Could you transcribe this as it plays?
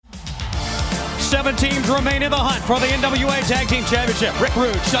7 teams remain in the hunt for the NWA Tag Team Championship. Rick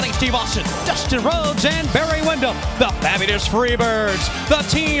Rude, Stunning Steve Austin, Dustin Rhodes, and Barry Windham. The Fabulous Freebirds. The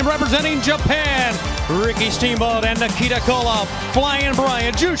team representing Japan. Ricky Steamboat and Nikita Koloff. Flying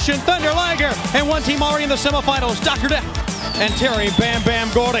Brian, Jushin Thunder Liger. And one team already in the semifinals, Dr. Death and Terry Bam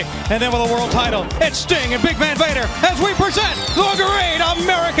Bam Gordy. And then with a world title, it's Sting and Big Van Vader as we present the Great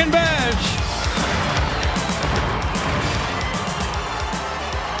American Bash.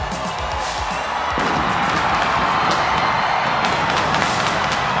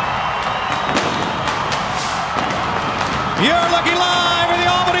 You're looking live in the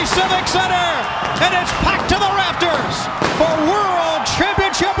Albany Civic Center, and it's packed to the rafters for World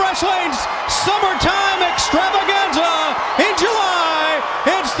Championship Wrestling's Summertime Extravaganza in July.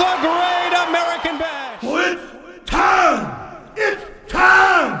 It's the Great American Bash. Oh, it's time! It's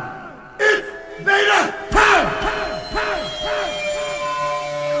time! It's Vader time!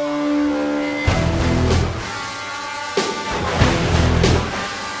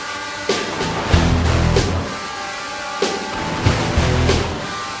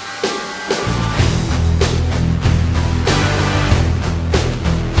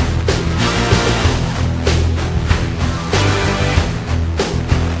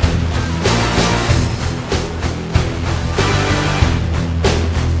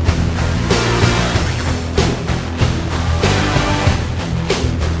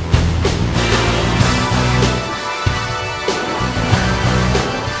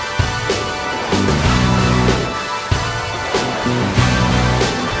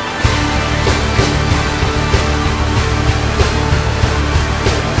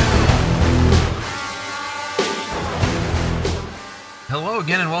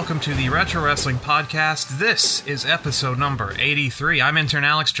 Again, and welcome to the Retro Wrestling Podcast. This is episode number 83. I'm intern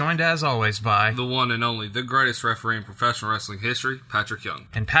Alex, joined as always by the one and only, the greatest referee in professional wrestling history, Patrick Young.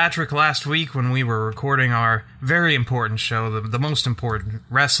 And Patrick, last week when we were recording our very important show, the most important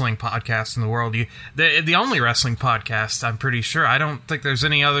wrestling podcast in the world, the only wrestling podcast, I'm pretty sure. I don't think there's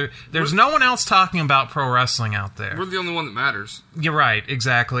any other. There's no one else talking about pro wrestling out there. We're the only one that matters. You're right,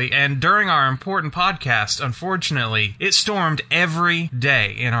 exactly. And during our important podcast, unfortunately, it stormed every day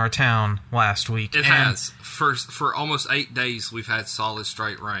in our town last week. It has. For almost 8 days, we've had solid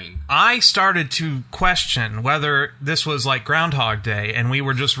straight rain. I started to question whether this was like Groundhog Day and we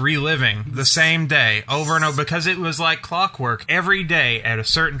were just reliving the same day over and over, because it was like clockwork. Every day at a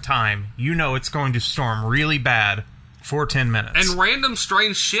certain time, you know it's going to storm really bad for 10 minutes. And random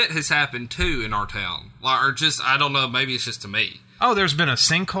strange shit has happened, too, in our town. Or just, I don't know, maybe it's just to me. Oh, there's been a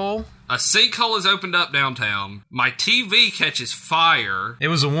sinkhole? A sinkhole has opened up downtown. My TV catches fire. It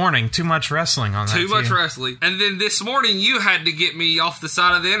was a warning. Too much wrestling on that. Too much wrestling. And then this morning, you had to get me off the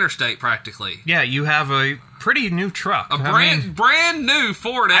side of the interstate, practically. Yeah, you have a pretty new truck. A brand new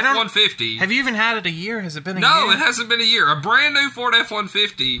Ford F-150. Have you even had it a year? Has it been a year? No, it hasn't been a year. A brand new Ford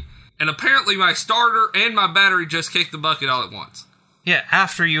F-150. And apparently my starter and my battery just kicked the bucket all at once. Yeah,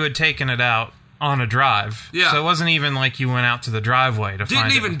 after you had taken it out on a drive. Yeah. So it wasn't even like you went out to the driveway to find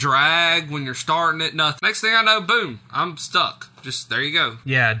it. Didn't even drag when you're starting it, nothing. Next thing I know, boom, I'm stuck. Just, there you go.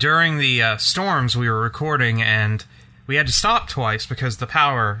 Yeah, during the storms we were recording, and we had to stop twice because the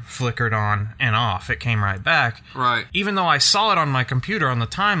power flickered on and off. It came right back. Right. Even though I saw it on my computer on the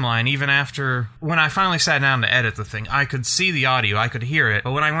timeline, even after, when I finally sat down to edit the thing, I could see the audio, I could hear it,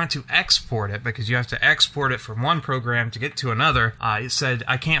 but when I went to export it, because you have to export it from one program to get to another, it said,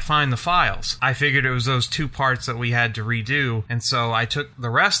 I can't find the files. I figured it was those two parts that we had to redo, and so I took the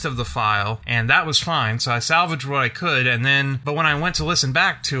rest of the file, and that was fine, so I salvaged what I could, and then, but when I went to listen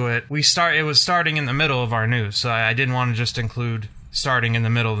back to it, it was starting in the middle of our news, so I didn't want to just include starting in the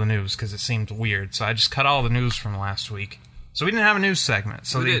middle of the news because it seemed weird. So I just cut all the news from last week. So we didn't have a news segment.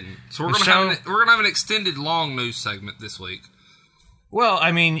 So we didn't. So we're gonna have an extended long news segment this week. Well,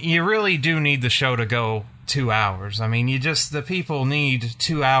 I mean, you really do need the show to go 2 hours. I mean, the people need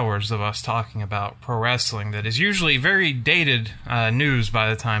 2 hours of us talking about pro wrestling that is usually very dated news by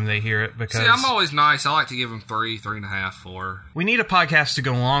the time they hear it. Because, see, I'm always nice. I like to give them 3.5, 4. We need a podcast to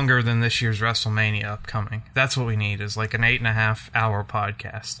go longer than this year's WrestleMania upcoming. That's what we need, is like an 8.5 hour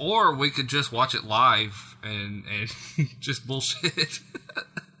podcast. Or we could just watch it live and just bullshit.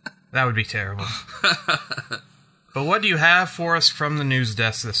 That would be terrible. But what do you have for us from the news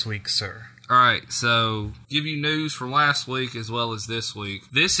desk this week, sir? Alright, so, give you news from last week as well as this week.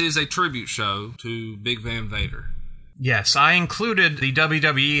 This is a tribute show to Big Van Vader. Yes, I included, the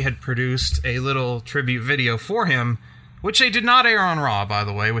WWE had produced a little tribute video for him, which they did not air on Raw, by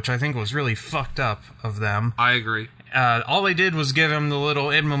the way, which I think was really fucked up of them. I agree. All they did was give him the little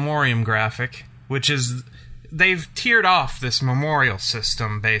in memoriam graphic, which is they've tiered off this memorial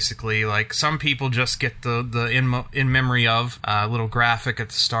system, basically. Like, some people just get the in memory of little graphic at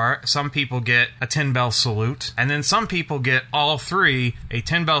the start. Some people get a 10-bell salute. And then some people get all three, a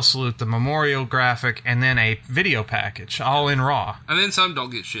 10-bell salute, the memorial graphic, and then a video package, all in Raw. And then some don't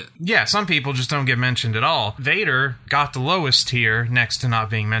get shit. Yeah, some people just don't get mentioned at all. Vader got the lowest tier next to not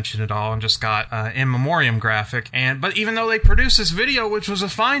being mentioned at all and just got in memoriam graphic. But even though they produced this video, which was a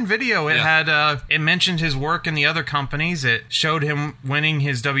fine video, it had it mentioned his work in the other companies. It showed him winning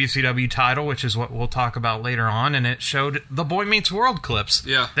his WCW title, which is what we'll talk about later on, and it showed the Boy Meets World clips.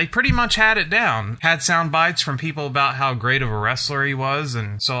 Yeah. They pretty much had it down. Had sound bites from people about how great of a wrestler he was,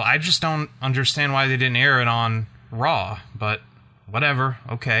 and so I just don't understand why they didn't air it on Raw, but whatever.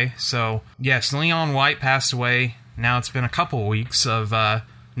 Okay, so yes, Leon White passed away. Now it's been a couple weeks of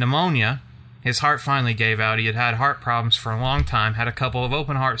pneumonia. His heart finally gave out. He had had heart problems for a long time, had a couple of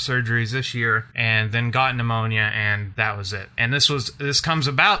open heart surgeries this year, and then got pneumonia, and that was it. And this comes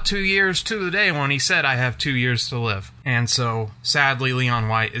about 2 years to the day when he said, I have 2 years to live. And so, sadly, Leon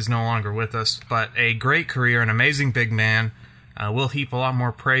White is no longer with us, but a great career, an amazing big man. We'll heap a lot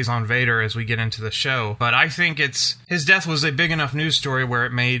more praise on Vader as we get into the show, but I think his death was a big enough news story where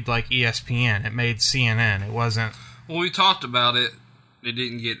it made, like, ESPN, it made CNN, it wasn't... Well, we talked about it. It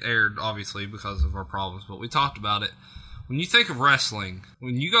didn't get aired, obviously, because of our problems, but we talked about it. When you think of wrestling,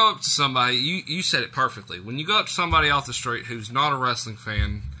 when you go up to somebody, you said it perfectly. When you go up to somebody off the street who's not a wrestling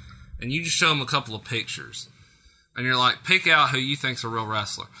fan, and you just show them a couple of pictures, and you're like, pick out who you think's a real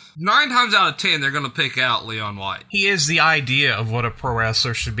wrestler. 9 times out of 10, they're going to pick out Leon White. He is the idea of what a pro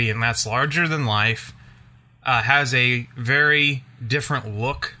wrestler should be, and that's larger than life, has a very different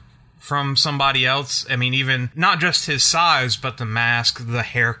look from somebody else. I mean, even not just his size, but the mask, the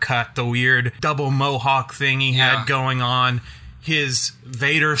haircut, the weird double mohawk thing he had going on, his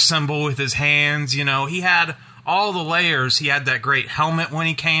Vader symbol with his hands, you know, he had all the layers. He had that great helmet when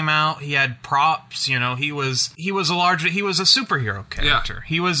he came out. He had props, you know, he was a superhero character. Yeah.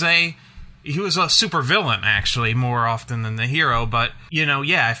 He was a super villain, actually, more often than the hero. But, you know,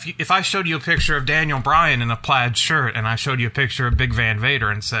 yeah, if I showed you a picture of Daniel Bryan in a plaid shirt and I showed you a picture of Big Van Vader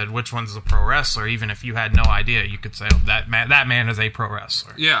and said, which one's the pro wrestler, even if you had no idea, you could say, oh, that man is a pro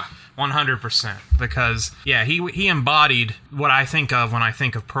wrestler. Yeah. 100%. Because, yeah, he embodied what I think of when I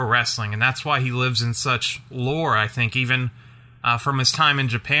think of pro wrestling. And that's why he lives in such lore, I think, even from his time in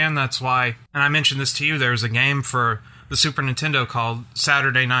Japan. That's why, and I mentioned this to you, there's a game for the Super Nintendo called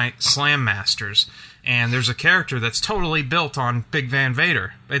Saturday Night Slam Masters, and there's a character that's totally built on Big Van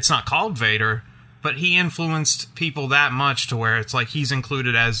Vader. It's not called Vader, but he influenced people that much to where it's like he's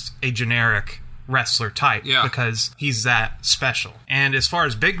included as a generic wrestler type because he's that special. And as far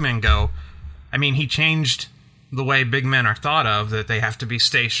as big men go, I mean, he changed the way big men are thought of, that they have to be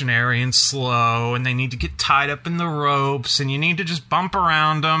stationary and slow, and they need to get tied up in the ropes, and you need to just bump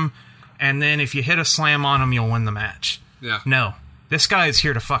around them, and then if you hit a slam on him, you'll win the match. Yeah. No. This guy is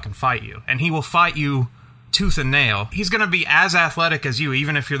here to fucking fight you, and he will fight you tooth and nail. He's going to be as athletic as you,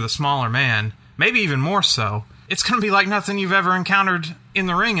 even if you're the smaller man, maybe even more so. It's going to be like nothing you've ever encountered in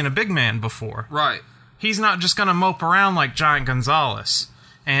the ring in a big man before. Right. He's not just going to mope around like Giant Gonzalez.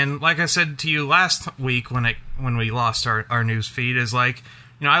 And like I said to you last week when we lost our news feed, is like,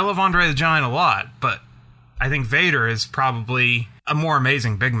 you know, I love Andre the Giant a lot, but I think Vader is probably a more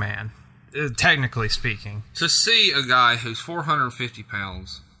amazing big man. Technically speaking. To see a guy who's 450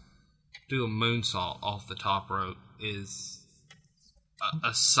 pounds do a moonsault off the top rope is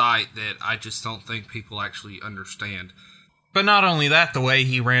a sight that I just don't think people actually understand. But not only that, the way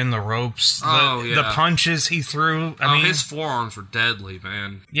he ran the ropes, the punches he threw. I mean, his forearms were deadly,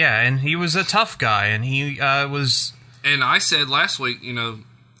 man. Yeah, and he was a tough guy, and he was... And I said last week, you know,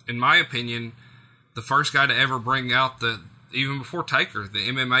 in my opinion, the first guy to ever bring out even before Taker, the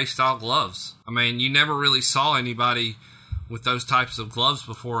MMA-style gloves. I mean, you never really saw anybody with those types of gloves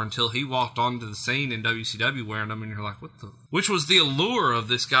before until he walked onto the scene in WCW wearing them, and you're like, what the... Which was the allure of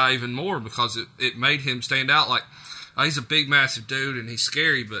this guy even more, because it made him stand out like, oh, he's a big, massive dude, and he's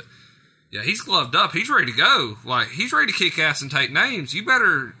scary, but, yeah, he's gloved up. He's ready to go. Like, he's ready to kick ass and take names. You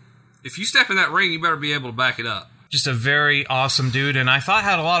better... If you step in that ring, you better be able to back it up. Just a very awesome dude, and I thought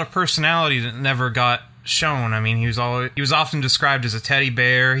had a lot of personality that never got shown. I mean, he was often described as a teddy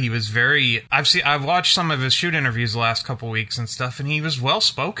bear. He was very... I've watched some of his shoot interviews the last couple weeks and stuff, and he was well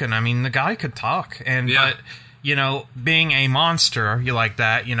spoken. I mean, the guy could talk, but you know, being a monster, you like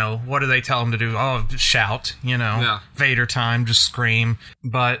that. You know, what do they tell him to do? Oh, shout. You know, Vader time, just scream.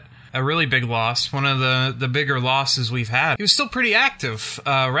 But a really big loss. One of the bigger losses we've had. He was still pretty active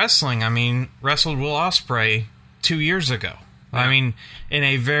wrestling. I mean, wrestled Will Ospreay 2 years ago. I mean, in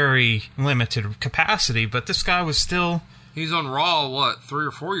a very limited capacity, but this guy was still... He's on Raw, 3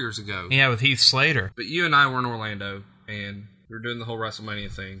 or 4 years ago? Yeah, with Heath Slater. But you and I were in Orlando, and we were doing the whole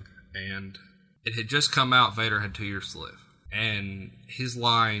WrestleMania thing, and it had just come out Vader had 2 years to live. And his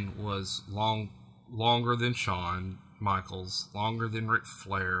line was longer than Shawn Michaels, longer than Ric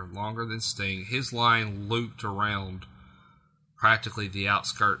Flair, longer than Sting. His line looped around practically the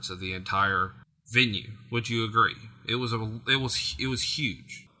outskirts of the entire venue. Would you agree? It was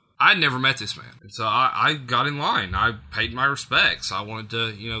huge. I'd never met this man, and so I got in line. I paid my respects. I wanted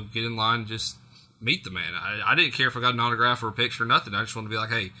to, get in line and just meet the man. I didn't care if I got an autograph or a picture or nothing. I just wanted to be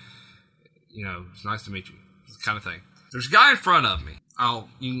like, hey, it's nice to meet you, kind of thing. There's a guy in front of me.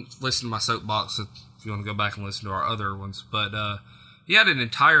 You can listen to my soapbox if you want to go back and listen to our other ones, but he had an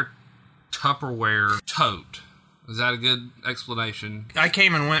entire Tupperware tote. Is that a good explanation? I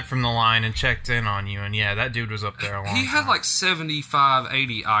came and went from the line and checked in on you, and yeah, that dude was up there a long time. He had like 75,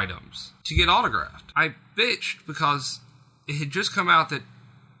 80 items to get autographed. I bitched because it had just come out that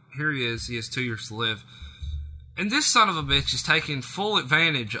here he has 2 years to live. And this son of a bitch is taking full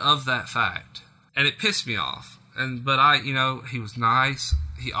advantage of that fact. And it pissed me off. But he was nice.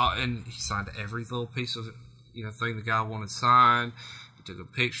 He signed every little piece of, thing the guy wanted signed. He took a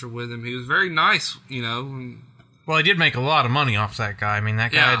picture with him. He was very nice, Well, he did make a lot of money off that guy. I mean,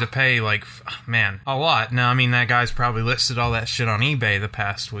 that guy had to pay, a lot. Now, I mean, that guy's probably listed all that shit on eBay the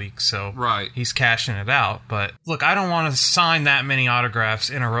past week, so he's cashing it out. But, look, I don't want to sign that many autographs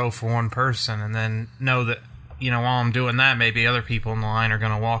in a row for one person and then know that, while I'm doing that, maybe other people in the line are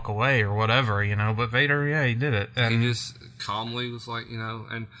going to walk away or whatever, But Vader, yeah, he did it. And he just calmly was like,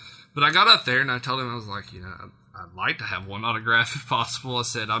 But I got up there and I told him, I was like, I'd like to have one autograph if possible. I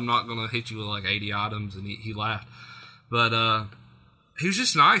said, I'm not going to hit you with like 80 items, and he laughed. But he was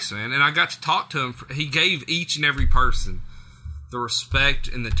just nice, man. And I got to talk to him. He gave each and every person the respect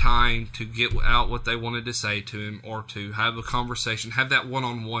and the time to get out what they wanted to say to him or to have a conversation, have that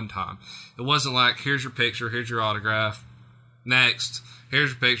one-on-one time. It wasn't like, here's your picture, here's your autograph, next. Here's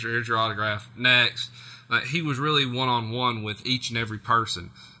your picture, here's your autograph, next. Like, he was really one-on-one with each and every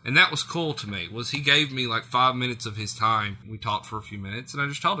person. And that was cool to me, was he gave me like 5 minutes of his time. We talked for a few minutes, and I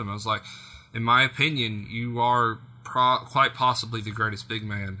just told him, I was like, in my opinion, you are quite possibly the greatest big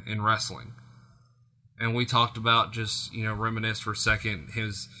man in wrestling. And we talked about just, reminisce for a second,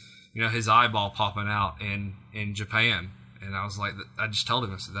 his eyeball popping out in Japan. And I was like, I just told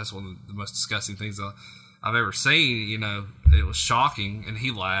him, I said, that's one of the most disgusting things I've ever seen. It was shocking, and he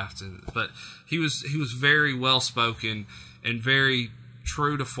laughed. But he was very well spoken and very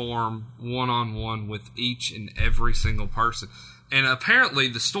true to form, one-on-one with each and every single person. And apparently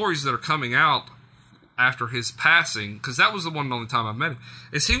the stories that are coming out after his passing, because that was the one and only time I met him,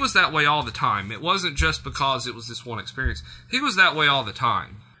 is he was that way all the time. It wasn't just because it was this one experience. He was that way all the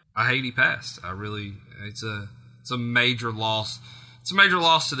time. I hate he passed. It's a major loss. It's a major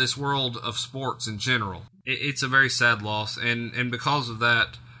loss to this world of sports in general. It's a very sad loss, and because of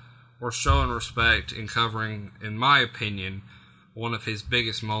that, we're showing respect in covering, in my opinion, one of his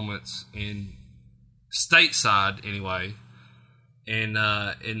biggest moments in stateside, anyway, in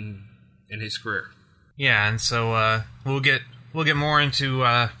his career. Yeah, and so we'll get more into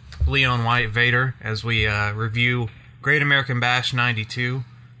Leon White Vader as we review Great American Bash 92.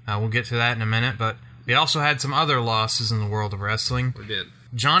 We'll get to that in a minute, but we also had some other losses in the world of wrestling. We did.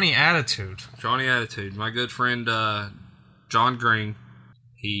 Johnny Attitude. My good friend John Green.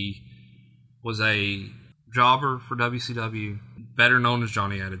 He was a jobber for WCW, better known as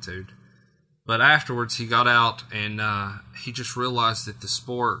Johnny Attitude. But afterwards, he got out, and he just realized that the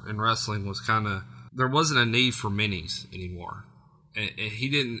sport and wrestling was there wasn't a need for minis anymore. And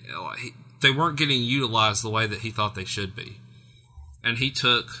they weren't getting utilized the way that he thought they should be. And he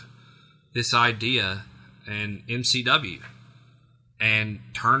took this idea and MCW and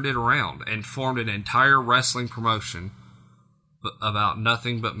turned it around and formed an entire wrestling promotion about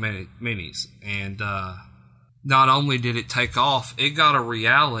nothing but minis. And not only did it take off, it got a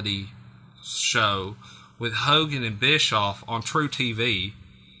reality show with Hogan and Bischoff on True TV,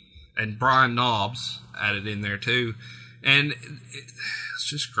 and Brian Knobbs added in there too. And it's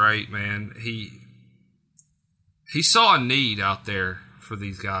just great, man. He saw a need out there for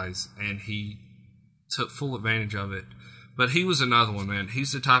these guys, and he took full advantage of it. But he was another one, man.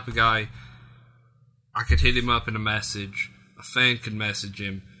 He's the type of guy, I could hit him up in a message, a fan could message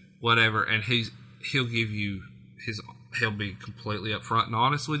him, whatever, and he'll be completely upfront and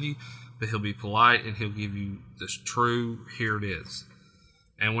honest with you, but he'll be polite, and he'll give you this true, here it is.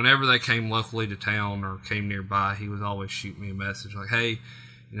 And whenever they came locally to town or came nearby, he would always shoot me a message like, hey,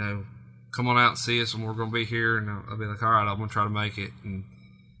 come on out and see us, and we're going to be here. And I'll be like, all right, I'm going to try to make it. And,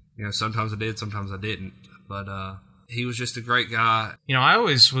 sometimes I did, sometimes I didn't. But he was just a great guy. I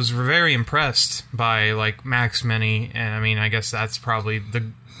always was very impressed by, Max Mini, and, I guess that's probably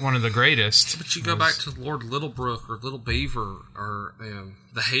one of the greatest. But you go back to Lord Littlebrook or Little Beaver or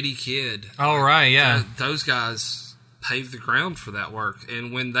the Haiti Kid. Oh, right, yeah. Those guys paved the ground for that work.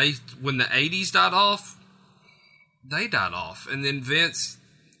 And when the 80s died off, they died off. And then Vince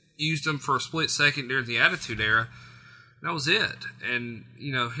used them for a split second during the Attitude Era. That was it. And,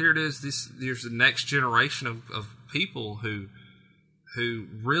 here it is. There's the next generation of people who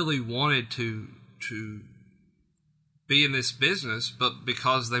really wanted to be in this business, but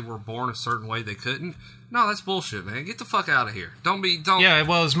because they were born a certain way, they couldn't. No, that's bullshit, man. Get the fuck out of here. Don't. Yeah,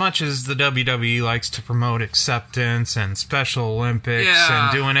 well, as much as the WWE likes to promote acceptance and Special Olympics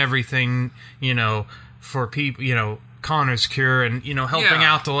and doing everything, for people, Connor's Cure and, helping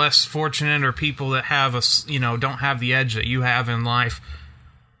out the less fortunate or people that have don't have the edge that you have in life.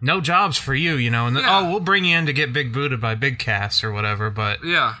 No jobs for you, and we'll bring you in to get big booted by Big Cass or whatever, but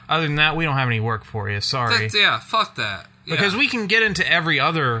other than that, we don't have any work for you. Sorry. Fuck that. Yeah. Because we can get into every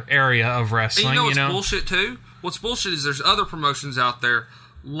other area of wrestling, and what's bullshit, too? What's bullshit is there's other promotions out there,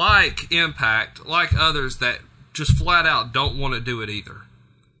 like Impact, like others, that just flat out don't want to do it either.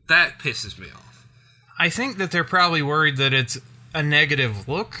 That pisses me off. I think that they're probably worried that it's a negative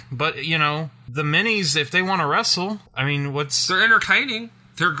look, but, the minis, if they want to wrestle, They're entertaining.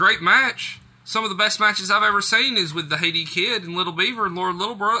 They're a great match. Some of the best matches I've ever seen is with the Haiti Kid and Little Beaver and Lord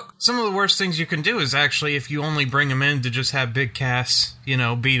Littlebrook. Some of the worst things you can do is actually, if you only bring them in to just have Big Cass,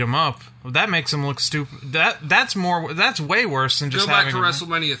 beat them up, that makes them look stupid. That's way worse than just having... Go back to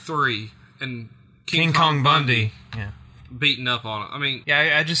WrestleMania 3 and King Kong Bundy. Yeah. Beating up on it.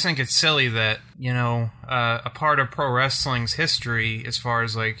 Yeah, I just think it's silly that, a part of pro wrestling's history, as far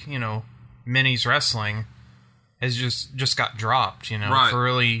as, minis wrestling, has just got dropped, for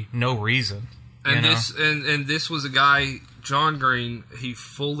really no reason. And this was a guy, John Green, he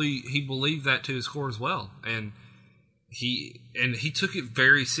believed that to his core as well. And he took it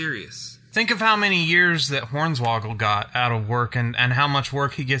very serious. Think of how many years that Hornswoggle got out of work and how much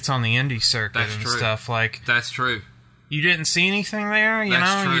work he gets on the indie circuit stuff. That's true. You didn't see anything there,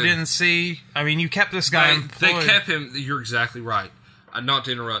 That's true. You didn't see... you kept this guy employed. They kept him... You're exactly right. Not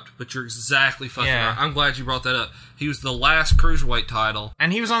to interrupt, but you're exactly fucking right. I'm glad you brought that up. He was the last Cruiserweight title.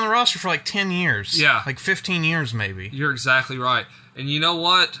 And he was on the roster for 10 years. Yeah. 15 years, maybe. You're exactly right. And you know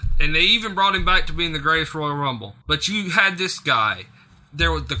what? And they even brought him back to being the greatest Royal Rumble. But you had this guy.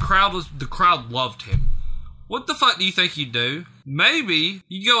 The crowd loved him. What the fuck do you think you'd do? Maybe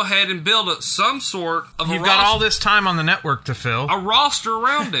you go ahead and build some sort of You've got all this time on the network to fill. A roster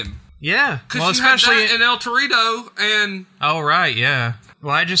around him. Yeah. Because especially in El Torito and... Oh, right, yeah.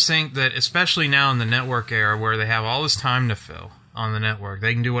 Well, I just think that, especially now in the network era where they have all this time to fill on the network,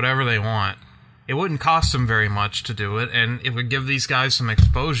 they can do whatever they want. It wouldn't cost them very much to do it, and it would give these guys some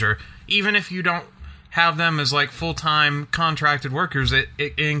exposure. Even if you don't have them as full-time contracted workers, it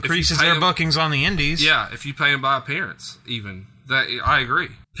increases their bookings on the indies. Yeah, if you pay them by appearance, even. I agree.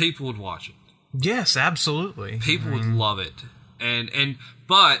 People would watch it. Yes, absolutely. People would love it.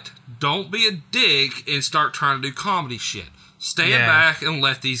 But don't be a dick and start trying to do comedy shit. Stand back and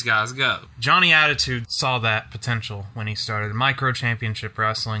let these guys go. Johnny Attitude saw that potential when he started Micro Championship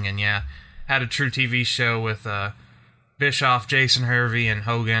Wrestling, and had a true TV show with Bischoff, Jason Hervey, and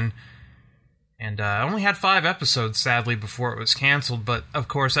Hogan. And only had 5 episodes, sadly, before it was canceled. But, of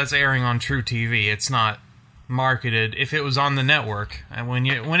course, that's airing on True TV. It's not marketed if it was on the network.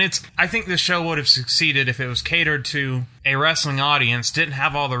 And I think this show would have succeeded if it was catered to a wrestling audience, didn't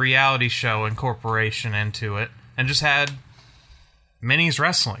have all the reality show incorporation into it, and just had minis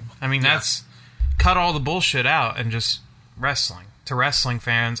wrestling. That's cut all the bullshit out and just wrestling to wrestling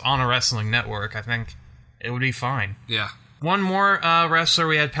fans on a wrestling network. I think it would be fine. Yeah. One more wrestler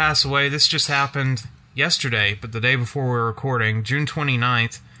we had pass away. This just happened yesterday, but the day before we were recording, June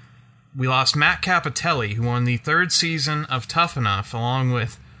 29th, we lost Matt Cappotelli, who won the 3rd season of Tough Enough, along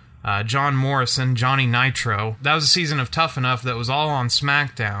with John Morrison, Johnny Nitro. That was a season of Tough Enough that was all on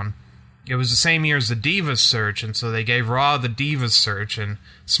SmackDown. It was the same year as the Divas Search, and so they gave Raw the Divas Search, and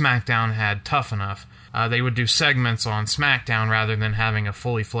SmackDown had Tough Enough. They would do segments on SmackDown rather than having a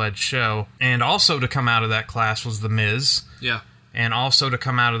fully fledged show. And also to come out of that class was The Miz. Yeah. And also to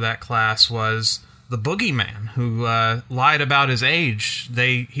come out of that class was the Boogeyman, who lied about his age.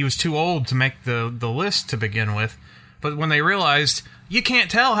 He was too old to make the list to begin with. But when they realized, you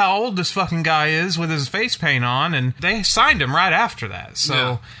can't tell how old this fucking guy is with his face paint on, and they signed him right after that.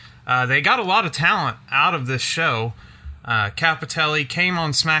 So they got a lot of talent out of this show. Capitelli came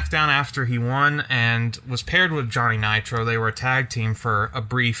on SmackDown after he won and was paired with Johnny Nitro. They were a tag team for a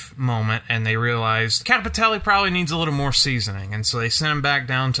brief moment, and they realized Capitelli probably needs a little more seasoning, and so they sent him back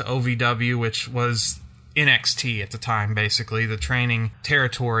down to OVW, which was NXT at the time, basically, the training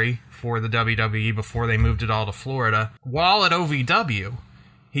territory for the WWE before they moved it all to Florida. While at OVW,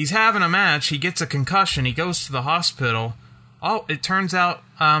 he's having a match, he gets a concussion, he goes to the hospital. Oh, it turns out,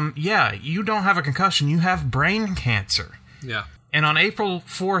 you don't have a concussion, you have brain cancer. Yeah. And on April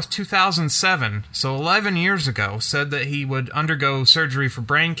 4th, 2007, so 11 years ago, said that he would undergo surgery for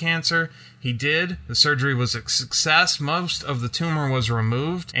brain cancer. He did. The surgery was a success. Most of the tumor was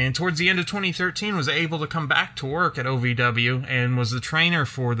removed. And towards the end of 2013, was able to come back to work at OVW and was the trainer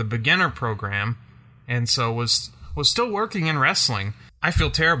for the beginner program. And so was still working in wrestling. I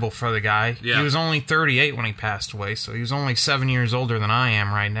feel terrible for the guy. Yeah. He was only 38 when he passed away, so he was only 7 years older than I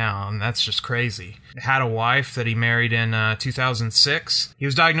am right now, and that's just crazy. Had a wife that he married in 2006. He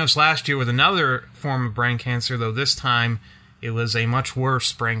was diagnosed last year with another form of brain cancer, though this time it was a much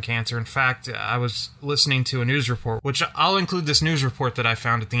worse brain cancer. In fact, I was listening to a news report, which I'll include this news report that I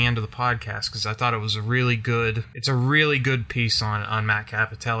found at the end of the podcast because I thought it was a really good piece on Matt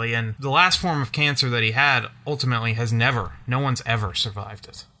Capitelli. And the last form of cancer that he had ultimately no one's ever survived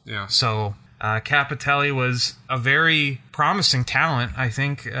it. Yeah. So Capitelli was a very promising talent. I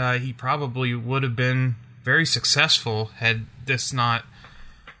think he probably would have been very successful had this not...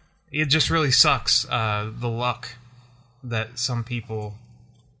 It just really sucks, the luck that some people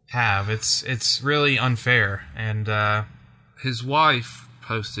have. It's really unfair. And his wife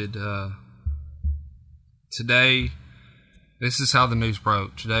posted today, this is how the news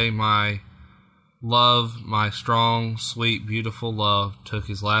broke. Today my strong, sweet, beautiful love took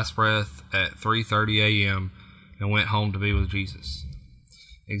his last breath at 3:30 a.m. and went home to be with Jesus.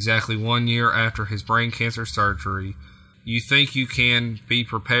 Exactly 1 year after his brain cancer surgery. You think you can be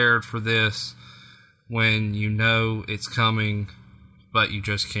prepared for this when you know it's coming, but you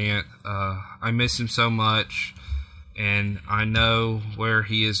just can't. I miss him so much, and I know where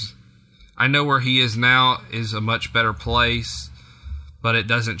he is. I know where he is now is a much better place, but it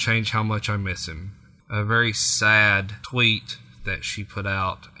doesn't change how much I miss him. A very sad tweet that she put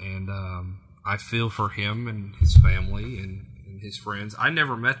out, and I feel for him and his family and his friends. I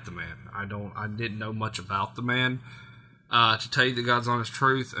never met the man. I didn't know much about the man. To tell you the God's honest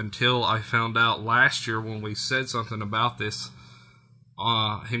truth, until I found out last year when we said something about this,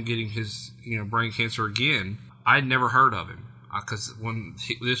 him getting his brain cancer again, I'd never heard of him. Because when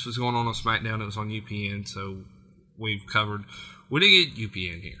this was going on SmackDown, it was on UPN, so we didn't get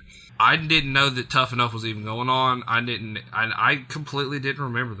UPN here. I didn't know that Tough Enough was even going on. I completely didn't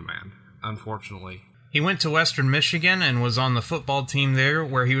remember the man, unfortunately. He went to Western Michigan and was on the football team there,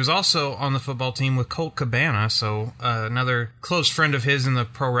 where he was also on the football team with Colt Cabana, so another close friend of his in the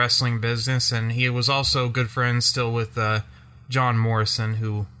pro wrestling business, and he was also good friends still with John Morrison,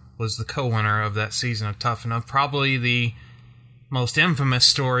 who was the co-winner of that season of Tough Enough. Probably the most infamous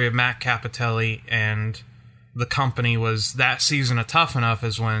story of Matt Capitelli and the company was that season of Tough Enough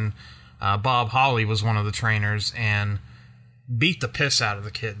is when Bob Holly was one of the trainers and beat the piss out of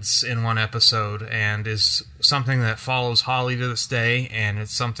the kids in one episode, and is something that follows Holly to this day, and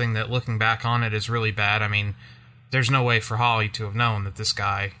it's something that, looking back on it, is really bad. I mean, there's no way for Holly to have known that this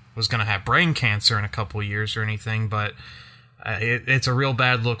guy was going to have brain cancer in a couple of years or anything, but it's a real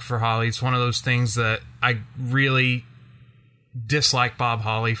bad look for Holly. It's one of those things that I really dislike Bob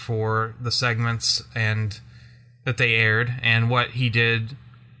Holly for the segments and that they aired, and what he did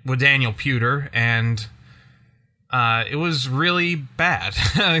with Daniel Puder, and it was really bad.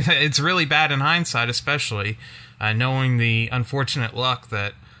 It's really bad in hindsight, especially knowing the unfortunate luck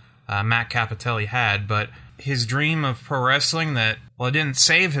that Matt Capitelli had. But his dream of pro wrestling it didn't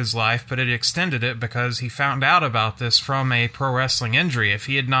save his life, but it extended it because he found out about this from a pro wrestling injury. If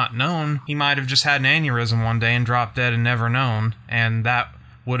he had not known, he might have just had an aneurysm one day and dropped dead and never known, and that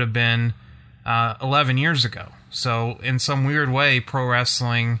would have been 11 years ago. So, in some weird way, pro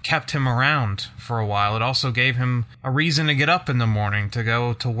wrestling kept him around for a while. It also gave him a reason to get up in the morning, to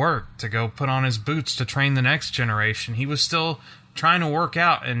go to work, to go put on his boots, to train the next generation. He was still trying to work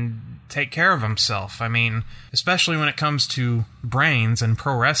out and take care of himself. I mean, especially when it comes to brains and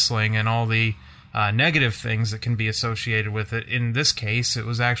pro wrestling and all the negative things that can be associated with it. In this case, it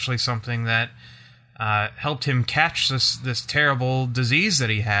was actually something that helped him catch this terrible disease that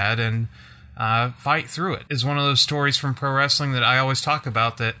he had and fight through it. Is one of those stories from pro wrestling that I always talk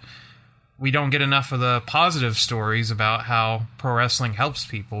about, that we don't get enough of the positive stories about how pro wrestling helps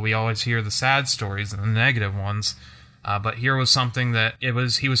people. We always hear the sad stories and the negative ones. But here was something that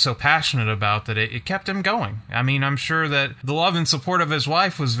he was so passionate about that it kept him going. I mean, I'm sure that the love and support of his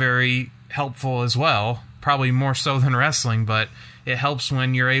wife was very helpful as well, probably more so than wrestling, but it helps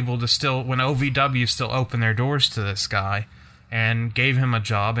when you're able to when OVW still opened their doors to this guy and gave him a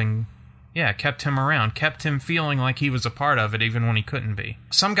job and, yeah, kept him around, kept him feeling like he was a part of it even when he couldn't be.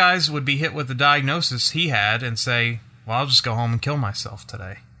 Some guys would be hit with the diagnosis he had and say, well, I'll just go home and kill myself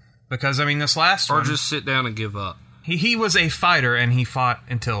today. Because, I mean, this last one... Or just sit down and give up. He was a fighter, and he fought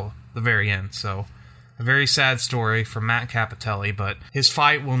until the very end, so a very sad story for Matt Cappotelli, but his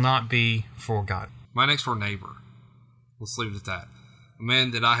fight will not be forgotten. My next door neighbor, let's leave it at that. A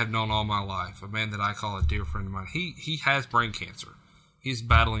man that I have known all my life, a man that I call a dear friend of mine. He has brain cancer. He's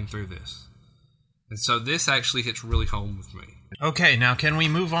battling through this. And so this actually hits really home with me. Okay, now can we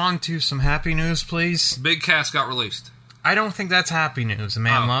move on to some happy news, please? Big Cass got released. I don't think that's happy news. A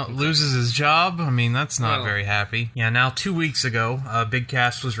man loses his job. I mean, that's not very happy. Yeah, now 2 weeks ago, Big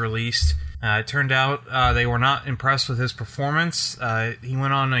Cass was released. It turned out they were not impressed with his performance. He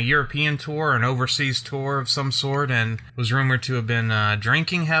went on a European tour, an overseas tour of some sort, and was rumored to have been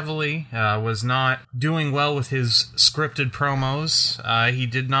drinking heavily, was not doing well with his scripted promos. He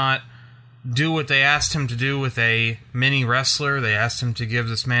did not do what they asked him to do with a mini wrestler. They asked him to give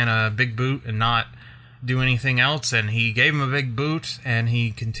this man a big boot and not do anything else, and he gave him a big boot, and he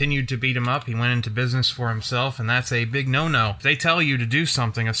continued to beat him up. He went into business for himself, and that's a big no-no. If they tell you to do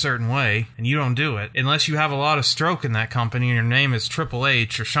something a certain way, and you don't do it, unless you have a lot of stroke in that company, and your name is Triple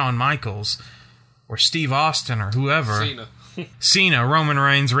H, or Shawn Michaels, or Steve Austin, or whoever. Cena, Roman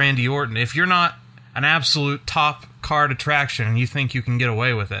Reigns, Randy Orton. If you're not an absolute top card attraction, and you think you can get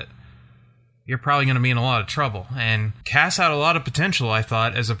away with it, you're probably going to be in a lot of trouble. And Cass had a lot of potential, I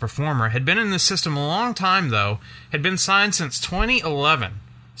thought, as a performer. Had been in the system a long time, though. Had been signed since 2011.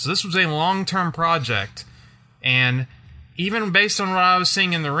 So this was a long-term project. And even based on what I was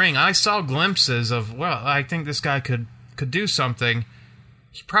seeing in the ring, I saw glimpses of, well, I think this guy could do something.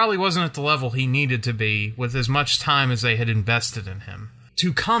 He probably wasn't at the level he needed to be with as much time as they had invested in him.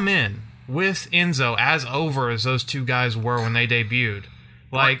 To come in with Enzo as over as those two guys were when they debuted,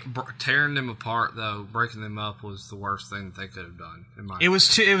 like tearing them apart, though, breaking them up was the worst thing that they could have done. It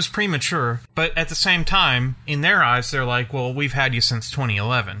was premature, but at the same time, in their eyes, they're like, well, we've had you since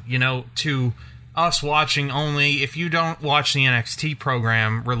 2011. You know, to us watching only, if you don't watch the NXT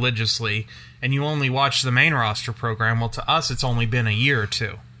program religiously, and you only watch the main roster program, well, to us, it's only been a year or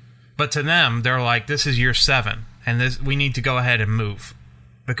two. But to them, they're like, this is year 7, and we need to go ahead and move.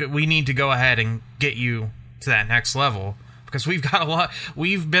 Because we need to go ahead and get you to that next level. Because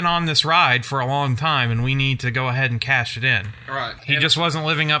we've been on this ride for a long time, and we need to go ahead and cash it in. Right. He just wasn't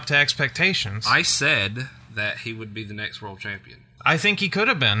living up to expectations. I said that he would be the next world champion. I think he could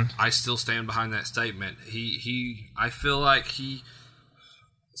have been. I still stand behind that statement. I feel like he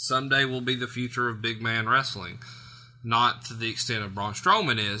someday will be the future of big man wrestling. Not to the extent of Braun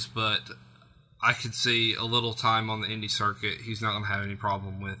Strowman is, but I could see a little time on the indie circuit he's not going to have any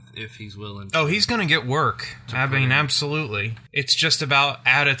problem with if he's willing to. Oh, he's going to get work. I mean, absolutely. It's just about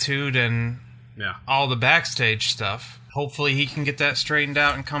attitude and all the backstage stuff. Hopefully he can get that straightened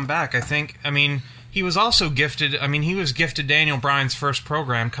out and come back. He was also gifted. I mean, he was gifted Daniel Bryan's first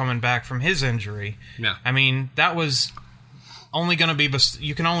program coming back from his injury. Yeah. I mean, that was only going to be...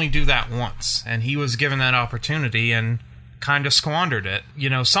 You can only do that once. And he was given that opportunity and kind of squandered it. You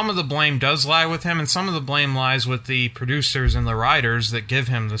know, some of the blame does lie with him, and some of the blame lies with the producers and the writers that give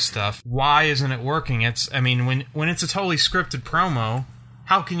him the stuff. Why isn't it working? When it's a totally scripted promo,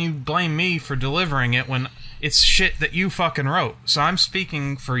 how can you blame me for delivering it when it's shit that you fucking wrote? So I'm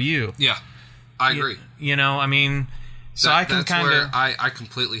speaking for you. Yeah, I agree. I can kind of... I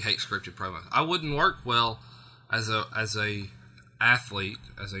completely hate scripted promos. I wouldn't work well as a athlete,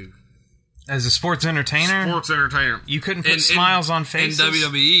 as a sports entertainer? You couldn't put smiles on faces? In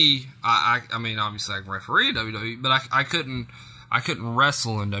WWE, I mean, obviously I can referee in WWE, but I couldn't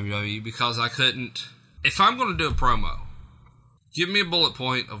wrestle in WWE because I couldn't... If I'm going to do a promo, give me a bullet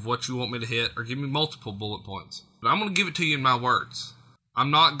point of what you want me to hit, or give me multiple bullet points. But I'm going to give it to you in my words.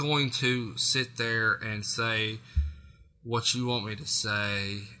 I'm not going to sit there and say what you want me to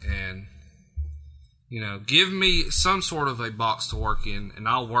say and, give me some sort of a box to work in, and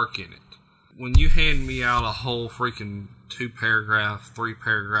I'll work in it. When you hand me out a whole freaking 2-paragraph,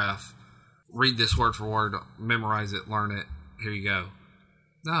 3-paragraph, read this word for word, memorize it, learn it, here you go.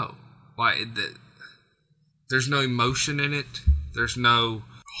 No. There's no emotion in it. There's no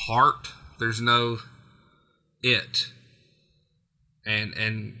heart. There's no it.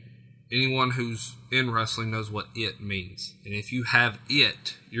 And anyone who's in wrestling knows what it means. And if you have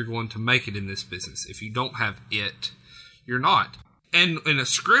it, you're going to make it in this business. If you don't have it, You're not. And in a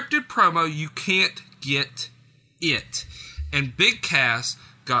scripted promo, you can't get it. And Big Cass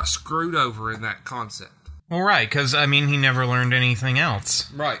got screwed over in that concept. Well, right, because, I mean, he never learned anything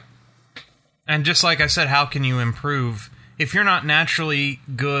else. Right. And just like I said, how can you improve? If you're not naturally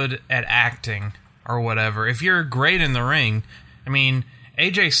good at acting or whatever, if you're great in the ring, I mean,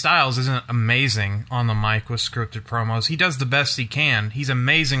 AJ Styles isn't amazing on the mic with scripted promos. He does the best he can. He's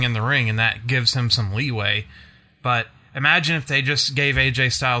amazing in the ring, and that gives him some leeway. But imagine if they just gave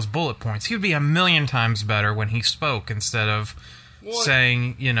AJ Styles bullet points. He would be a million times better when he spoke instead of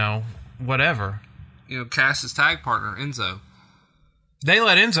saying, you know, whatever. You know, Cass's tag partner, Enzo. They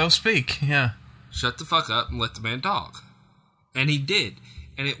let Enzo speak, yeah. Shut the fuck up and let the man talk. And he did.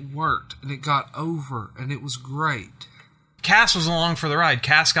 And it worked. And it got over. And it was great. Cass was along for the ride.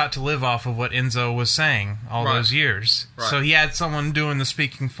 Cass got to live off of what Enzo was saying all those years. Right. So he had someone doing the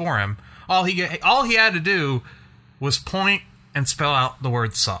speaking for him. All he had to do was point and spell out the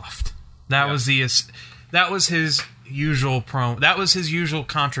word soft. That was his usual that was his usual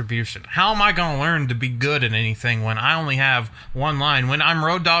contribution. How am I going to learn to be good at anything when I only have one line? When I'm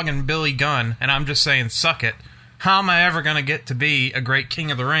Road Dogg and Billy Gunn and I'm just saying suck it, how am I ever going to get to be a great King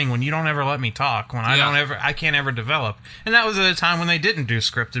of the Ring when you don't ever let me talk, when I can't ever develop? And that was at a time when they didn't do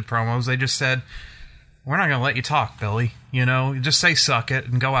scripted promos. They just said, we're not going to let you talk, Billy. You know, just say suck it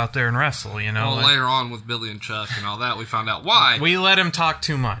and go out there and wrestle, you know. Well, later on with Billy and Chuck and all that, we found out why. We let him talk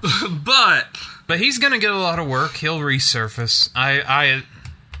too much. But he's going to get a lot of work. He'll resurface. I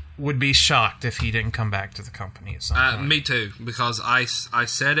would be shocked if he didn't come back to the company at some point. Me too, because I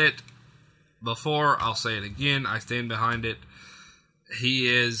said it before. I'll say it again. I stand behind it. He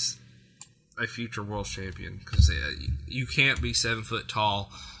is a future world champion, because you can't be 7 foot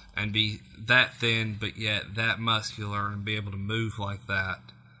tall and be that thin, but yet that muscular and be able to move like that.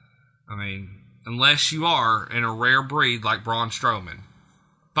 I mean, unless you are in a rare breed like Braun Strowman.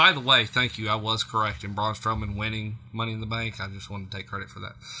 By the way, thank you, I was correct in Braun Strowman winning Money in the Bank. I just wanted to take credit for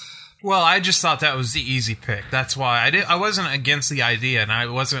that. Well, I just thought that was the easy pick. That's why I wasn't against the idea, and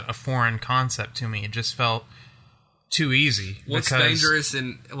it wasn't a foreign concept to me. It just felt too easy. What's dangerous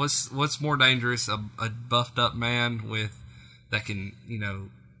and what's more dangerous? A buffed up man that can, you know,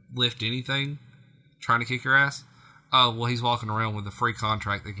 lift anything, trying to kick your ass. Oh, well, he's walking around with a free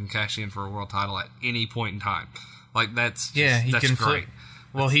contract that can cash in for a world title at any point in time. Like, that's great. Flip.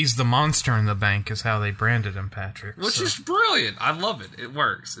 Well, he's the monster in the bank is how they branded him, Patrick. Which is brilliant. I love it. It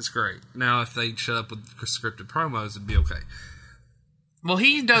works. It's great. Now, if they shut up with scripted promos, it'd be okay. Well,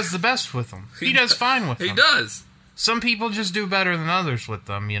 he does the best with them. He does fine with them. He does. Some people just do better than others with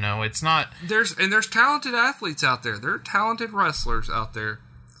them, you know. It's not... There's talented athletes out there. There are talented wrestlers out there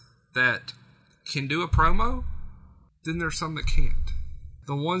that can do a promo. Then there's some that can't.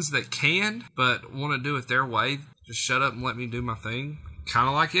 The ones that can, but want to do it their way, just shut up and let me do my thing, kind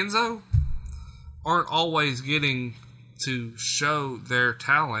of like Enzo, aren't always getting to show their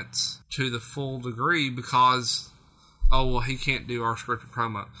talents to the full degree because, oh, well, he can't do our scripted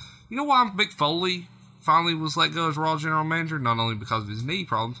promo. You know why Mick Foley finally was let go as Raw General Manager? Not only because of his knee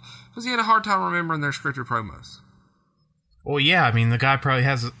problems, because he had a hard time remembering their scripted promos. Well, yeah, I mean, the guy probably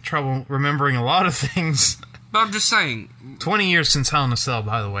has trouble remembering a lot of things. But I'm just saying... 20 years since Hell in a Cell,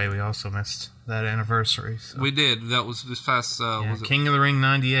 by the way. We also missed that anniversary. So. We did. That was this past... was King of the Ring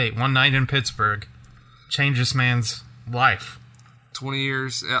 98. One night in Pittsburgh. Changed this man's life. 20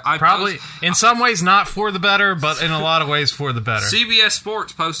 years. In some ways not for the better, but in a lot of ways for the better. CBS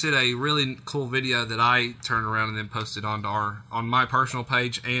Sports posted a really cool video that I turned around and then posted onto on my personal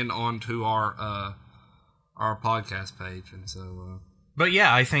page and onto our podcast page. And so... But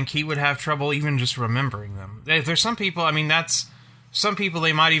yeah, I think he would have trouble even just remembering them. There's some people, I mean, some people,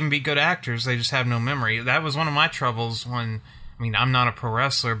 they might even be good actors, they just have no memory. That was one of my troubles when, I mean, I'm not a pro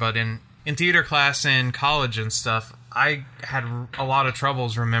wrestler, but in theater class in college and stuff, I had a lot of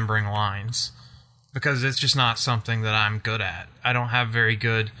troubles remembering lines. Because it's just not something that I'm good at. I don't have very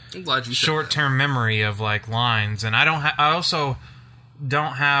good short-term memory of, like, lines. And I also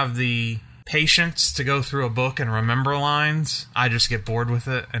don't have the patience to go through a book and remember lines. I just get bored with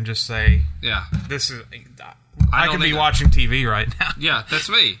it and just say, "Yeah, this is." I could be watching TV right now. Yeah, that's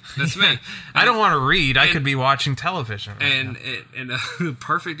me. That's me. I don't want to read. I could be watching television. And a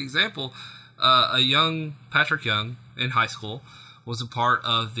perfect example: a young Patrick Young in high school was a part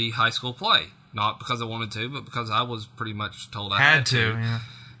of the high school play. Not because I wanted to, but because I was pretty much told I had to. Yeah.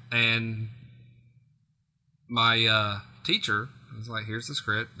 And my teacher was like, here's the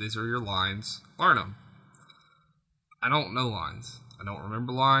script. These are your lines. Learn them. I don't know lines. I don't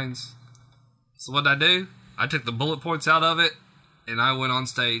remember lines. So what did I do? I took the bullet points out of it, and I went on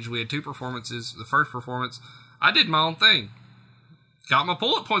stage. We had 2 performances. The first performance, I did my own thing. Got my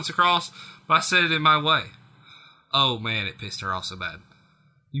bullet points across, but I said it in my way. Oh, man, it pissed her off so bad.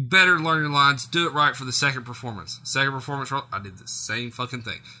 You better learn your lines. Do it right for the second performance. Second performance, I did the same fucking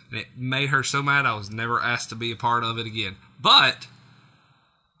thing. And it made her so mad I was never asked to be a part of it again. But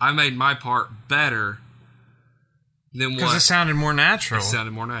I made my part better than what... Because it sounded more natural. It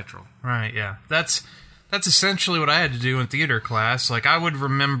sounded more natural. Right, yeah. That's essentially what I had to do in theater class. Like, I would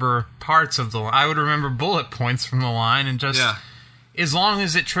remember parts of the line. I would remember bullet points from the line and just... Yeah. As long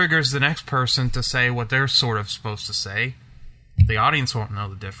as it triggers the next person to say what they're sort of supposed to say, the audience won't know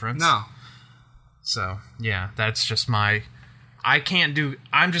the difference. No. So, yeah, that's just my...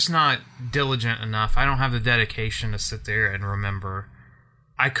 I'm just not diligent enough. I don't have the dedication to sit there and remember.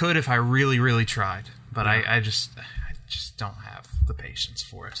 I could if I really, really tried, but I just don't have the patience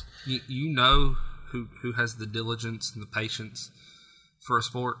for it. You know who has the diligence and the patience for a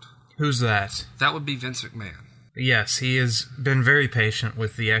sport? Who's that? That would be Vince McMahon. Yes, he has been very patient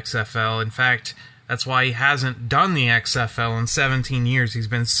with the XFL. In fact, that's why he hasn't done the XFL in 17 years. He's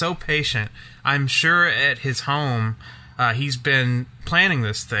been so patient. I'm sure at his home, he's been planning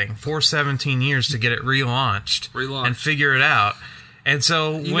this thing for 17 years to get it relaunched. And figure it out. And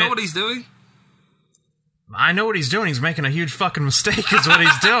so... You know what he's doing? I know what he's doing. He's making a huge fucking mistake is what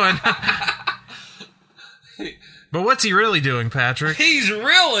he's doing. But what's he really doing, Patrick? He's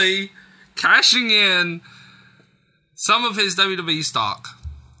really cashing in some of his WWE stock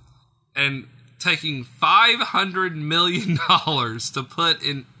and taking $500 million to put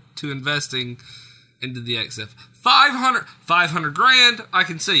into investing into the XF. 500 grand, I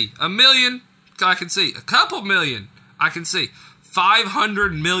can see. $1 million, I can see. A couple million, I can see.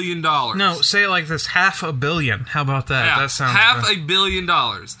 $500 million. No, say it like this: $500 million. How about that? Yeah, that sounds $500 million.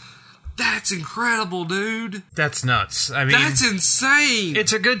 That's incredible, dude. That's nuts. I mean, that's insane.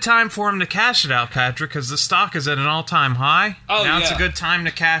 It's a good time for him to cash it out, Patrick, because the stock is at an all-time high. Oh, now yeah. It's a good time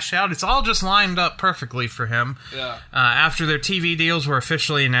to cash out. It's all just lined up perfectly for him. Yeah. After their TV deals were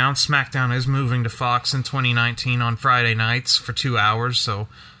officially announced, SmackDown is moving to Fox in 2019 on Friday nights for 2 hours, so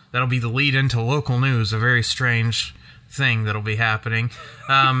that'll be the lead into local news, a very strange thing that'll be happening.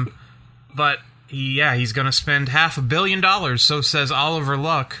 But... he's going to spend $500 million, so says Oliver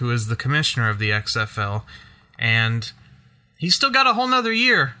Luck, who is the commissioner of the XFL. And he's still got a whole nother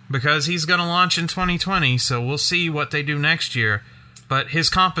year, because he's going to launch in 2020, so we'll see what they do next year. But his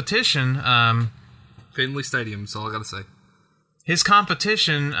competition... Finley Stadium, that's all I got to say. His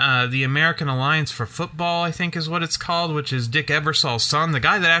competition, the American Alliance for Football, I think is what it's called, which is Dick Ebersol's son, the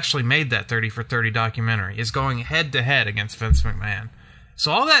guy that actually made that 30 for 30 documentary, is going head-to-head against Vince McMahon.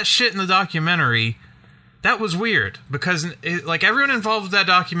 So all that shit in the documentary, that was weird, because everyone involved with that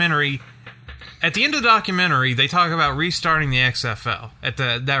documentary, at the end of the documentary, they talk about restarting the XFL at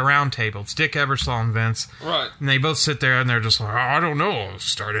that round table. It's Dick Ebersol and Vince. Right. And they both sit there and they're just like, I don't know,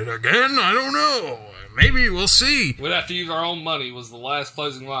 start it again? I don't know. Maybe we'll see. We'd have to use our own money was the last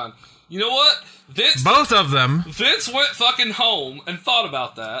closing line. You know what? Both of them. Vince went fucking home and thought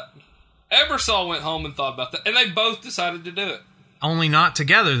about that. Ebersol went home and thought about that. And they both decided to do it. Only not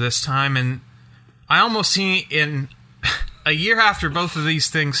together this time, and I almost see in a year after both of these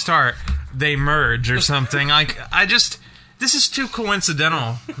things start, they merge or something. This is too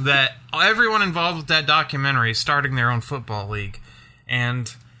coincidental that everyone involved with that documentary is starting their own football league,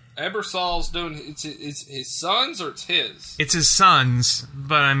 and Ebersol's doing it's his sons or it's his. It's his sons,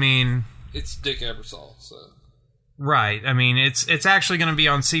 but I mean, it's Dick Ebersol, so. Right. I mean, it's actually going to be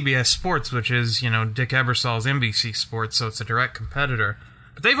on CBS Sports, which is, Dick Ebersol's NBC Sports, so it's a direct competitor.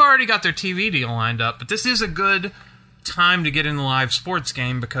 But they've already got their TV deal lined up. But this is a good time to get in the live sports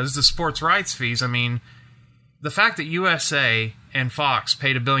game because the sports rights fees, I mean, the fact that USA and Fox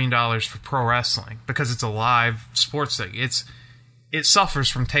paid $1 billion for pro wrestling because it's a live sports thing, it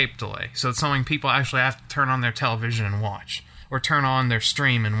suffers from tape delay. So it's something people actually have to turn on their television and watch, or turn on their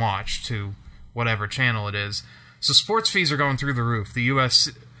stream and watch to whatever channel it is. So sports fees are going through the roof. The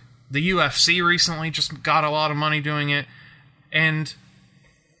UFC recently just got a lot of money doing it, and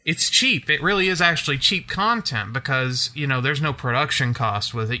it's cheap. It really is actually cheap content because, there's no production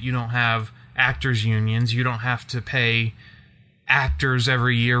cost with it. You don't have actors' unions. You don't have to pay actors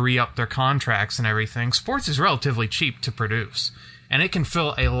every year, re-up their contracts and everything. Sports is relatively cheap to produce, and it can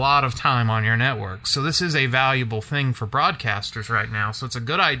fill a lot of time on your network. So this is a valuable thing for broadcasters right now, so it's a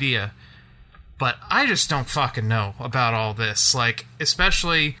good idea. But I just don't fucking know about all this.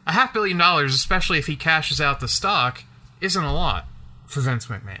 Especially $500 million, especially if he cashes out the stock, isn't a lot for Vince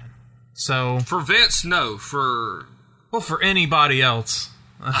McMahon. So for Vince, no. For anybody else,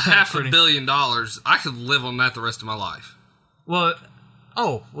 $500 million, I could live on that the rest of my life. Well,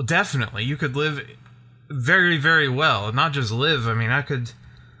 definitely. You could live very, very well. Not just live. I mean, I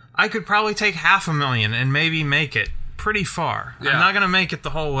could probably take $500,000 and maybe make it pretty far. Yeah. I'm not going to make it the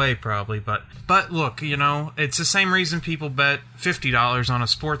whole way, probably, but look, you know, it's the same reason people bet $50 on a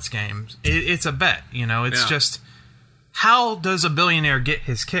sports game. It's a bet, you know. It's just, how does a billionaire get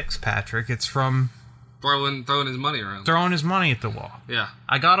his kicks, Patrick? It's from throwing his money around. throwing his money at the wall. Yeah.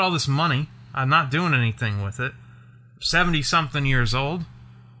 I got all this money. I'm not doing anything with it. 70-something years old.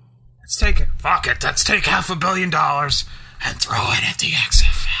 Let's take it. Fuck it. Let's take $500 million and throw it at the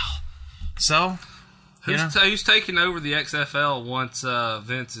XFL. So, Who's taking over the XFL once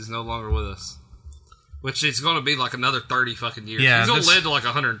Vince is no longer with us? Which is going to be like another 30 fucking years. Yeah, he's going to live to like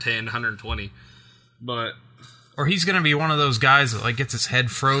 110, 120. But... Or he's going to be one of those guys that like gets his head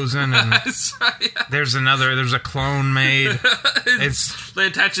frozen and there's a clone made. They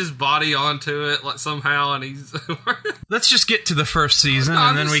attach his body onto it like somehow, and he's... Let's just get to the first season,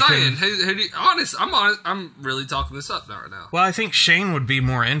 and then we saying, can... I'm really talking this up right now. Well, I think Shane would be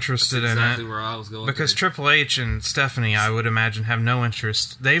more interested That's exactly in it. where I was going. Because Triple H and Stephanie, I would imagine, have no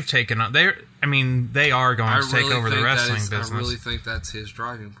interest. They've taken on... they are going to take over the wrestling business. I really think that's his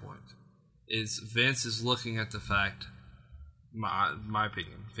driving point. Is Vince is looking at the fact, my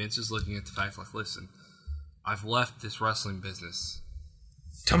opinion, Vince is looking at the fact like, listen, I've left this wrestling business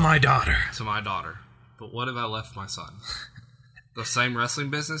to my daughter. But what have I left my son? The same wrestling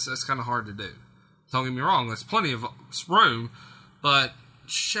business? That's kind of hard to do. Don't get me wrong, there's plenty of room, but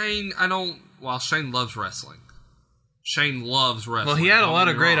Shane loves wrestling. Shane loves wrestling. Well, he had a lot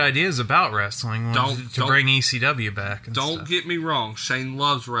of great ideas about wrestling to bring ECW back. Don't get me wrong. Shane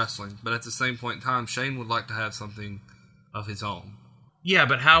loves wrestling, but at the same point in time, Shane would like to have something of his own. Yeah,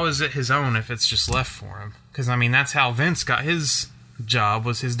 but how is it his own if it's just left for him? Because, I mean, that's how Vince got his job,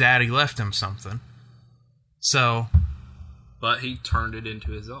 was his daddy left him something. So... But he turned it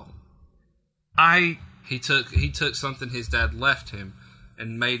into his own. He took something his dad left him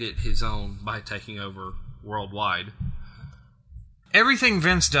and made it his own by taking over worldwide. Everything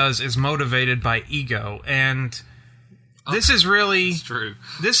Vince does is motivated by ego, and this is really... It's true.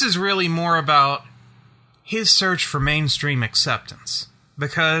 This is really more about his search for mainstream acceptance.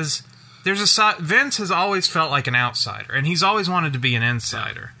 Because Vince has always felt like an outsider, and he's always wanted to be an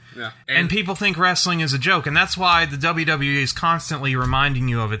insider. Yeah. And people think wrestling is a joke, and that's why the WWE is constantly reminding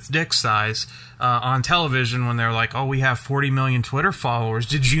you of its dick size on television when they're like, oh, we have 40 million Twitter followers.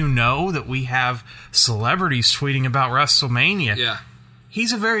 Did you know that we have celebrities tweeting about WrestleMania? Yeah.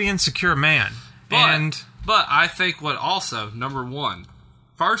 He's a very insecure man. But I think what also, number one,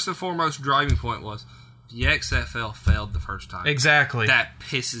 first and foremost driving point was the XFL failed the first time. Exactly. That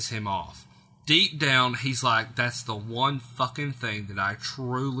pisses him off. Deep down, he's like, that's the one fucking thing that I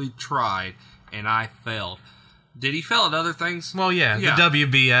truly tried, and I failed. Did he fail at other things? Well, yeah. The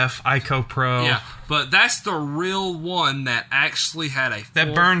WBF, ICO Pro. Yeah, but that's the real one that actually had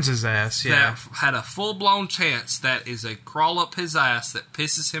that burns his ass, yeah. That had a full-blown chance that is a crawl up his ass that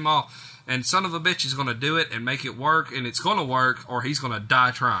pisses him off. And son of a bitch is going to do it and make it work, and it's going to work, or he's going to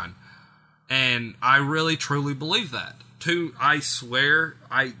die trying. And I really, truly believe that. I swear,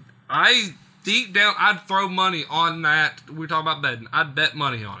 I deep down, I'd throw money on that. We're talking about betting. I'd bet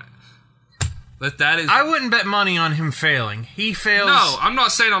money on it. That is. I wouldn't bet money on him failing. He fails. No, I'm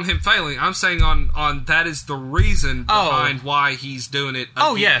not saying on him failing. I'm saying on that is the reason behind why he's doing it.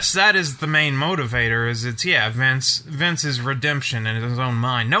 Oh, yes, that is the main motivator. Vince's redemption in his own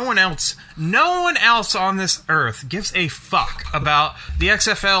mind. No one else on this earth gives a fuck about the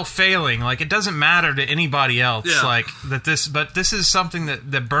XFL failing. Like, it doesn't matter to anybody else. Yeah. Like that. But this is something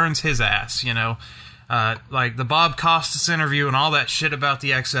that burns his ass. You know. Like the Bob Costas interview and all that shit about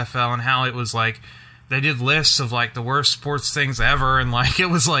the XFL and how it was like they did lists of like the worst sports things ever and like it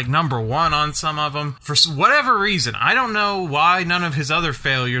was like number one on some of them for whatever reason. I don't know why none of his other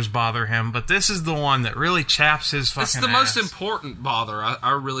failures bother him, but this is the one that really chaps his fucking ass. It's the most important bother.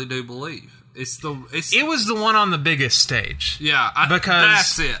 I really do believe it was the one on the biggest stage. Yeah,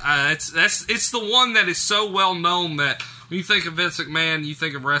 because that's it. It's the one that is so well known that when you think of Vince McMahon, you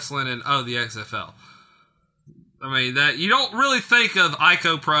think of wrestling and the XFL. I mean, that you don't really think of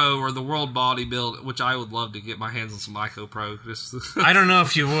ICO Pro or the World Bodybuild, which I would love to get my hands on some ICO Pro. I don't know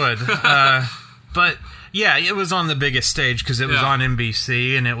if you would. But, yeah, it was on the biggest stage because it was on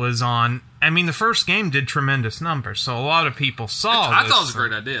NBC and it was on... I mean, the first game did tremendous numbers, so a lot of people saw I thought it was a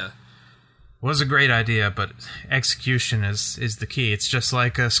great idea. Was a great idea, but execution is the key. It's just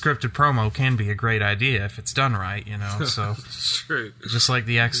like a scripted promo can be a great idea if it's done right, you know, so... It's true. Just like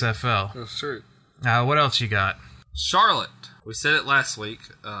the XFL. That's true. What else you got? Charlotte. We said it last week,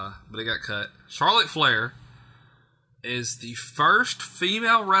 but it got cut. Charlotte Flair is the first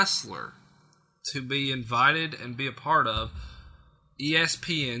female wrestler to be invited and be a part of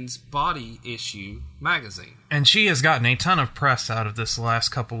ESPN's Body Issue magazine. And she has gotten a ton of press out of this the last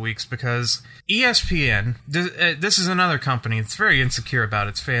couple weeks because ESPN, this is another company that's very insecure about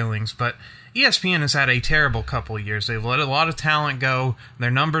its failings, but ESPN has had a terrible couple of years. They've let a lot of talent go.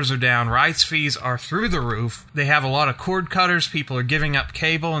 Their numbers are down. Rights fees are through the roof. They have a lot of cord cutters. People are giving up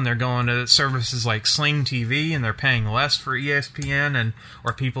cable, and they're going to services like Sling TV, and they're paying less for ESPN,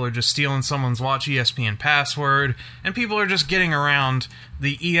 or people are just stealing someone's Watch ESPN password, and people are just getting around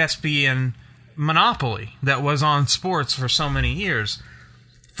the ESPN monopoly that was on sports for so many years.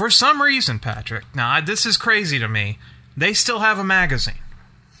 For some reason, Patrick, now this is crazy to me, they still have a magazine.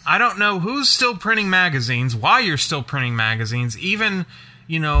 I don't know who's still printing magazines, why you're still printing magazines. Even,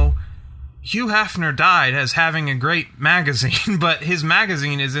 Hugh Hefner died as having a great magazine, but his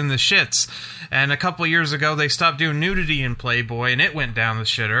magazine is in the shits. And a couple of years ago, they stopped doing nudity in Playboy, and it went down the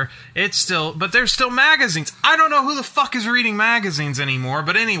shitter. But there's still magazines. I don't know who the fuck is reading magazines anymore,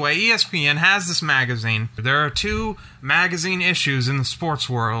 but anyway, ESPN has this magazine. There are 2 magazine issues in the sports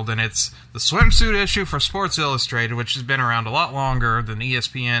world, and it's the swimsuit issue for Sports Illustrated, which has been around a lot longer than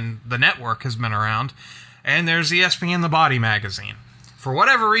ESPN, the network, has been around. And there's ESPN The Body magazine. For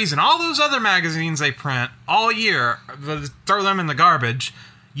whatever reason, all those other magazines they print all year, throw them in the garbage.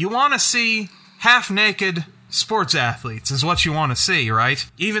 You want to see half-naked sports athletes is what you want to see, right?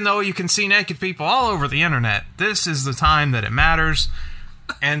 Even though you can see naked people all over the internet, this is the time that it matters.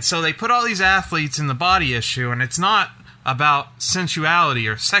 And so they put all these athletes in the Body issue, and it's not about sensuality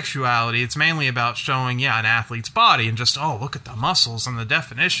or sexuality. It's mainly about showing, an athlete's body and just, look at the muscles and the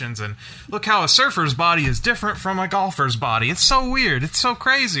definitions, and look how a surfer's body is different from a golfer's body. It's so weird. It's so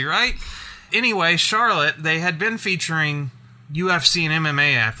crazy, right? Anyway, Charlotte, they had been featuring UFC and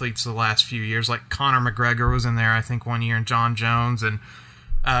MMA athletes the last few years, like Conor McGregor was in there, I think, one year, and John Jones, and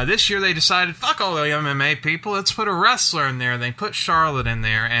this year they decided, fuck all the MMA people, let's put a wrestler in there. They put Charlotte in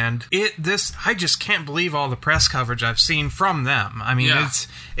there, and I just can't believe all the press coverage I've seen from them. I mean,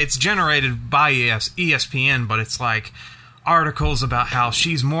 it's generated by ESPN, but it's like articles about how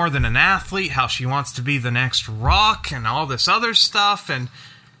she's more than an athlete, how she wants to be the next Rock, and all this other stuff, and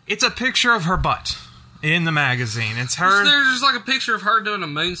it's a picture of her butt in the magazine. It's her. There's just like a picture of her doing a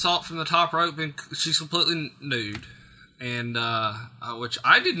moonsault from the top rope, and she's completely nude. And, which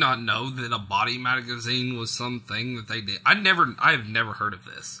I did not know that a body magazine was something that they did. I have never heard of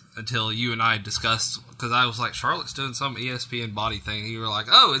this until you and I discussed, because I was like, Charlotte's doing some ESPN body thing, and you were like,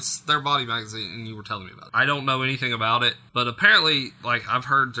 oh, it's their body magazine, and you were telling me about it. I don't know anything about it, but apparently, like, I've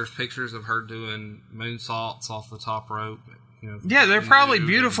heard there's pictures of her doing moonsaults off the top rope. Yeah, they're probably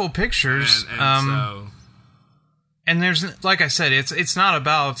beautiful pictures. And there's, like I said, it's not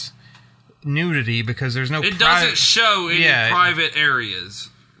about nudity, because there's no. It doesn't show any private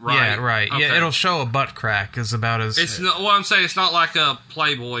areas, right? Yeah, right. Okay. Yeah, it'll show a butt crack. Is about as. It's not. Well, I'm saying it's not like a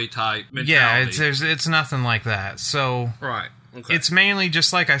Playboy type mentality. Yeah, it's nothing like that. So right. Okay. It's mainly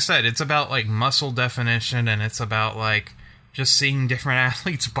just like I said. It's about like muscle definition, and it's about like just seeing different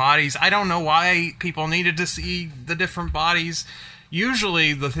athletes' bodies. I don't know why people needed to see the different bodies.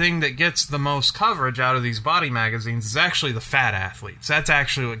 Usually, the thing that gets the most coverage out of these body magazines is actually the fat athletes. That's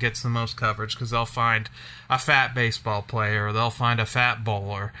actually what gets the most coverage, because they'll find a fat baseball player, or they'll find a fat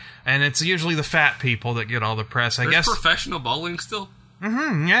bowler, and it's usually the fat people that get all the press. I guess professional bowling still.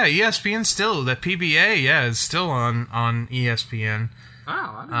 Yeah, ESPN still. The PBA, is still on ESPN.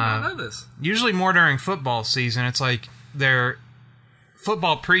 Wow, I did not know this. Usually more during football season. It's like their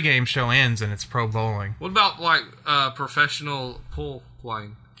football pregame show ends and it's pro bowling. What about like professional pool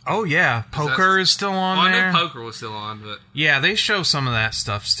playing? Oh yeah, poker is still on there. I knew poker was still on, but yeah, they show some of that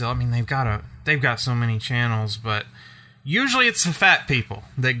stuff still. I mean, they've got so many channels, but usually it's the fat people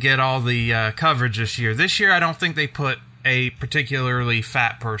that get all the coverage this year. This year, I don't think they put a particularly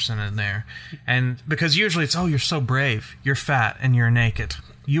fat person in there, and because usually it's, oh, you're so brave, you're fat and you're naked,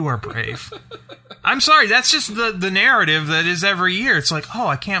 you are brave. I'm sorry, that's just the narrative that is every year. It's like, oh,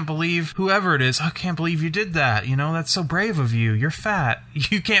 I can't believe whoever it is, I can't believe you did that. You know, that's so brave of you. You're fat.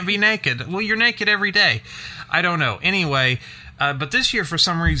 You can't be naked. Well, you're naked every day. I don't know. Anyway, but this year, for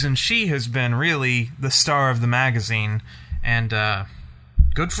some reason, she has been really the star of the magazine, and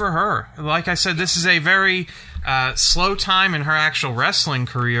good for her. Like I said, this is a very slow time in her actual wrestling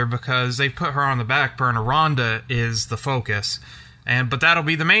career, because they put her on the back burner. Ronda is the focus. But that'll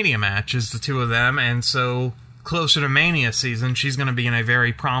be the Mania match, is the two of them, and so closer to Mania season, she's going to be in a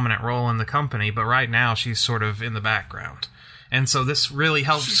very prominent role in the company, but right now she's sort of in the background. And so this really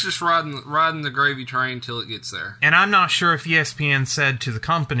helps. She's just riding the gravy train till it gets there. And I'm not sure if ESPN said to the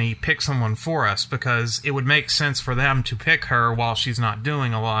company, pick someone for us, because it would make sense for them to pick her while she's not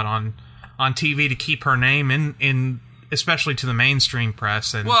doing a lot on on TV to keep her name in especially to the mainstream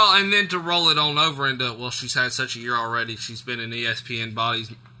press. And well, and then to roll it on over into, well, she's had such a year already. She's been in ESPN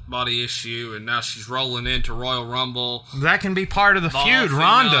body issue, and now she's rolling into Royal Rumble. That can be part of the feud,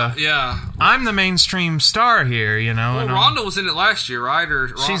 Ronda. Yeah. I'm the mainstream star here, you know. Well, Ronda was in it last year, right?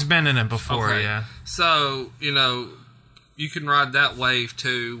 She's been in it before, okay. Yeah. So, you know, you can ride that wave,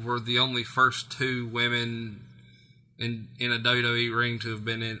 too. We're the only first 2 women in a WWE ring to have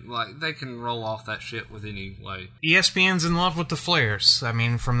been in. Like, they can roll off that shit with any way. ESPN's in love with the Flairs. I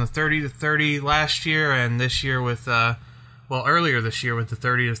mean, from the 30 to 30 last year, and this year with, earlier this year with the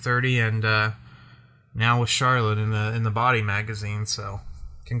 30 to 30, and now with Charlotte in the Body magazine. So,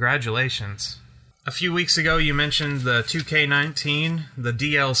 congratulations. A few weeks ago, you mentioned the 2K19, the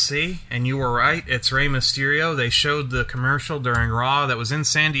DLC, and you were right. It's Rey Mysterio. They showed the commercial during Raw that was in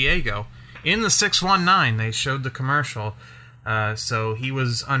San Diego. In the 619, they showed the commercial. So he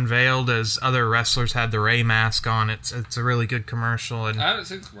was unveiled as other wrestlers had the Rey mask on. It's a really good commercial. And I haven't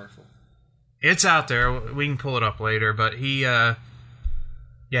seen the commercial. It's out there. We can pull it up later. But he's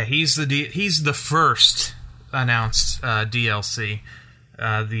the first announced DLC.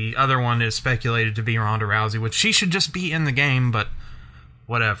 The other one is speculated to be Ronda Rousey, which she should just be in the game, but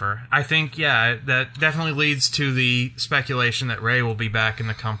whatever. I think, that definitely leads to the speculation that Rey will be back in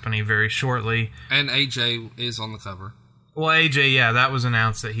the company very shortly. And AJ is on the cover. Well, AJ, that was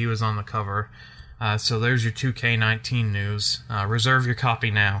announced that he was on the cover. So there's your 2K19 news. Reserve your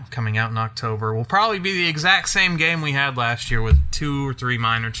copy now, coming out in October. Will probably be the exact same game we had last year with 2 or 3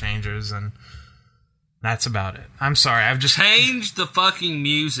 minor changes, and that's about it. I'm sorry, I've just... Change the fucking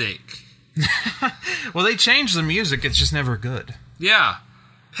music. Well, they changed the music, it's just never good. Yeah.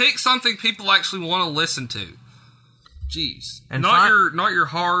 Pick something people actually want to listen to. Jeez. And not your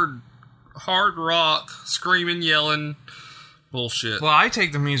hard rock, screaming, yelling bullshit. Well, I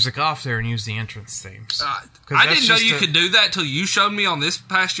take the music off there and use the entrance themes. I didn't know you could do that till you showed me on this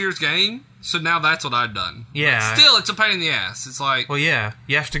past year's game, so now that's what I've done. Yeah. But still, it's a pain in the ass. It's like... Well, yeah.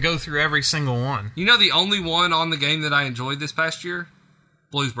 You have to go through every single one. You know the only one on the game that I enjoyed this past year?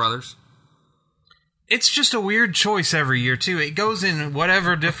 Blues Brothers. It's just a weird choice every year, too. It goes in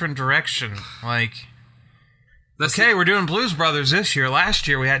whatever different direction. Like, we're doing Blues Brothers this year. Last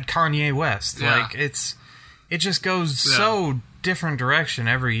year we had Kanye West. Yeah. Like, it just goes so different direction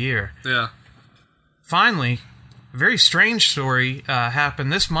every year. Yeah. Finally, a very strange story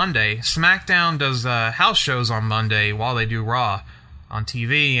happened this Monday. SmackDown does house shows on Monday while they do Raw on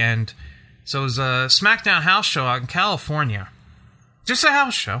TV, and so it was a SmackDown house show out in California. Just a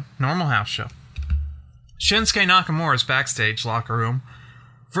house show, normal house show. Shinsuke Nakamura's backstage locker room.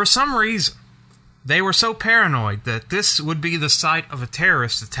 For some reason, they were so paranoid that this would be the site of a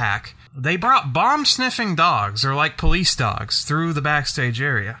terrorist attack. They brought bomb-sniffing dogs, or like police dogs, through the backstage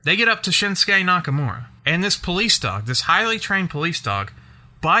area. They get up to Shinsuke Nakamura, and this police dog, this highly trained police dog,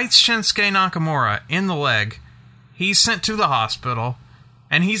 bites Shinsuke Nakamura in the leg. He's sent to the hospital,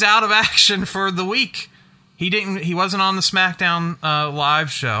 and he's out of action for the week. He wasn't on the SmackDown live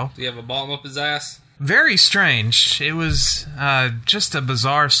show. Do you have a bomb up his ass? Very strange. It was just a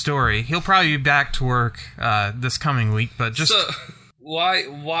bizarre story. He'll probably be back to work this coming week, but just... So,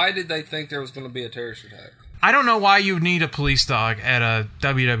 why did they think there was going to be a terrorist attack? I don't know why you would need a police dog at a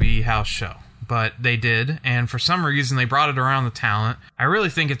WWE house show, but they did, and for some reason they brought it around the talent. I really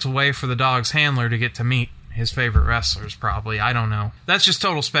think it's a way for the dog's handler to get to meet his favorite wrestlers, probably. I don't know. That's just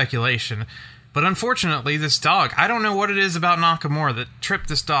total speculation. But unfortunately, this dog, I don't know what it is about Nakamura that tripped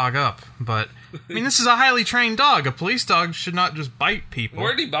this dog up, but... I mean, this is a highly trained dog. A police dog should not just bite people.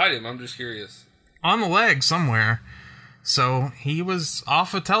 Where did he bite him? I'm just curious. On the leg somewhere. So he was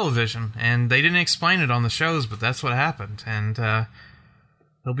off of television, and they didn't explain it on the shows, but that's what happened. And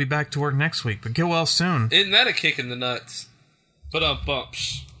he'll be back to work next week, but get well soon. Isn't that a kick in the nuts? Put up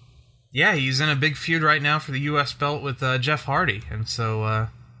bumps. Yeah, he's in a big feud right now for the U.S. belt with Jeff Hardy, and so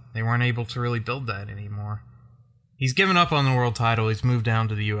they weren't able to really build that anymore. He's given up on the world title. He's moved down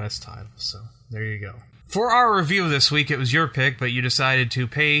to the U.S. title, so... There you go. For our review this week, it was your pick, but you decided to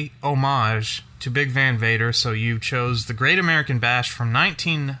pay homage to Big Van Vader, so you chose the Great American Bash from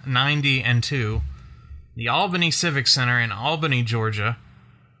 1990 and 2, the Albany Civic Center in Albany, Georgia,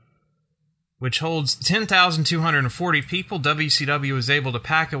 which holds 10,240 people. WCW was able to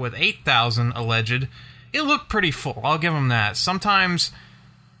pack it with 8,000 alleged. It looked pretty full, I'll give them that. Sometimes,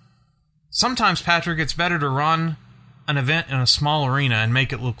 Patrick, it's better to run an event in a small arena and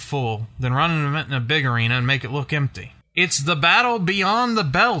make it look full than run an event in a big arena and make it look empty. It's the battle beyond the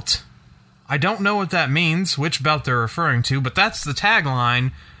belt. I don't know what that means, which belt they're referring to, but that's the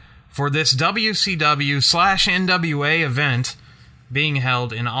tagline for this WCW/NWA event being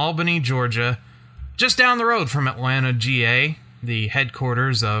held in Albany, Georgia, just down the road from Atlanta, GA, the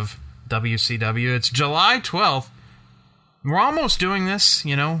headquarters of WCW. It's July 12th. We're almost doing this,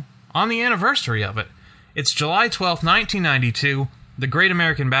 on the anniversary of it. It's July 12th, 1992, the Great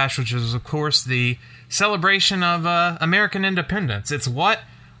American Bash, which is, of course, the celebration of American independence. It's what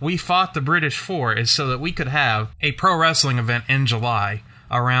we fought the British for, is so that we could have a pro wrestling event in July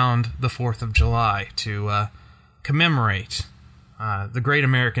around the 4th of July to commemorate the great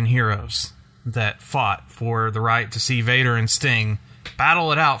American heroes that fought for the right to see Vader and Sting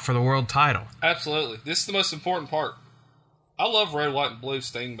battle it out for the world title. Absolutely. This is the most important part. I love red, white, and blue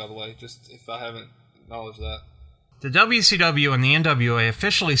Sting, by the way, just if I haven't acknowledged that. The WCW and the NWA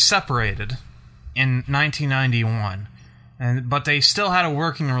officially separated in 1991, but they still had a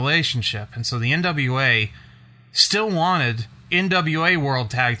working relationship, and so the NWA still wanted NWA World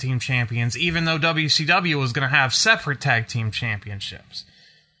Tag Team Champions, even though WCW was going to have separate Tag Team Championships.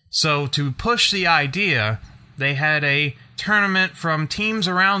 So to push the idea, they had a tournament from teams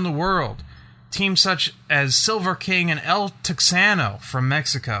around the world. Teams such as Silver King and El Texano from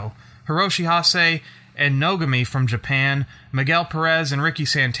Mexico, Hiroshi Hase and Nogami from Japan, Miguel Perez and Ricky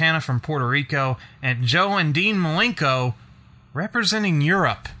Santana from Puerto Rico, and Joe and Dean Malenko representing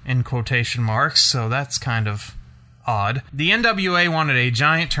Europe, in quotation marks, so that's kind of odd. The NWA wanted a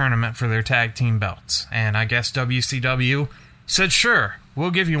giant tournament for their tag team belts, and I guess WCW said, sure,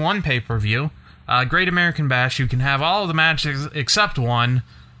 we'll give you one pay-per-view, Great American Bash, you can have all of the matches except one,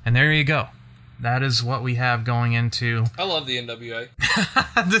 and there you go. That is what we have going into... I love the NWA.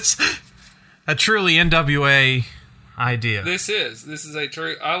 A truly NWA idea. This is a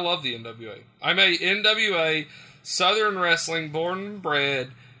true... I love the NWA. I'm a NWA Southern wrestling, born and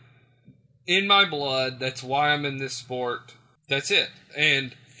bred, in my blood. That's why I'm in this sport. That's it.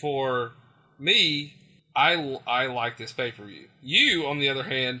 And for me, I like this pay-per-view. You, on the other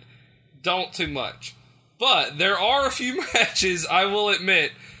hand, don't too much. But there are a few matches, I will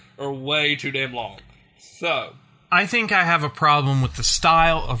admit, are way too damn long. So... I think I have a problem with the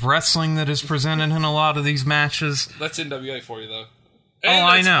style of wrestling that is presented in a lot of these matches. That's NWA for you, though. And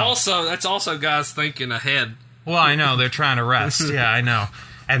I know. That's also guys thinking ahead. Well, I know. They're trying to rest. Yeah, I know.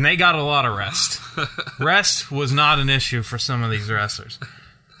 And they got a lot of rest. Rest was not an issue for some of these wrestlers.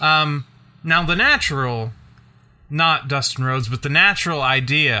 Now, the natural... Not Dustin Rhodes, but the natural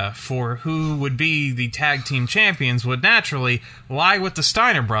idea for who would be the tag team champions would naturally lie with the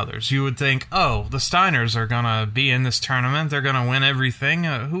Steiner brothers. You would think, oh, the Steiners are going to be in this tournament. They're going to win everything.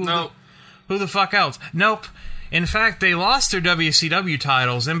 Who the fuck else? Nope. In fact, they lost their WCW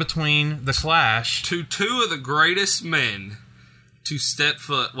titles in between the Clash. To two of the greatest men to step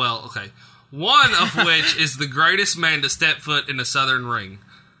foot... Well, okay. One of which is the greatest man to step foot in a Southern ring.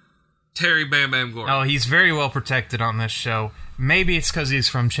 Terry Bam Bam Gordy. Oh, he's very well protected on this show. Maybe it's because he's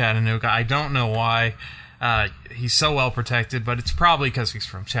from Chattanooga. I don't know why he's so well protected, but it's probably because he's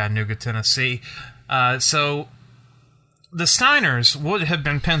from Chattanooga, Tennessee. So the Steiners would have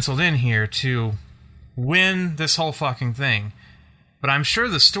been penciled in here to win this whole fucking thing. But I'm sure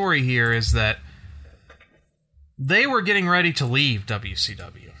the story here is that they were getting ready to leave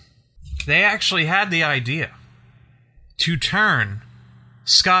WCW. They actually had the idea to turn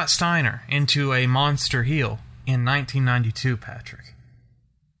Scott Steiner into a monster heel in 1992, Patrick.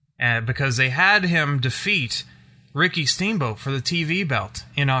 Because they had him defeat Ricky Steamboat for the TV belt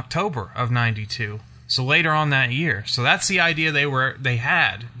in October of 92. So later on that year. So that's the idea they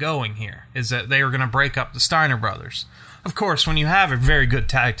had going here, is that they were going to break up the Steiner brothers. Of course, when you have a very good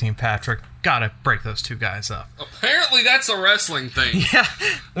tag team, Patrick, gotta break those two guys up. Apparently that's a wrestling thing. Yeah,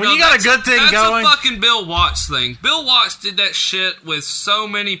 when you got a good thing going... That's a fucking Bill Watts thing. Bill Watts did that shit with so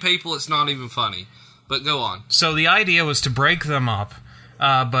many people it's not even funny. But go on. So the idea was to break them up,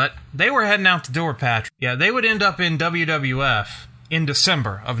 but they were heading out the door, Patrick. Yeah, they would end up in WWF in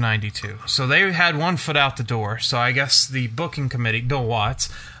December of 92. So they had one foot out the door, so I guess the booking committee, Bill Watts,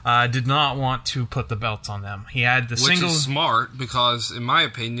 did not want to put the belts on them. He had the Which is smart, because in my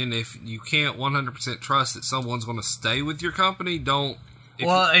opinion, if you can't 100% trust that someone's going to stay with your company, don't...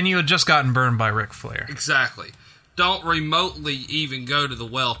 And you had just gotten burned by Ric Flair. Exactly. Don't remotely even go to the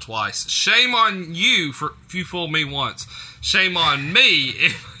well twice. Shame on you if you fool me once. Shame on me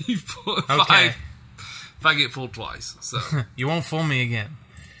if I get fooled twice. So you won't fool me again.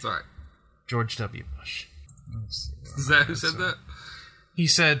 It's all right. George W. Bush. Is that who said that? He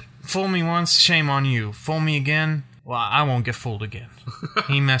said, fool me once, shame on you. Fool me again, well, I won't get fooled again.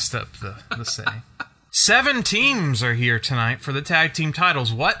 He messed up the saying. 7 teams are here tonight for the tag team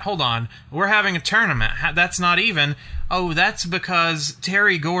titles. What? Hold on. We're having a tournament. That's not even. Oh, that's because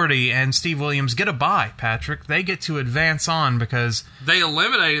Terry Gordy and Steve Williams get a bye, Patrick. They get to advance on because they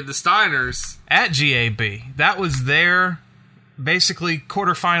eliminated the Steiners at GAB. That was their basically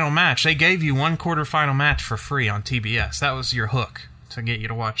quarterfinal match. They gave you one quarterfinal match for free on TBS. That was your hook to get you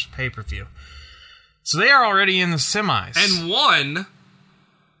to watch the pay-per-view. So they are already in the semis. And won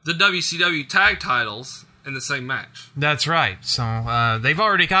the WCW tag titles in the same match. That's right. So they've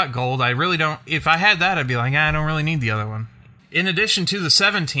already got gold. I really don't... If I had that, I'd be like, I don't really need the other one. In addition to the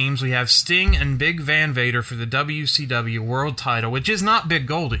 7 teams, we have Sting and Big Van Vader for the WCW World title, which is not Big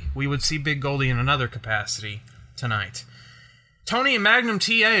Goldie. We would see Big Goldie in another capacity tonight. Tony and Magnum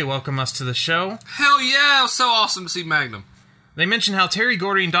TA welcome us to the show. Hell yeah, it was so awesome to see Magnum. They mention how Terry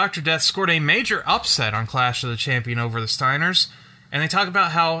Gordy and Dr. Death scored a major upset on Clash of the Champion over the Steiners, and they talk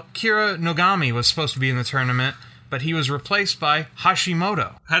about how Kira Nogami was supposed to be in the tournament, but he was replaced by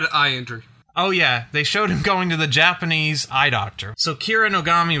Hashimoto. Had an eye injury. Oh yeah, they showed him going to the Japanese eye doctor. So Kira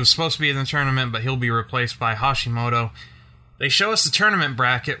Nogami was supposed to be in the tournament, but he'll be replaced by Hashimoto. They show us the tournament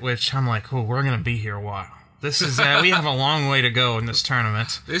bracket, which I'm like, oh, we're going to be here a while. This is we have a long way to go in this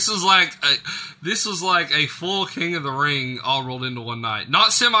tournament. This was like a full King of the Ring all rolled into one night. Not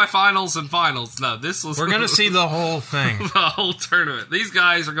semifinals and finals. No, this was. We're gonna see the whole thing, the whole tournament. These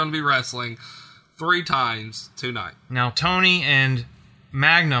guys are going to be wrestling 3 times tonight. Now Tony and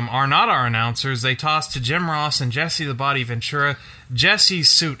Magnum are not our announcers. They toss to Jim Ross and Jesse the Body Ventura. Jesse's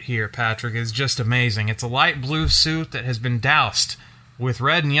suit here, Patrick, is just amazing. It's a light blue suit that has been doused with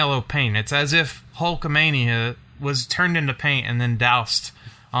red and yellow paint. It's as if Hulkamania was turned into paint and then doused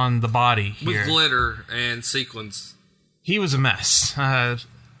on the body here. With glitter and sequins. He was a mess. I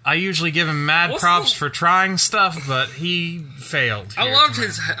usually give him mad props for trying stuff, but he failed. I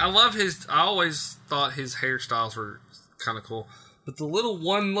always thought his hairstyles were kind of cool. But the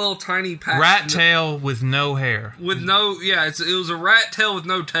one little tiny patch. Rat tail with no hair. It was a rat tail with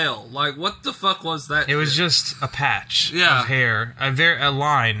no tail. Like, what the fuck was that? It was just a patch of hair. A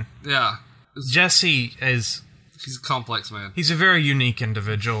line. Yeah. Jesse is... He's a complex man. He's a very unique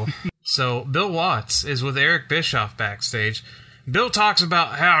individual. So, Bill Watts is with Eric Bischoff backstage. Bill talks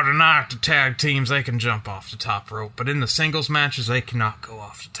about how tonight the tag teams, they can jump off the top rope, but in the singles matches, they cannot go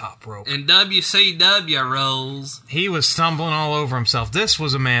off the top rope. And WCW rolls. He was stumbling all over himself. This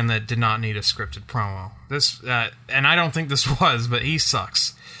was a man that did not need a scripted promo. And I don't think this was, but he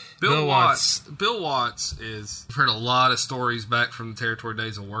sucks. Bill Watts is... I've heard a lot of stories back from the territory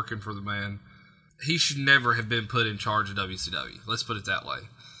days of working for the man. He should never have been put in charge of WCW. Let's put it that way.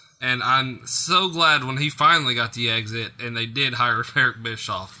 And I'm so glad when he finally got the exit and they did hire Eric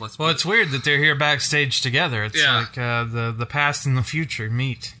Bischoff. It's weird that they're here backstage together. It's like the past and the future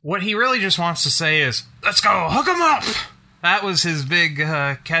meet. What he really just wants to say is, let's go, hook 'em up! That was his big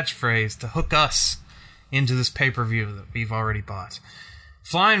catchphrase, to hook us into this pay-per-view that we've already bought.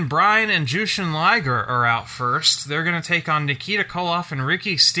 Flying Brian and Jushin Liger are out first. They're going to take on Nikita Koloff and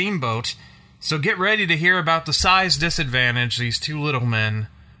Ricky Steamboat. So get ready to hear about the size disadvantage these 2 little men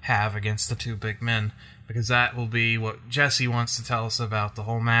have against the 2 big men, because that will be what Jesse wants to tell us about the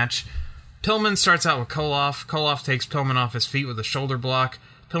whole match. Pillman starts out with Koloff. Koloff takes Pillman off his feet with a shoulder block.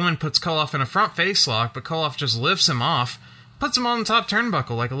 Pillman puts Koloff in a front face lock, but Koloff just lifts him off, puts him on the top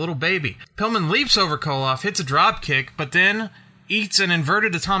turnbuckle like a little baby. Pillman leaps over Koloff, hits a drop kick, but then eats an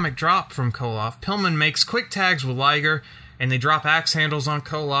inverted atomic drop from Koloff. Pillman makes quick tags with Liger, and they drop axe handles on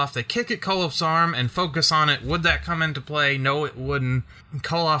Koloff. They kick at Koloff's arm and focus on it. Would that come into play? No, it wouldn't.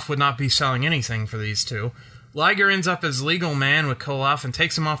 Koloff would not be selling anything for these 2. Liger ends up as legal man with Koloff and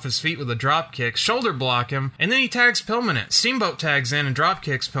takes him off his feet with a drop kick, shoulder block him, and then he tags Pillman in. Steamboat tags in and drop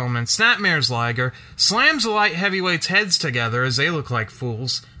kicks Pillman, snapmares Liger, slams the light heavyweights' heads together as they look like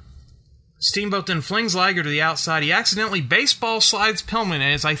fools. Steamboat then flings Liger to the outside. He accidentally baseball slides Pillman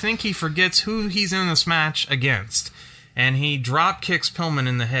as I think he forgets who he's in this match against. And he drop kicks Pillman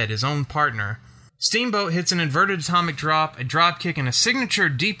in the head, his own partner. Steamboat hits an inverted atomic drop, a drop kick, and a signature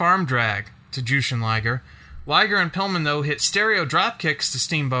deep arm drag to Jushin Liger. Liger and Pillman, though, hit stereo drop kicks to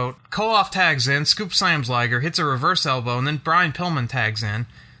Steamboat. Koloff tags in, scoop slams Liger, hits a reverse elbow, and then Brian Pillman tags in.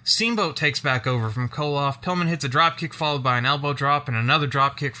 Steamboat takes back over from Koloff. Pillman hits a drop kick followed by an elbow drop and another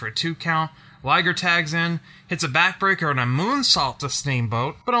drop kick for a 2 count. Liger tags in, hits a backbreaker and a moonsault to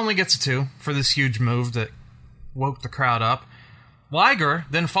Steamboat, but only gets a 2 for this huge move that woke the crowd up. Liger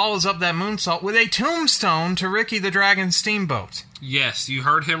then follows up that moonsault with a tombstone to Ricky the Dragon Steamboat. Yes, you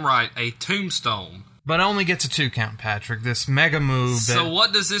heard him right, a tombstone. But only gets a 2 count, Patrick. This mega move. So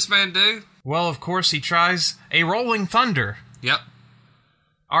what does this man do? Well, of course, he tries a Rolling Thunder. Yep.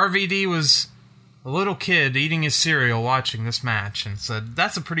 RVD was a little kid eating his cereal watching this match and said,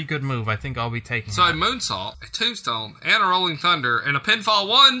 that's a pretty good move. I think I'll be taking So that. a moonsault, a tombstone, and a rolling thunder, and a pinfall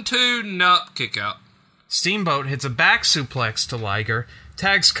 1-2 nup kick out. Steamboat hits a back suplex to Liger,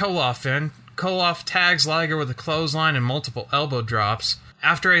 tags Koloff in. Koloff tags Liger with a clothesline and multiple elbow drops.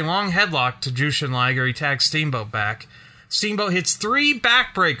 After a long headlock to Jushin Liger, he tags Steamboat back. Steamboat hits 3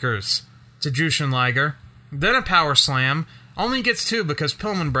 backbreakers to Jushin Liger, then a power slam. Only gets 2 because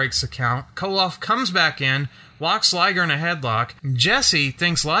Pillman breaks the count. Koloff comes back in, locks Liger in a headlock. Jesse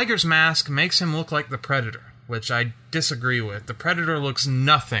thinks Liger's mask makes him look like the Predator, which I disagree with. The Predator looks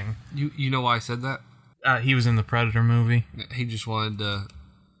nothing. You know why I said that? He was in the Predator movie. He just wanted to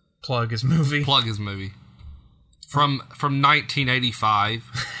Plug his movie. plug his movie. From 1985.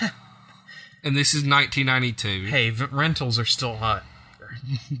 And this is 1992. Hey, rentals are still hot.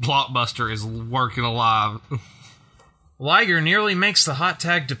 Blockbuster is working alive. Liger nearly makes the hot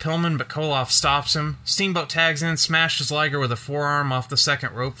tag to Pillman, but Koloff stops him. Steamboat tags in, smashes Liger with a forearm off the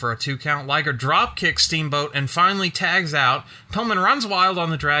second rope for a 2 count. Liger drop kicks Steamboat and finally tags out. Pillman runs wild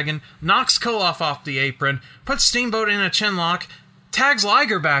on the Dragon, knocks Koloff off the apron, puts Steamboat in a chinlock, tags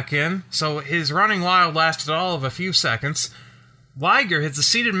Liger back in, so his running wild lasted all of a few seconds. Liger hits a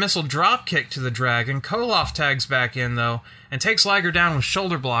seated missile drop kick to the Dragon. Koloff tags back in, though, and takes Liger down with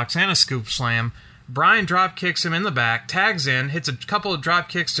shoulder blocks and a scoop slam. Bryan drop kicks him in the back, tags in, hits a couple of drop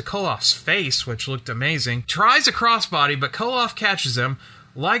kicks to Koloff's face, which looked amazing. Tries a crossbody, but Koloff catches him.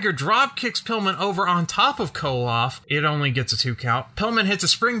 Liger drop kicks Pillman over on top of Koloff. It only gets a 2 count. Pillman hits a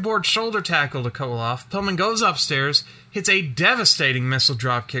springboard shoulder tackle to Koloff. Pillman goes upstairs, hits a devastating missile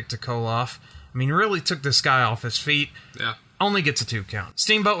drop kick to Koloff. I mean, really took this guy off his feet. Yeah. Only gets a 2 count.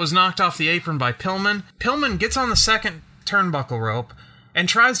 Steamboat was knocked off the apron by Pillman. Pillman gets on the second turnbuckle rope and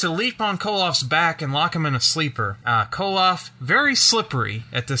tries to leap on Koloff's back and lock him in a sleeper. Koloff, very slippery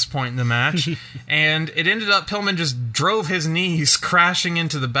at this point in the match, and it ended up Pillman just drove his knees crashing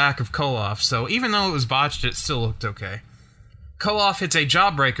into the back of Koloff, so even though it was botched, it still looked okay. Koloff hits a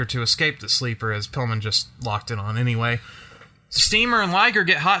jawbreaker to escape the sleeper as Pillman just locked it on anyway. Steamer and Liger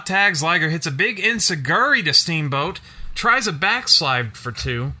get hot tags. Liger hits a big enziguri to Steamboat, tries a backslide for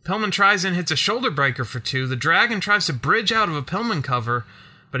 2. Pillman tries and hits a shoulder breaker for 2. The Dragon tries to bridge out of a Pillman cover,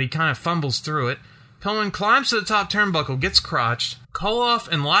 but he kind of fumbles through it. Pillman climbs to the top turnbuckle, gets crotched. Koloff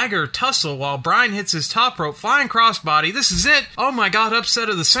and Liger tussle while Bryan hits his top rope, flying crossbody. This is it! Oh my god, upset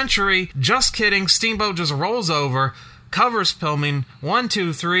of the century. Just kidding, Steamboat just rolls over, covers Pillman. 1,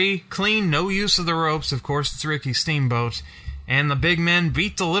 2, 3, clean, no use of the ropes. Of course, it's Ricky Steamboat. And the big men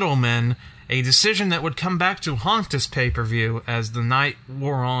beat the little men. A decision that would come back to haunt this pay-per-view as the night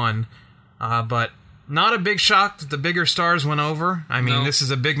wore on. But not a big shock that the bigger stars went over. I mean, This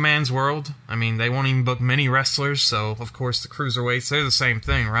is a big man's world. I mean, they won't even book many wrestlers, so of course the cruiserweights, they're the same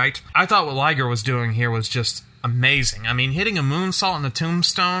thing, right? I thought what Liger was doing here was just amazing. I mean, hitting a moonsault in the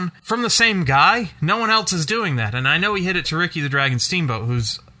tombstone from the same guy, no one else is doing that. And I know he hit it to Ricky the Dragon Steamboat,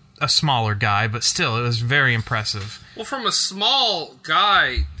 who's a smaller guy, but still, it was very impressive. Well, from a small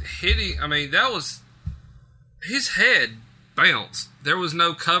guy hitting, I mean, that was, his head bounced. There was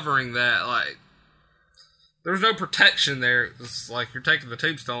no covering that, like, there was no protection there. It's like you're taking the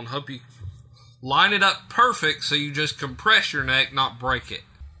tombstone, hope you line it up perfect so you just compress your neck, not break it.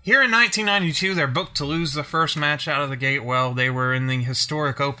 Here in 1992, they're booked to lose the first match out of the gate. Well, they were in the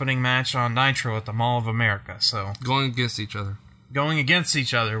historic opening match on Nitro at the Mall of America, so Going against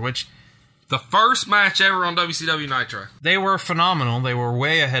each other, which the first match ever on WCW Nitro. they were phenomenal. They were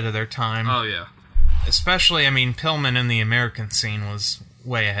way ahead of their time. Oh, yeah. Especially, I mean, Pillman in the American scene was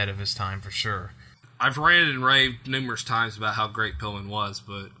way ahead of his time for sure. I've ranted and raved numerous times about how great Pillman was,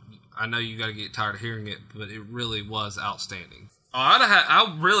 but I know you got to get tired of hearing it, but it really was outstanding.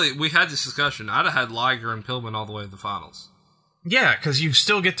 We had this discussion. I'd have had Liger and Pillman all the way to the finals. Yeah, because you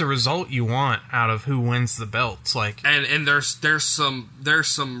still get the result you want out of who wins the belts. Like, And there's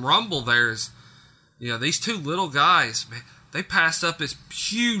some rumble. There's, these two little guys, man, they passed up this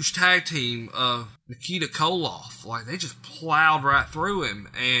huge tag team of Nikita Koloff. Like, they just plowed right through him.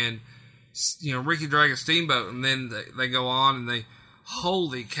 And, Ricky Dragon Steamboat. And then they go on and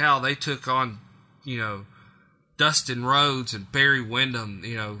holy cow, they took on, Dustin Rhodes and Barry Windham.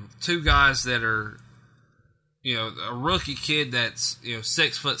 Two guys that are, a rookie kid that's,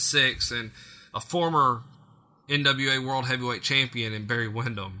 6'6" and a former NWA World Heavyweight Champion in Barry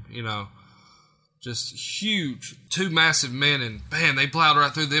Windham, just huge, two massive men, and bam, they plowed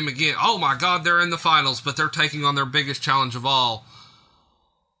right through them again. Oh my God, they're in the finals, but they're taking on their biggest challenge of all,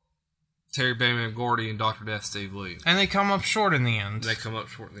 Terry Bam Bam Gordy and Dr. Death Steve Williams. and they come up short in the end. But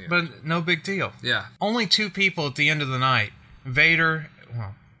But no big deal. yeah. Only 2 people at the end of the night. Vader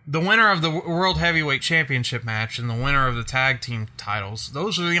the winner of the World Heavyweight Championship match and the winner of the tag team titles,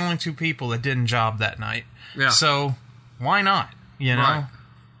 those are the only two people that didn't job that night. Yeah. So, why not? You know? Right.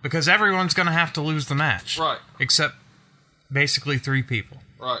 Because everyone's going to have to lose the match. Right. Except basically 3 people.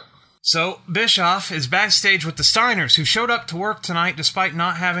 Right. So, Bischoff is backstage with the Steiners, who showed up to work tonight despite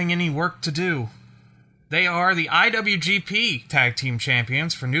not having any work to do. They are the IWGP Tag Team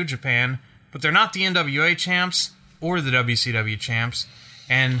Champions for New Japan, but they're not the NWA champs or the WCW champs.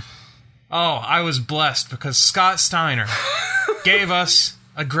 And, I was blessed because Scott Steiner gave us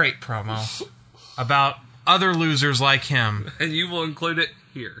a great promo about other losers like him. And you will include it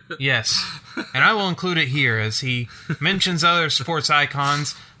here. Yes, and I will include it here as he mentions other sports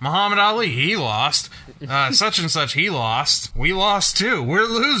icons. Muhammad Ali, he lost. Such and such, he lost. We lost too. We're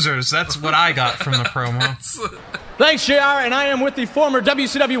losers. That's what I got from the promo. Thanks, JR, and I am with the former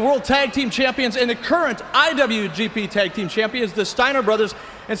WCW World Tag Team Champions and the current IWGP Tag Team Champions, the Steiner Brothers.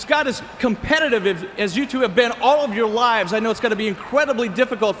 And Scott, as competitive as you two have been all of your lives, I know it's going to be incredibly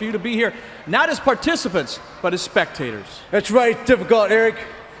difficult for you to be here, not as participants, but as spectators. That's right, it's difficult, Eric.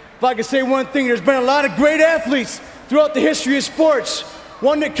 If I could say one thing, there's been a lot of great athletes throughout the history of sports.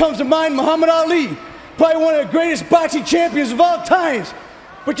 One that comes to mind, Muhammad Ali, probably one of the greatest boxing champions of all times.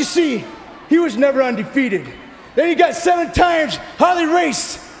 But you see, he was never undefeated. Then he got 7 times Harley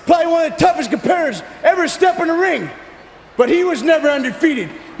Race, probably one of the toughest competitors ever step in the ring. But he was never undefeated.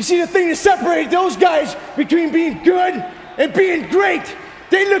 You see, the thing that separated those guys between being good and being great,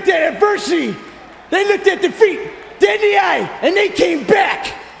 they looked at adversity, they looked at defeat, dead in the eye, and they came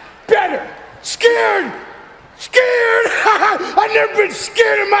back better, scared. I've never been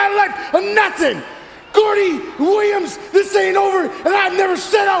scared in my life of nothing. Gordy Williams, this ain't over, and I've never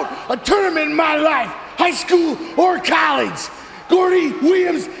set out a tournament in my life, high school or college. Gordy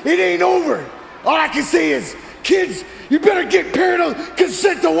Williams, it ain't over. All I can say is, kids, you better get parental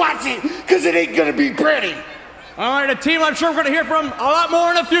consent to watch it, because it ain't gonna be pretty. All right, a team I'm sure we're going to hear from a lot more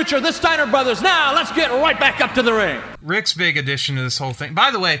in the future, the Steiner Brothers. Now, let's get right back up to the ring. Rick's big addition to this whole thing.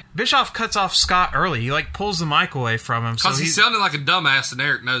 By the way, Bischoff cuts off Scott early. He, pulls the mic away from him. Because he's sounding like a dumbass and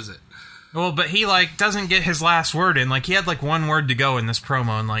Eric knows it. Well, but he, doesn't get his last word in. He had, one word to go in this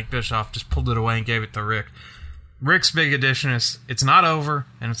promo, and, Bischoff just pulled it away and gave it to Rick. Rick's big addition is, it's not over,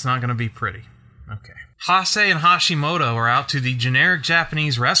 and it's not going to be pretty. Okay. Hase and Hashimoto are out to the generic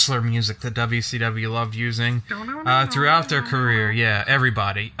Japanese wrestler music that WCW loved using throughout their career. Yeah,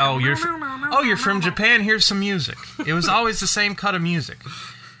 everybody. Oh, you're from Japan? Here's some music. It was always the same cut of music.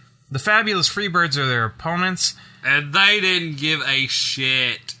 The Fabulous Freebirds are their opponents. And they didn't give a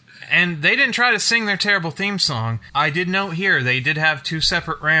shit. And they didn't try to sing their terrible theme song. I did note here, they did have 2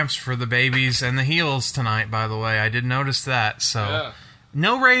 separate ramps for the babies and the heels tonight, by the way. I did notice that, so... Yeah.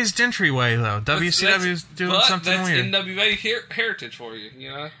 No raised entryway, though. WCW's doing something weird. That's NWA heritage for you, you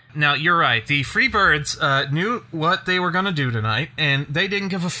know? Now, you're right. The Freebirds knew what they were going to do tonight, and they didn't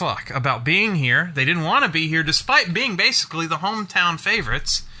give a fuck about being here. They didn't want to be here, despite being basically the hometown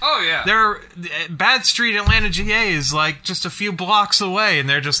favorites. Oh, yeah. Bad Street, Atlanta, GA is, just a few blocks away, and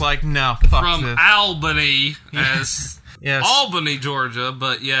they're just like, no, fuck From this. Albany, as Yes. Albany, Georgia,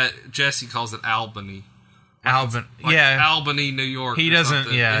 but yet Jesse calls it Albany. Albany, New York. He doesn't.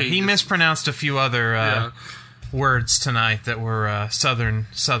 Something. Yeah, he mispronounced a few other words tonight that were southern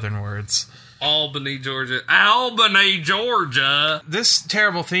words. Albany, Georgia. Albany, Georgia. This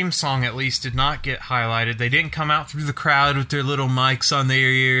terrible theme song, at least, did not get highlighted. They didn't come out through the crowd with their little mics on their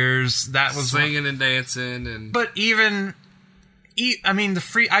ears. That was singing and dancing, and but I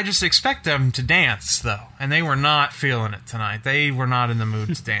just expect them to dance though, and they were not feeling it tonight. They were not in the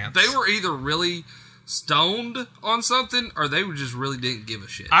mood to dance. They were either really stoned on something, or they just really didn't give a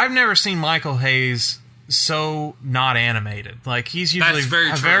shit. I've never seen Michael Hayes so not animated. He's usually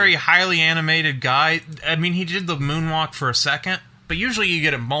a very highly animated guy. I mean, he did the moonwalk for a second, but usually you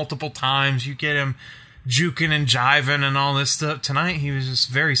get it multiple times. You get him juking and jiving and all this stuff. Tonight, he was just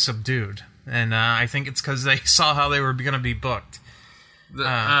very subdued, and I think it's because they saw how they were going to be booked.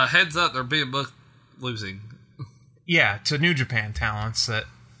 Heads up, they're being booked losing. Yeah, to New Japan talents that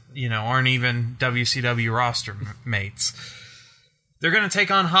aren't even WCW roster mates. They're going to take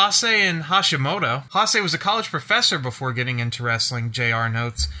on Hase and Hashimoto. Hase was a college professor before getting into wrestling, JR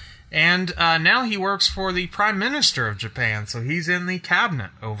notes, and now he works for the Prime Minister of Japan, so he's in the cabinet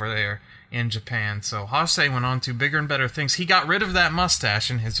over there in Japan. So Hase went on to bigger and better things. He got rid of that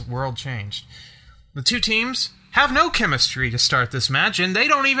mustache and his world changed. The two teams have no chemistry to start this match, and they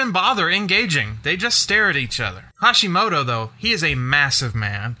don't even bother engaging. They just stare at each other. Hashimoto, though, he is a massive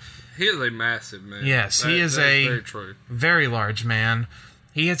man. He is a massive man. Yes, he is a very true. Very large man.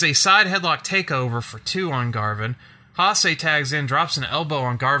 He has a side headlock takeover for 2 on Garvin. Hase tags in, drops an elbow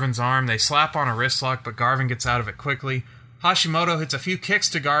on Garvin's arm. They slap on a wrist lock, but Garvin gets out of it quickly. Hashimoto hits a few kicks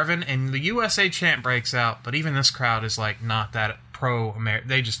to Garvin, and the USA chant breaks out. But even this crowd is like not that pro-American.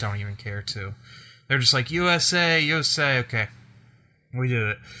 They just don't even care to. They're just like, USA, USA, okay. We did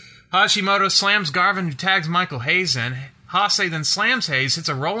it. Hashimoto slams Garvin, who tags Michael Hayes in. Hase then slams Hayes, hits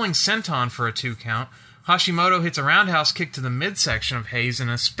a rolling senton for a 2 count. Hashimoto hits a roundhouse kick to the midsection of Hayes, and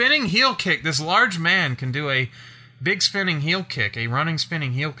a spinning heel kick. This large man can do a big spinning heel kick, a running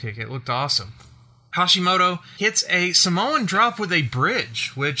spinning heel kick. It looked awesome. Hashimoto hits a Samoan drop with a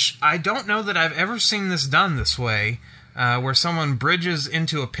bridge, which I don't know that I've ever seen this done this way, where someone bridges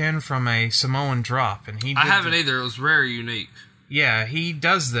into a pin from a Samoan drop. And I haven't either. It was very unique. Yeah, he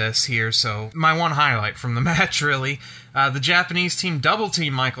does this here, so my one highlight from the match, really. The Japanese team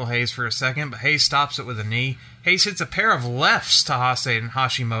double-team Michael Hayes for a second, but Hayes stops it with a knee. Hayes hits a pair of lefts to Hase and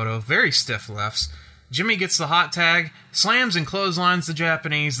Hashimoto, very stiff lefts. Jimmy gets the hot tag, slams and clotheslines the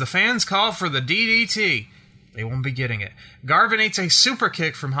Japanese. The fans call for the DDT. They won't be getting it. Garvin hits a super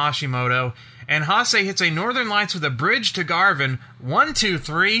kick from Hashimoto, and Hase hits a Northern Lights with a bridge to Garvin. 1, 2,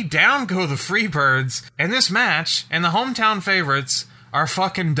 3, down go the Freebirds. And this match, and the hometown favorites, are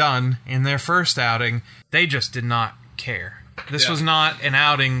fucking done in their first outing. They just did not care. This was not an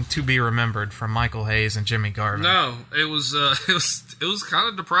outing to be remembered from Michael Hayes and Jimmy Garvin. No, it was kind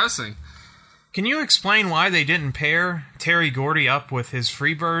of depressing. Can you explain why they didn't pair Terry Gordy up with his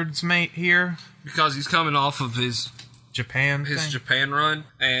Freebirds mate here? Because he's coming off of his Japan run,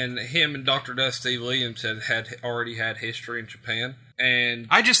 and him and Dr. Death Steve Williams had already had history in Japan. And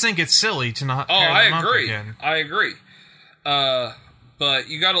I just think it's silly to not pair them up again. I agree. But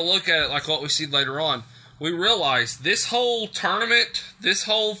you got to look at it like what we see later on. We realize this whole tournament, this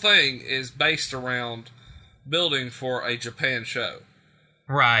whole thing is based around building for a Japan show.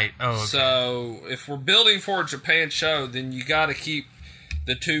 Right. Oh, okay. So if we're building for a Japan show, then you got to keep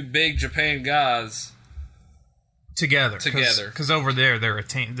the 2 big Japan guys together. Because over there, they're a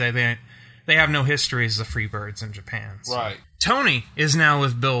team. They have no history as the Freebirds in Japan. So. Right. Tony is now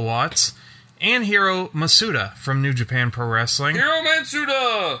with Bill Watts and Hiro Masuda from New Japan Pro Wrestling. Hiro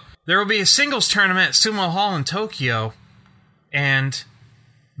Masuda! There will be a singles tournament at Sumo Hall in Tokyo, and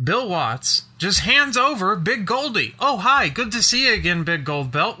Bill Watts just hands over Big Goldie. Oh, hi, good to see you again, Big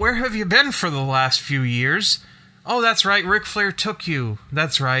Gold Belt. Where have you been for the last few years? Oh, that's right, Ric Flair took you.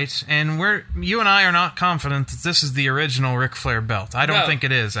 That's right. And you and I are not confident that this is the original Ric Flair belt. I don't think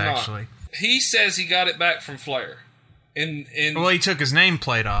it is, actually. He says he got it back from Flair. Well, he took his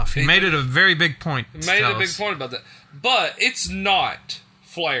nameplate off. He made it a very big point. Made a big point about that. But it's not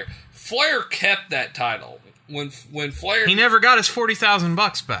Flair. Flair kept that title. When Flair... He never got his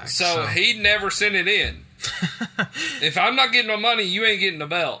 $40,000 back. So he never sent it in. If I'm not getting my money, you ain't getting the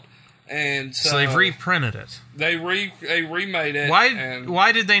belt. And so they've reprinted it. They remade it.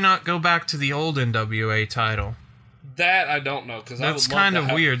 Why did they not go back to the old NWA title? That I don't know. That's kind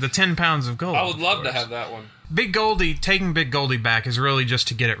of weird. The 10 pounds of gold. I would love to have that one. Taking Big Goldie back is really just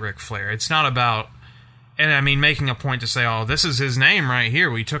to get at Ric Flair. It's not about... And I mean, making a point to say, oh, this is his name right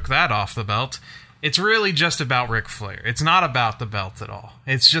here. We took that off the belt. It's really just about Ric Flair. It's not about the belt at all.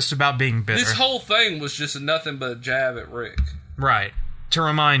 It's just about being bitter. This whole thing was just nothing but a jab at Rick. Right. To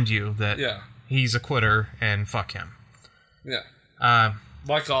remind you that he's a quitter and fuck him. Yeah.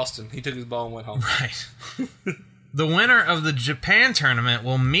 Like Austin. He took his ball and went home. Right. The winner of the Japan tournament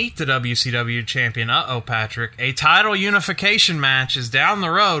will meet the WCW champion. Patrick. A title unification match is down the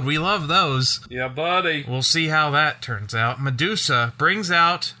road. We love those. Yeah, buddy. We'll see how that turns out. Medusa brings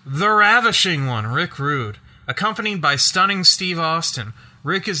out the ravishing one, Rick Rude, accompanied by stunning Steve Austin.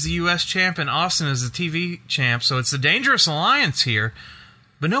 Rick is the U.S. champ and Austin is the TV champ, so it's the Dangerous Alliance here.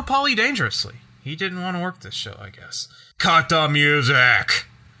 But no Paulie Dangerously. He didn't want to work this show, I guess. Cut the music!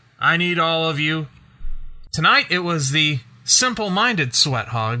 I need all of you. Tonight, it was the simple-minded sweat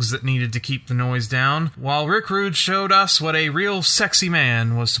hogs that needed to keep the noise down, while Rick Rude showed us what a real sexy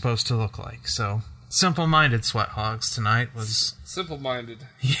man was supposed to look like. So, simple-minded sweat hogs tonight was... Simple-minded.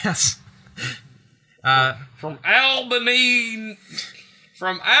 Yes. From Albany,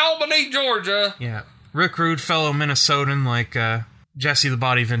 Georgia. Yeah. Rick Rude, fellow Minnesotan like Jesse the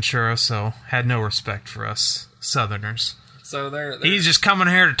Body Ventura, so had no respect for us Southerners. So he's just coming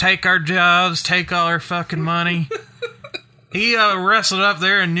here to take our jobs, take all our fucking money. He wrestled up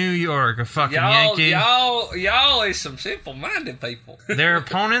there in New York, a fucking Yankee. Y'all is some simple-minded people. Their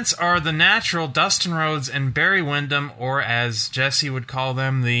opponents are the Natural, Dustin Rhodes and Barry Windham, or as Jesse would call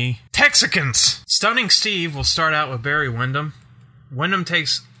them, the Texicans. Stunning Steve will start out with Barry Windham. Windham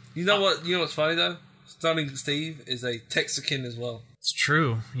takes... You know what's funny, though? Stunning Steve is a Texican as well. It's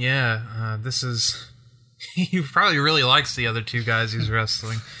true, yeah. This is... He probably really likes the other two guys he's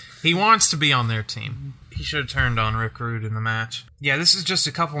wrestling. He wants to be on their team. He should have turned on Rick Rude in the match. Yeah, this is just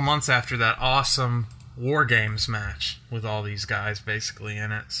a couple months after that awesome War Games match with all these guys basically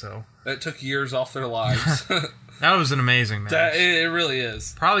in it, so... That took years off their lives. That was an amazing match. It really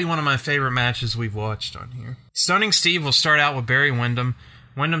is. Probably one of my favorite matches we've watched on here. Stunning Steve will start out with Barry Windham.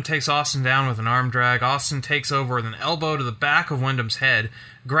 Windham takes Austin down with an arm drag. Austin takes over with an elbow to the back of Windham's head.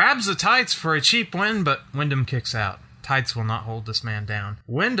 Grabs the tights for a cheap win, but Windham kicks out. Tights will not hold this man down.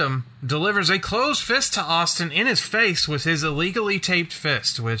 Windham delivers a closed fist to Austin in his face with his illegally taped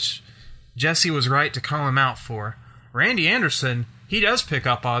fist, which Jesse was right to call him out for. Randy Anderson, he does pick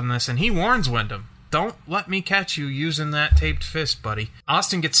up on this, and he warns Windham, "Don't let me catch you using that taped fist, buddy."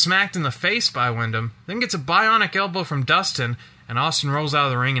 Austin gets smacked in the face by Windham, then gets a bionic elbow from Dustin, and Austin rolls out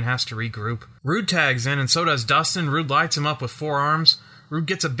of the ring and has to regroup. Rude tags in, and so does Dustin. Rude lights him up with forearms. Rude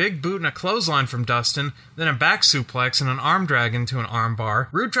gets a big boot and a clothesline from Dustin, then a back suplex and an arm drag into an arm bar.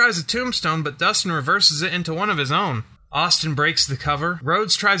 Rude tries a tombstone, but Dustin reverses it into one of his own. Austin breaks the cover.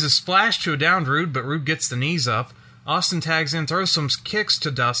 Rhodes tries a splash to a downed Rude, but Rude gets the knees up. Austin tags in, throws some kicks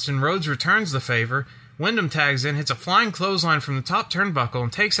to Dustin. Rhodes returns the favor. Windham tags in, hits a flying clothesline from the top turnbuckle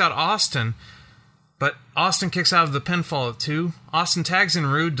and takes out Austin, but Austin kicks out of the pinfall at 2. Austin tags in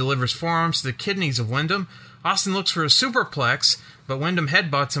Rude, delivers forearms to the kidneys of Windham. Austin looks for a superplex, but Windham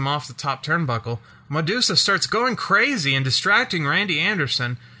headbutts him off the top turnbuckle. Medusa starts going crazy and distracting Randy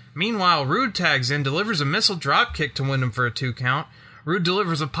Anderson. Meanwhile, Rude tags in, delivers a missile dropkick to Windham for a 2 count. Rude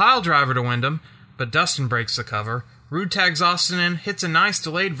delivers a pile driver to Windham, but Dustin breaks the cover. Rude tags Austin in, hits a nice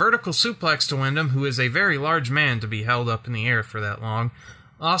delayed vertical suplex to Windham, who is a very large man to be held up in the air for that long.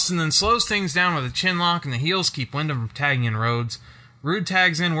 Austin then slows things down with a chin lock, and the heels keep Windham from tagging in Rhodes. Rude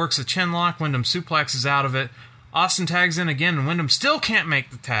tags in, works a chin lock, Windham suplexes out of it. Austin tags in again, and Windham still can't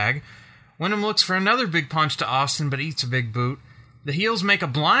make the tag. Windham looks for another big punch to Austin, but eats a big boot. The heels make a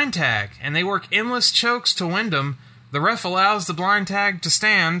blind tag, and they work endless chokes to Windham. The ref allows the blind tag to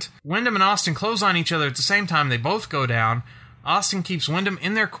stand. Windham and Austin close on each other at the same time. They both go down. Austin keeps Windham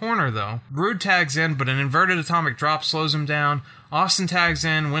in their corner, though. Rude tags in, but an inverted atomic drop slows him down. Austin tags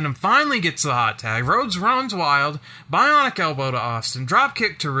in. Wyndham finally gets the hot tag. Rhodes runs wild. Bionic elbow to Austin. Drop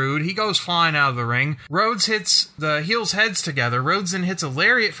kick to Rude. He goes flying out of the ring. Rhodes hits the heels' heads together. Rhodes then hits a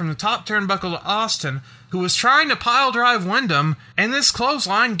lariat from the top turnbuckle to Austin, who was trying to pile drive Wyndham, and this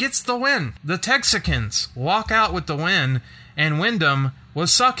clothesline gets the win. The Texicans walk out with the win, and Wyndham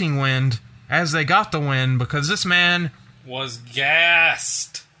was sucking wind as they got the win because this man was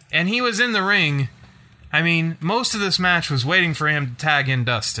gassed. And he was in the ring. I mean, most of this match was waiting for him to tag in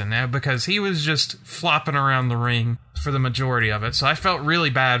Dustin because he was just flopping around the ring for the majority of it. So I felt really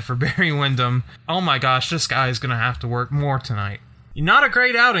bad for Barry Windham. Oh my gosh, this guy is going to have to work more tonight. Not a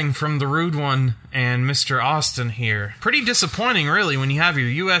great outing from the Rude One and Mr. Austin here. Pretty disappointing, really, when you have your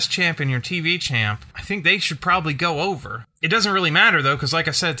U.S. champ and your TV champ. I think they should probably go over. It doesn't really matter, though, because like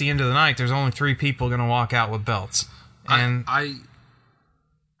I said at the end of the night, there's only 3 people going to walk out with belts. And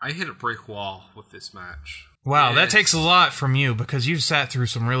I hit a brick wall with this match. Wow, that takes a lot from you because you've sat through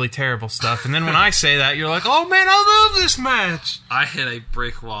some really terrible stuff. And then when I say that, you're like, oh man, I love this match. I hit a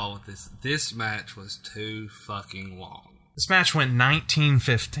brick wall with this. This match was too fucking long. This match went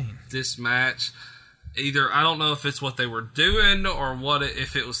 19-15. This match, either, I don't know if it's what they were doing or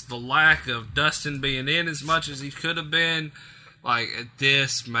if it was the lack of Dustin being in as much as he could have been. Like,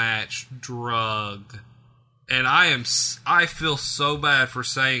 this match drug. And I feel so bad for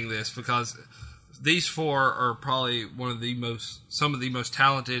saying this because these 4 are probably some of the most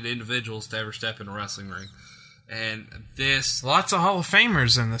talented individuals to ever step in a wrestling ring. And lots of Hall of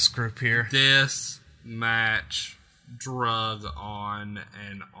Famers in this group here. This match drug on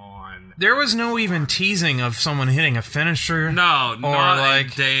and on. There was no even teasing of someone hitting a finisher. No, not a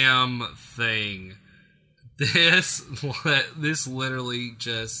damn thing. This literally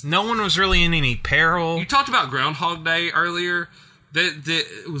just... No one was really in any peril. You talked about Groundhog Day earlier.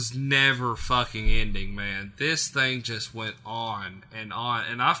 It was never fucking ending, man. This thing just went on. And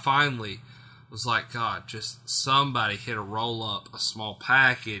I finally was like, God, just somebody hit a roll-up, a small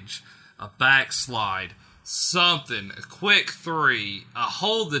package, a backslide, something, a quick 3, a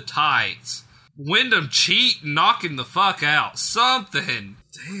hold the tights, Wyndham cheat, knocking the fuck out, something.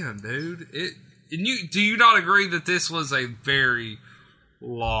 Damn, dude. Do you not agree that this was a very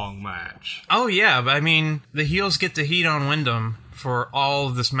long match? Oh, yeah. But I mean, the heels get the heat on Wyndham for all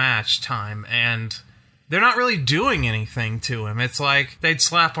of this match time, and they're not really doing anything to him. It's like they'd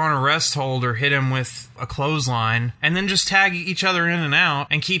slap on a rest hold or hit him with a clothesline, and then just tag each other in and out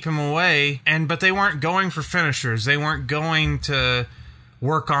and keep him away. But they weren't going for finishers. They weren't going to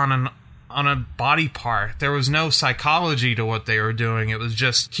work on on a body part. There was no psychology to what they were doing. It was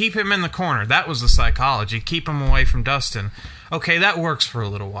just keep him in the corner. That was the psychology. Keep him away from Dustin. Okay, that works for a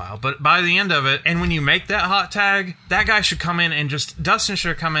little while, but by the end of it, and when you make that hot tag, that guy should come in and Dustin should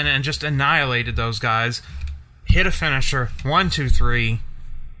have come in and just annihilated those guys, hit a finisher, 1, 2, 3,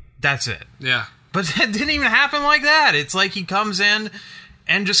 that's it. Yeah. But it didn't even happen like that. It's like he comes in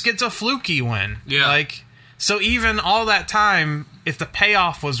and just gets a fluky win. Yeah. So even all that time, if the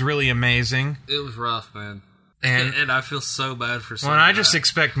payoff was really amazing... It was rough, man. And I feel so bad for saying I just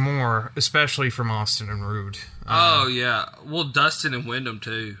expect more, especially from Austin and Rude. Oh, yeah. Well, Dustin and Wyndham,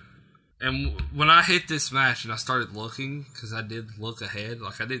 too. And when I hit this match and I started looking, because I did look ahead,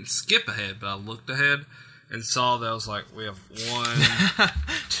 I didn't skip ahead, but I looked ahead and saw that I was like, we have 1,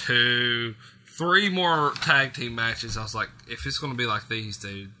 2, 3 more tag team matches. I was like, if it's going to be like these,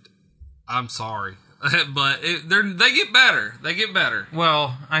 dude, I'm sorry. But they get better. They get better.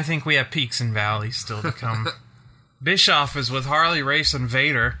 Well, I think we have peaks and valleys still to come. Bischoff is with Harley Race and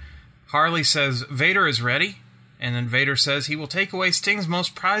Vader. Harley says Vader is ready, and then Vader says he will take away Sting's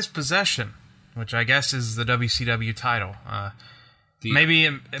most prized possession, which I guess is the WCW title. Maybe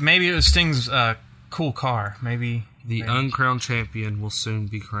it was Sting's cool car. Maybe the uncrowned champion will soon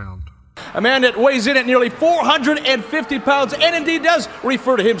be crowned. A man that weighs in at nearly 450 pounds and indeed does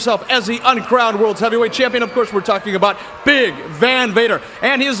refer to himself as the uncrowned world's heavyweight champion. Of course, we're talking about Big Van Vader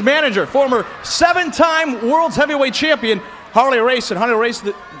and his manager, former 7-time world's heavyweight champion, Harley Race. And Harley Race,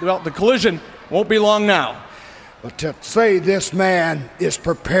 the collision won't be long now. But to say this man is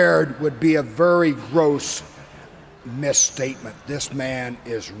prepared would be a very gross misstatement. This man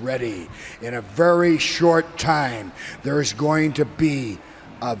is ready. In a very short time, there's going to be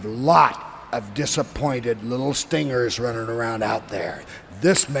a lot of disappointed little stingers running around out there.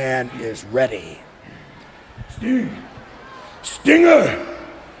 This man is ready. Stinger!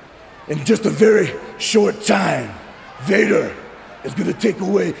 In just a very short time, Vader is going to take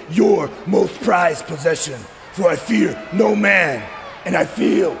away your most prized possession. For I fear no man, and I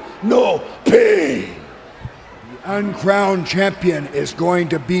feel no pain. The uncrowned champion is going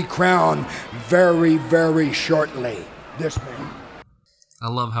to be crowned very, very shortly. This man. I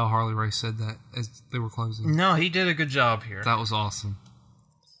love how Harley Race said that as they were closing. No, he did a good job here. That was awesome.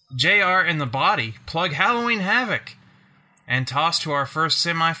 JR and the Body plug Halloween Havoc and toss to our first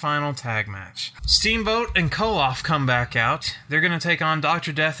semifinal tag match. Steamboat and Koloff come back out. They're going to take on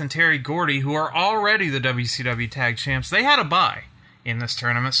Dr. Death and Terry Gordy, who are already the WCW Tag Champs. They had a bye in this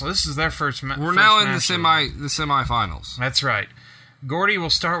tournament, so this is their first match. We're now in the semifinals. That's right. Gordy will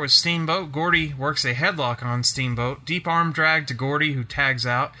start with Steamboat. Gordy works a headlock on Steamboat. Deep arm drag to Gordy, who tags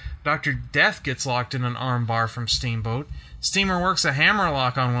out. Dr. Death gets locked in an arm bar from Steamboat. Steamer works a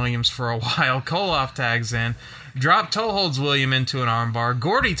hammerlock on Williams for a while. Koloff tags in. Drop toe holds William into an arm bar.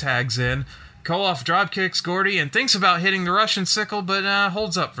 Gordy tags in. Koloff drop kicks Gordy and thinks about hitting the Russian sickle, but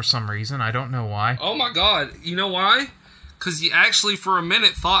holds up for some reason. I don't know why. Oh my god. You know why? Because he actually, for a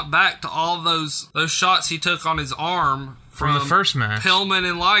minute, thought back to all those shots he took on his arm from the first match. Pillman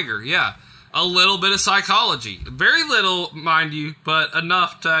and Liger, yeah. A little bit of psychology. Very little, mind you, but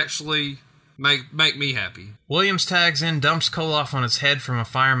enough to actually make me happy. Williams tags in, dumps Koloff on his head from a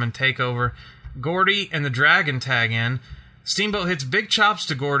fireman takeover. Gordy and the Dragon tag in. Steamboat hits big chops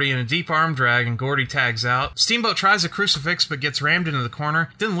to Gordy in a deep arm drag, and Gordy tags out. Steamboat tries a crucifix, but gets rammed into the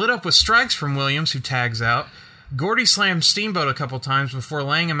corner. Then lit up with strikes from Williams, who tags out. Gordy slams Steamboat a couple times before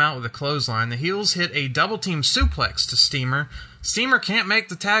laying him out with a clothesline. The heels hit a double-team suplex to Steamer. Steamer can't make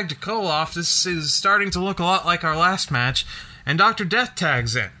the tag to Koloff. This is starting to look a lot like our last match. And Dr. Death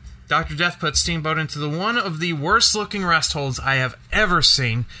tags in. Dr. Death puts Steamboat into one of the worst-looking rest holds I have ever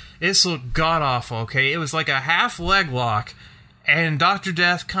seen. This looked god-awful, okay? It was like a half-leg lock, and Dr.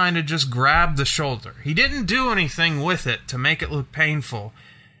 Death kind of just grabbed the shoulder. He didn't do anything with it to make it look painful.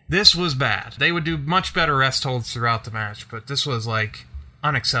 This was bad. They would do much better rest holds throughout the match, but this was,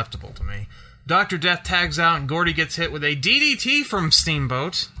 unacceptable to me. Dr. Death tags out, and Gordy gets hit with a DDT from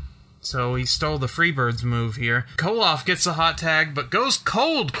Steamboat. So he stole the Freebirds move here. Koloff gets a hot tag, but goes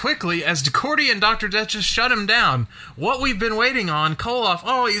cold quickly as Gordy and Dr. Death just shut him down. What we've been waiting on,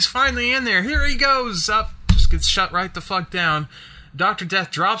 Koloff, he's finally in there. Here he goes. Up, just gets shut right the fuck down. Dr.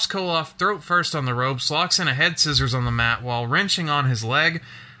 Death drops Koloff throat first on the ropes, locks in a head scissors on the mat while wrenching on his leg.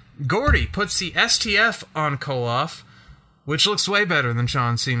 Gordy puts the STF on Koloff, which looks way better than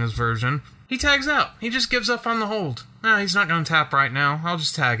John Cena's version. He tags out. He just gives up on the hold. No, he's not going to tap right now. I'll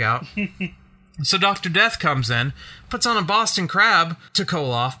just tag out. So Dr. Death comes in, puts on a Boston Crab to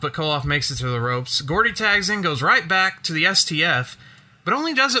Koloff, but Koloff makes it to the ropes. Gordy tags in, goes right back to the STF. but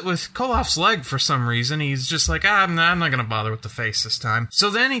only does it with Koloff's leg for some reason. He's just like, I'm not going to bother with the face this time. So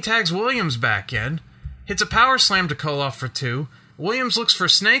then he tags Williams back in, hits a power slam to Koloff for 2. Williams looks for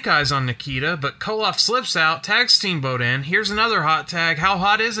Snake Eyes on Nikita, but Koloff slips out, tags Steamboat in. Here's another hot tag. How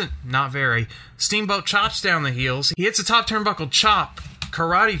hot is it? Not very. Steamboat chops down the heels. He hits a top turnbuckle chop,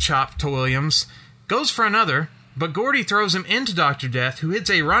 karate chop to Williams, goes for another, but Gordy throws him into Dr. Death, who hits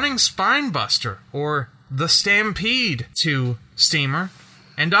a running spine buster, or the Stampede, to Steamer.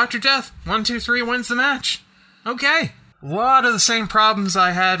 And Dr. Death, 1, 2, 3, wins the match. Okay. A lot of the same problems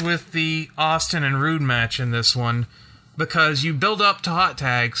I had with the Austin and Rude match in this one, because you build up to hot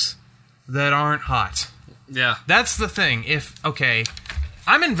tags that aren't hot. Yeah. That's the thing.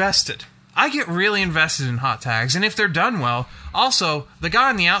 I'm invested. I get really invested in hot tags, and if they're done well, also, the guy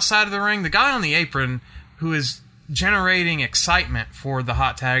on the outside of the ring, the guy on the apron who is generating excitement for the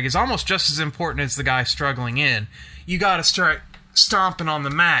hot tag is almost just as important as the guy struggling in. You gotta start stomping on the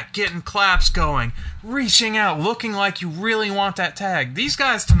mat, getting claps going, reaching out, looking like you really want that tag. These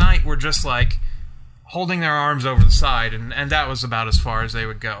guys tonight were just like holding their arms over the side, and that was about as far as they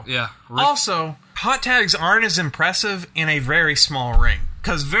would go. Yeah. Also, hot tags aren't as impressive in a very small ring,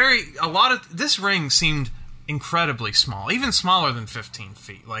 because this ring seemed incredibly small, even smaller than 15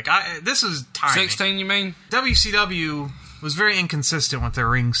 feet. This is tiny. 16, you mean? WCW was very inconsistent with their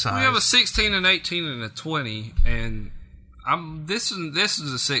ring size. We have a 16, an 18, and a 20, and this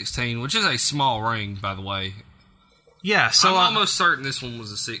is a 16, which is a small ring, by the way. Yeah, so I'm almost certain this one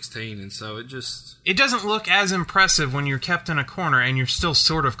was a 16, and so it doesn't look as impressive when you're kept in a corner and you're still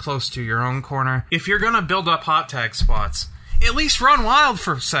sort of close to your own corner. If you're gonna build up hot tag spots, at least run wild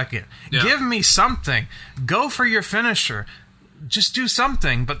for a second. Yeah. Give me something. Go for your finisher. Just do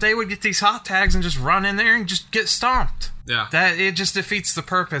something. But they would get these hot tags and just run in there and just get stomped. Yeah. It just defeats the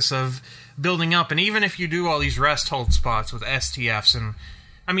purpose of building up. And even if you do all these rest hold spots with STFs, and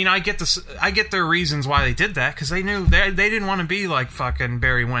I mean, I get their reasons why they did that, because they knew they didn't want to be like fucking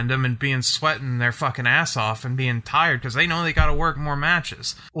Barry Windham and sweating their fucking ass off and being tired, because they know they got to work more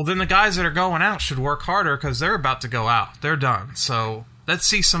matches. Well, then the guys that are going out should work harder, because they're about to go out. They're done. So let's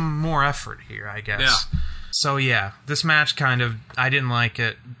see some more effort here, I guess. Yeah. So yeah, this match I didn't like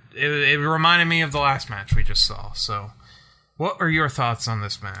it. It reminded me of the last match we just saw. So what are your thoughts on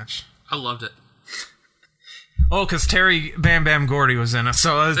this match? I loved it. Oh, because Terry Bam Bam Gordy was in it,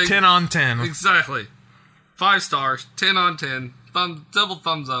 so it was 10 on 10. Exactly. 5 stars, 10 on 10, double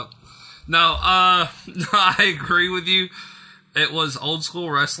thumbs up. No, I agree with you. It was old school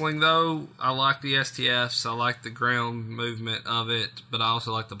wrestling, though. I like the STFs, I like the ground movement of it, but I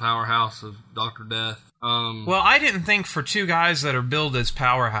also like the powerhouse of Dr. Death. Well, I didn't think for two guys that are billed as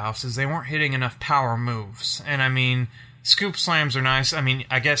powerhouses, they weren't hitting enough power moves. And I mean, scoop slams are nice. I mean,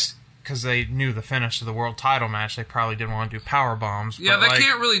 I guess because they knew the finish of the world title match, they probably didn't want to do power bombs. Yeah, they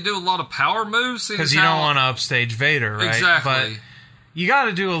can't really do a lot of power moves. Because you don't want to upstage Vader, right? Exactly. But you got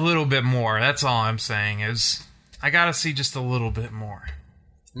to do a little bit more. That's all I'm saying is I got to see just a little bit more.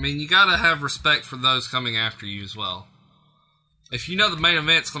 I mean, you got to have respect for those coming after you as well. If you know the main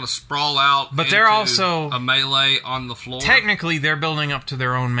event's going to sprawl out, but they're also a melee on the floor. Technically, they're building up to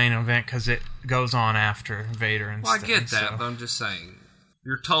their own main event because it goes on after Vader instead. Well, I get that, but I'm just saying.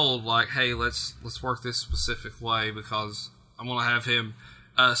 You're told, like, hey, let's work this specific way because I'm going to have him,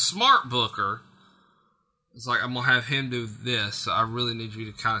 a smart booker, it's like, I'm going to have him do this. So I really need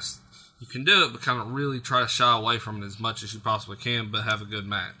you to kind of, you can do it, but kind of really try to shy away from it as much as you possibly can, but have a good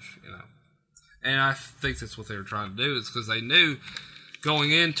match, you know. And I think that's what they were trying to do. It's because they knew going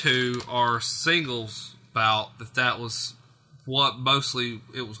into our singles bout that was what mostly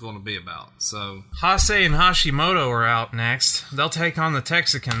it was going to be about. So Hase and Hashimoto are out next. They'll take on the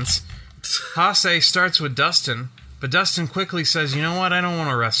Texicans. Hase starts with Dustin, but Dustin quickly says, you know what, I don't want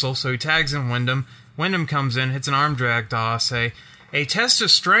to wrestle, so he tags in Wyndham. Wyndham comes in, hits an arm drag to Hase. A test of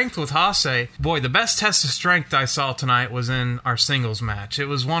strength with Hase. Boy, the best test of strength I saw tonight was in our singles match. It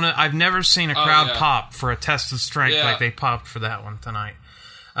was I've never seen a crowd pop for a test of strength like they popped for that one tonight.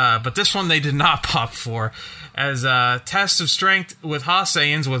 But this one they did not pop for, as test of strength with Hase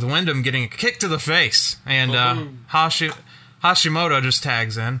ends with Wyndham getting a kick to the face, and Hashimoto just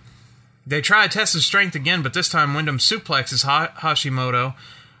tags in. They try a test of strength again, but this time Wyndham suplexes Hashimoto.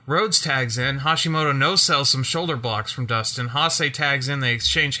 Rhodes tags in. Hashimoto no-sells some shoulder blocks from Dustin. Hase tags in. They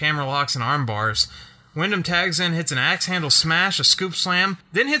exchange hammerlocks and arm bars. Wyndham tags in, hits an axe handle smash, a scoop slam,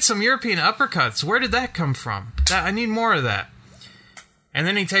 then hits some European uppercuts. Where did that come from? I need more of that. And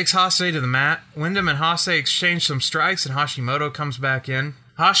then he takes Hase to the mat. Wyndham and Hase exchange some strikes, and Hashimoto comes back in.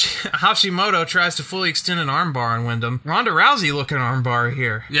 Hashimoto tries to fully extend an armbar on Wyndham. Ronda Rousey looking armbar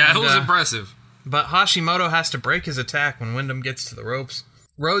here. Yeah, it was impressive. but Hashimoto has to break his attack when Wyndham gets to the ropes.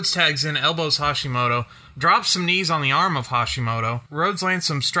 Rhodes tags in, elbows Hashimoto, drops some knees on the arm of Hashimoto. Rhodes lands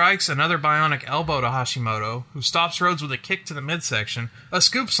some strikes, another bionic elbow to Hashimoto, who stops Rhodes with a kick to the midsection, a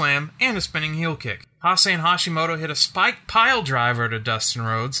scoop slam, and a spinning heel kick. Hase and Hashimoto hit a spike pile driver to Dustin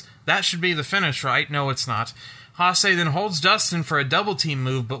Rhodes. That should be the finish, right? No, it's not. Hase then holds Dustin for a double team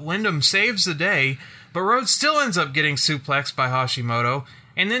move, but Wyndham saves the day, but Rhodes still ends up getting suplexed by Hashimoto,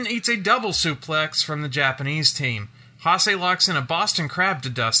 and then eats a double suplex from the Japanese team. Hase locks in a Boston Crab to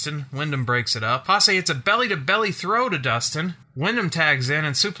Dustin. Wyndham breaks it up. Hase hits a belly-to-belly throw to Dustin. Wyndham tags in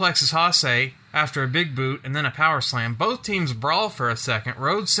and suplexes Hase after a big boot and then a power slam. Both teams brawl for a second.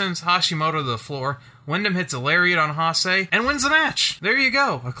 Rhodes sends Hashimoto to the floor. Wyndham hits a lariat on Hase and wins the match. There you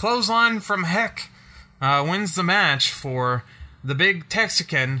go. A clothesline from heck wins the match for the big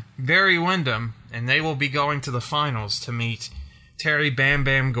Texican, Barry Windham, and they will be going to the finals to meet Terry Bam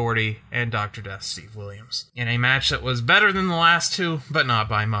Bam Gordy and Dr. Death Steve Williams in a match that was better than the last two, but not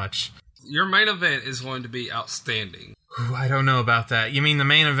by much. Your main event is going to be outstanding. I don't know about that. You mean the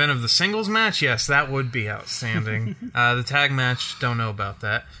main event of the singles match? Yes, that would be outstanding. The tag match, don't know about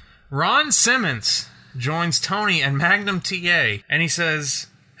that. Ron Simmons joins Tony and Magnum TA, and he says,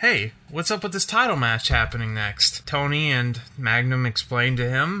 hey, what's up with this title match happening next? Tony and Magnum explain to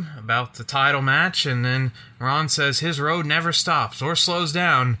him about the title match, and then Ron says his road never stops or slows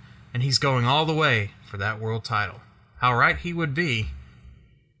down, and he's going all the way for that world title. How right he would be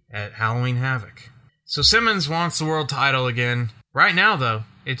at Halloween Havoc. So Simmons wants the world title again. Right now, though,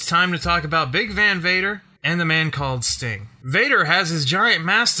 it's time to talk about Big Van Vader and the man called Sting. Vader has his giant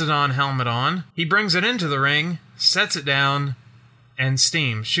Mastodon helmet on. He brings it into the ring, sets it down, and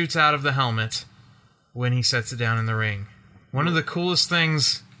steam shoots out of the helmet when he sets it down in the ring. One of the coolest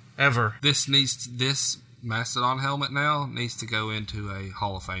things ever. This Mastodon helmet now needs to go into a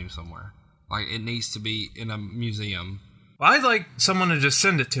Hall of Fame somewhere. Like, it needs to be in a museum. Well, I'd like someone to just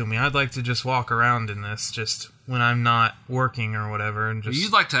send it to me. I'd like to just walk around in this just when I'm not working or whatever. And just.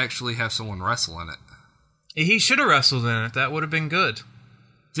 You'd like to actually have someone wrestle in it. He should have wrestled in it. That would have been good.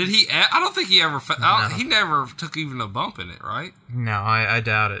 Did he? I don't think he ever. No. He never took even a bump in it, right? No, I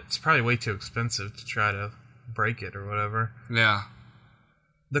doubt it. It's probably way too expensive to try to break it or whatever. Yeah.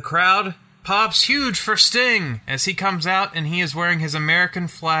 The crowd pops huge for Sting as he comes out and he is wearing his American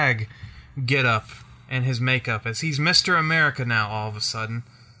flag get-up and his makeup as he's Mr. America now all of a sudden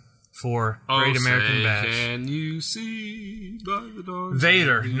for Great American Bash. Can you see by the dawn's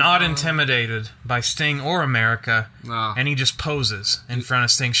Vader, not intimidated by Sting or America, no. And he just poses in front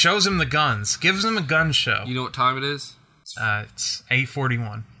of Sting, shows him the guns, gives him a gun show. You know what time it is? It's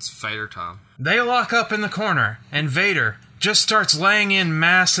 8:41. It's Vader time. They lock up in the corner, and Vader just starts laying in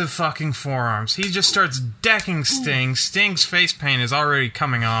massive fucking forearms. He just starts decking Sting. Sting's face paint is already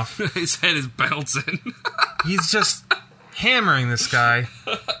coming off. His head is bouncing. He's just hammering this guy.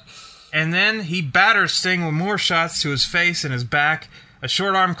 And then he batters Sting with more shots to his face and his back. A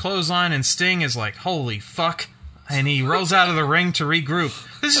short arm clothesline, and Sting is like, holy fuck. And he rolls out of the ring to regroup.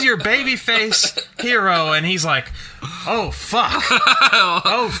 This is your babyface hero. And he's like, oh fuck.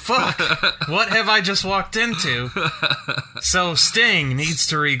 Oh fuck. What have I just walked into? So Sting needs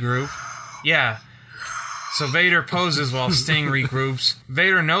to regroup. Yeah. So Vader poses while Sting regroups.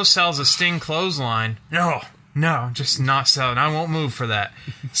 Vader no-sells a Sting clothesline. No, just not selling. I won't move for that.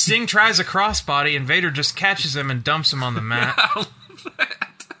 Sting tries a crossbody, and Vader just catches him and dumps him on the mat. I love that.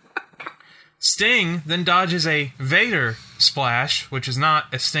 Sting then dodges a Vader splash, which is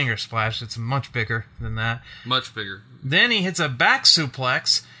not a Stinger splash. It's much bigger than that. Much bigger. Then he hits a back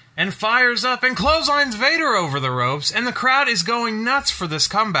suplex and fires up and clotheslines Vader over the ropes, and the crowd is going nuts for this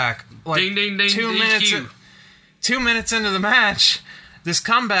comeback. Like ding, ding, ding, 2 minutes into the match, this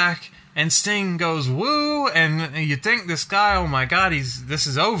comeback. And Sting goes, woo, and you think this guy, oh my god, this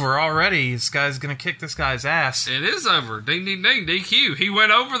is over already. This guy's gonna kick this guy's ass. It is over. Ding, ding, ding, DQ. He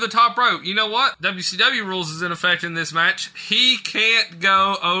went over the top rope. You know what? WCW rules is in effect in this match. He can't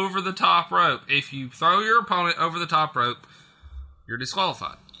go over the top rope. If you throw your opponent over the top rope, you're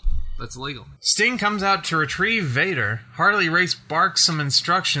disqualified. That's illegal. Sting comes out to retrieve Vader. Harley Race barks some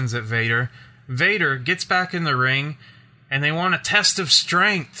instructions at Vader. Vader gets back in the ring, and they want a test of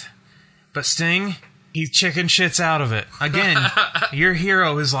strength. But Sting, he chicken shits out of it. Again, your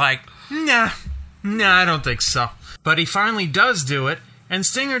hero is like, nah, I don't think so. But he finally does do it, and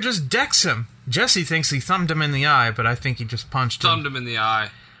Stinger just decks him. Jesse thinks he thumbed him in the eye, but I think he just punched him. Thumbed him in the eye.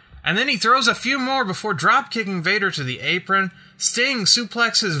 And then he throws a few more before drop-kicking Vader to the apron. Sting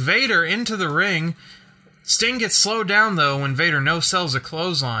suplexes Vader into the ring. Sting gets slowed down, though, when Vader no-sells a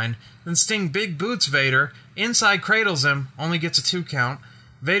clothesline. Then Sting big boots Vader, inside cradles him, only gets a 2 count.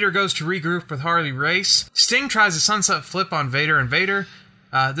 Vader goes to regroup with Harley Race. Sting tries a sunset flip on Vader, and Vader,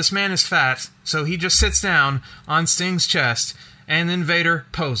 this man is fat, so he just sits down on Sting's chest, and then Vader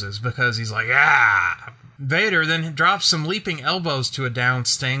poses because he's like, ah! Vader then drops some leaping elbows to a down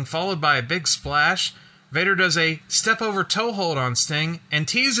Sting, followed by a big splash. Vader does a step-over toe hold on Sting, and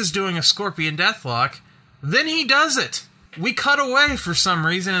teases doing a Scorpion Deathlock. Then he does it! We cut away for some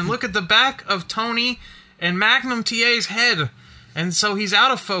reason and look at the back of Tony and Magnum TA's head. And so he's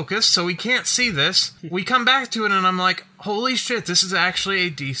out of focus, so we can't see this. We come back to it and I'm like, holy shit, this is actually a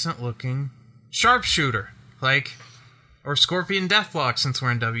decent-looking sharpshooter. Or Scorpion Deathlock, since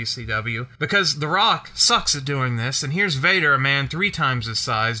we're in WCW. Because The Rock sucks at doing this, and here's Vader, a man 3 times his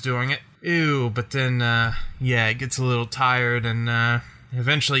size, doing it. Ew, but then, it gets a little tired, and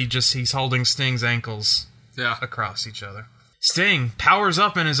eventually he's holding Sting's ankles across each other. Sting powers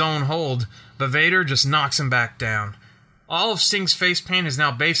up in his own hold, but Vader just knocks him back down. All of Sting's face paint is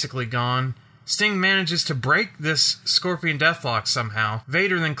now basically gone. Sting manages to break this Scorpion Deathlock somehow.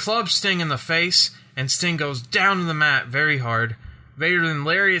 Vader then clubs Sting in the face, and Sting goes down to the mat very hard. Vader then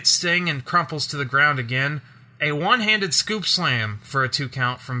lariats Sting and crumples to the ground again. A one-handed scoop slam for a 2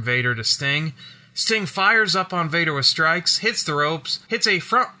 count from Vader to Sting. Sting fires up on Vader with strikes, hits the ropes, hits a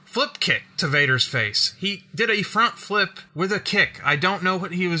front flip kick to Vader's face. He did a front flip with a kick. I don't know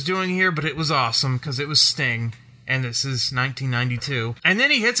what he was doing here, but it was awesome because it was Sting. And this is 1992. And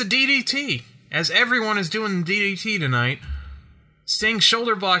then he hits a DDT. As everyone is doing the DDT tonight, Sting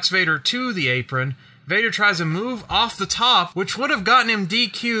shoulder blocks Vader to the apron. Vader tries a move off the top, which would have gotten him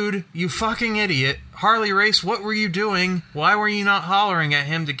DQ'd, you fucking idiot. Harley Race, what were you doing? Why were you not hollering at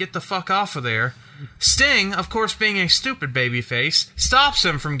him to get the fuck off of there? Sting, of course being a stupid babyface, stops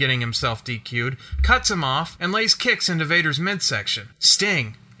him from getting himself DQ'd, cuts him off, and lays kicks into Vader's midsection.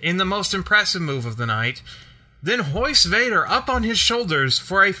 Sting, in the most impressive move of the night, then hoists Vader up on his shoulders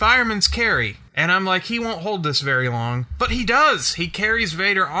for a fireman's carry. And I'm like, he won't hold this very long. But he does! He carries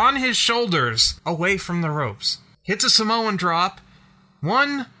Vader on his shoulders away from the ropes. Hits a Samoan drop.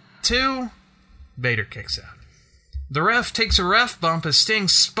 1, 2, Vader kicks out. The ref takes a ref bump as Sting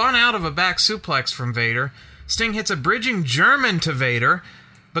spun out of a back suplex from Vader. Sting hits a bridging German to Vader,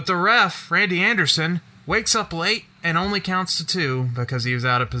 but the ref, Randy Anderson, wakes up late and only counts to 2 because he was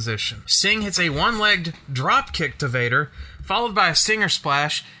out of position. Sting hits a one-legged drop kick to Vader, followed by a Stinger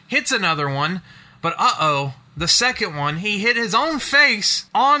Splash, hits another one, but the second one, he hit his own face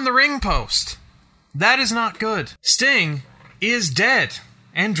on the ring post. That is not good. Sting is dead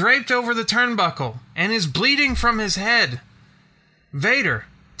and draped over the turnbuckle and is bleeding from his head. Vader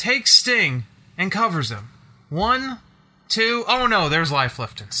takes Sting and covers him. 1, 2, oh no, there's life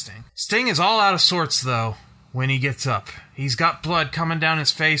left in Sting. Sting is all out of sorts, though, when he gets up. He's got blood coming down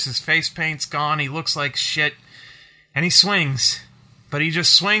his face paint's gone, he looks like shit, and he swings. But he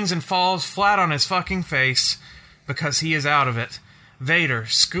just swings and falls flat on his fucking face because he is out of it. Vader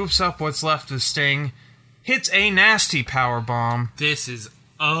scoops up what's left of Sting, hits a nasty powerbomb. This is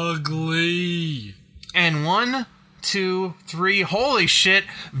ugly. And 1, 2, 3, holy shit,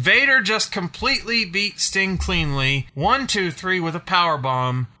 Vader just completely beat Sting cleanly. 1, 2, 3 with a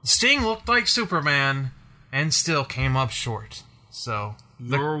powerbomb. Sting looked like Superman and still came up short. So,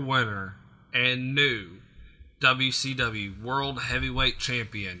 your winner and new WCW World Heavyweight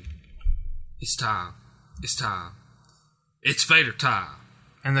Champion. It's time. It's time. It's Vader time.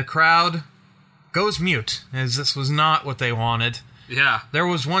 And the crowd goes mute, as this was not what they wanted. Yeah. There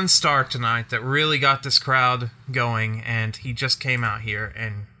was one star tonight that really got this crowd going, and he just came out here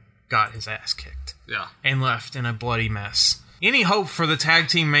and got his ass kicked. Yeah. And left in a bloody mess. Any hope for the tag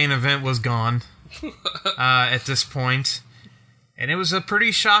team main event was gone at this point. And it was a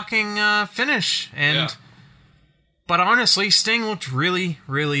pretty shocking finish. And But honestly, Sting looked really,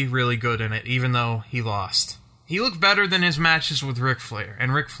 really, really good in it, even though he lost. He looked better than his matches with Ric Flair,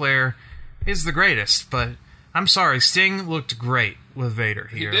 and Ric Flair is the greatest, but I'm sorry, Sting looked great with Vader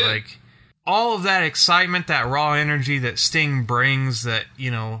here. He did. Like, all of that excitement, that raw energy that Sting brings that,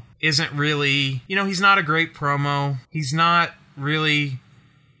 isn't really, he's not a great promo. He's not really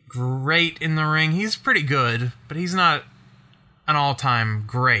great in the ring. He's pretty good, but he's not an all-time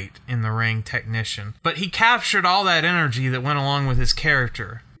great in the ring technician. But he captured all that energy that went along with his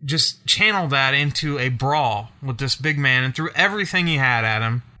character. Just channeled that into a brawl with this big man and threw everything he had at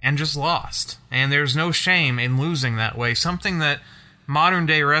him and just lost. And there's no shame in losing that way. Something that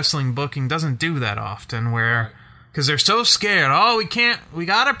modern-day wrestling booking doesn't do that often, where... Because they're so scared. Oh, we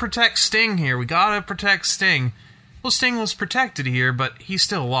gotta protect Sting here. We gotta protect Sting. Well, Sting was protected here, but he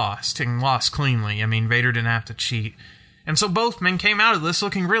still lost. Sting lost cleanly. I mean, Vader didn't have to cheat. And so both men came out of this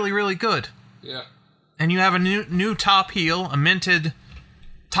looking really, really good. Yeah. And you have a new top heel, a minted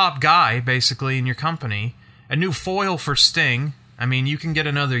top guy, basically, in your company, a new foil for Sting. I mean, you can get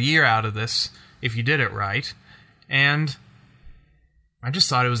another year out of this if you did it right. And I just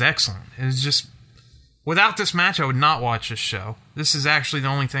thought it was excellent. It was just... Without this match, I would not watch this show. This is actually the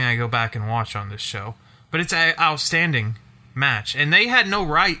only thing I go back and watch on this show. But it's an outstanding match. And they had no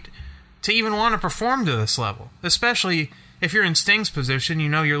right to even want to perform to this level. Especially if you're in Sting's position, you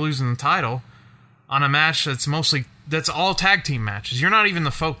know you're losing the title on a match that's all tag team matches. You're not even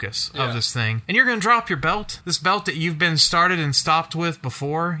the focus of this thing. And you're going to drop your belt, this belt that you've been started and stopped with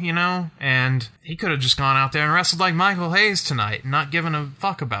before, you know? And he could have just gone out there and wrestled like Michael Hayes tonight, not giving a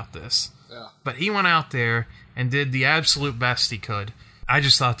fuck about this. Yeah. But he went out there and did the absolute best he could. I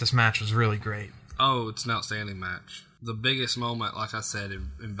just thought this match was really great. Oh, it's an outstanding match. The biggest moment, like I said,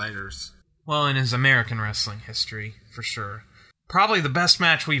 in Vader's. Well, in his American wrestling history, for sure. Probably the best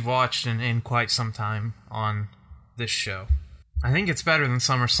match we've watched in quite some time on this show. I think it's better than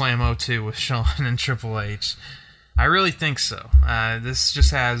SummerSlam 02 with Shawn and Triple H. I really think so. This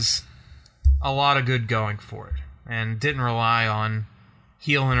just has a lot of good going for it, and didn't rely on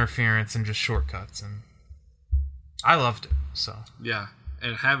heel interference and just shortcuts, and I loved it. So yeah,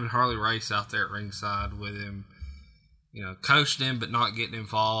 and having Harley Race out there at ringside with him, you know, coached him but not getting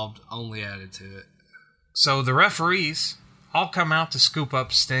involved, only added to it. So the referees all come out to scoop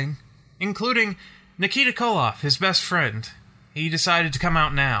up Sting, including Nikita Koloff, his best friend. He decided to come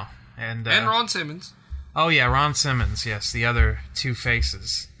out now. And Ron Simmons. Oh yeah, Ron Simmons, yes, the other two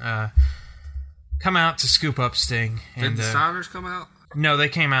faces. Come out to scoop up Sting. Did the Steiners come out? No, they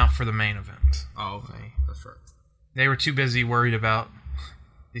came out for the main event. Oh, okay. That's right. They were too busy worried about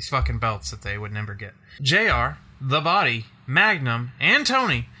these fucking belts that they would never get. JR, The Body, Magnum, and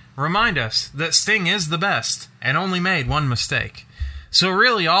Tony remind us that Sting is the best and only made one mistake. So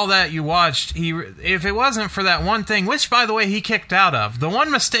really, all that you watched, if it wasn't for that one thing, which, by the way, he kicked out of, the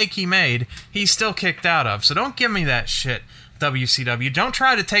one mistake he made, he still kicked out of. So don't give me that shit, WCW. Don't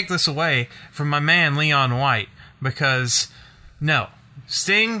try to take this away from my man, Leon White, because, no.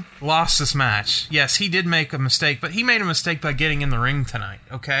 Sting lost this match. Yes, he did make a mistake, but he made a mistake by getting in the ring tonight,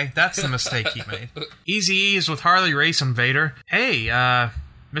 okay? That's the mistake he made. Eazy-E is with Harley Race and Vader. Hey,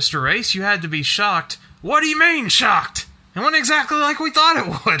 Mr. Race, you had to be shocked. What do you mean, shocked? It went exactly like we thought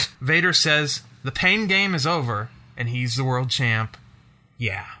it would. Vader says, the pain game is over, and he's the world champ.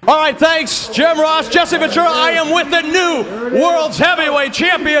 Yeah. All right, thanks, Jim Ross, Jesse Ventura. I am with the new World's Heavyweight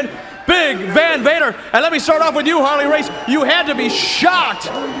Champion, Big Van Vader. And let me start off with you, Harley Race. You had to be shocked,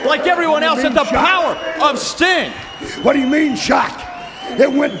 like everyone else, at the power of Sting. What do you mean, shocked? It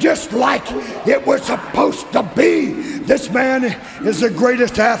went just like it was supposed to be. This man is the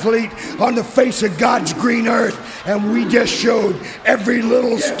greatest athlete on the face of God's green earth, and we just showed every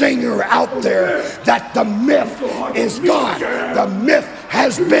little stinger out there that the myth is gone. The myth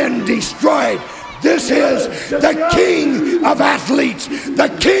has been destroyed. This is the king of athletes,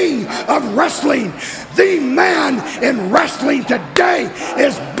 the king of wrestling. The man in wrestling today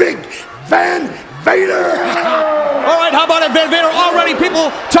is Big Van Vader. All right, how about it, Van Vader? Already people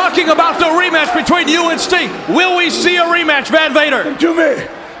talking about the rematch between you and Sting. Will we see a rematch, Van Vader? To me,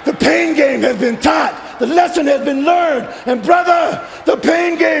 the pain game has been taught. The lesson has been learned. And brother, the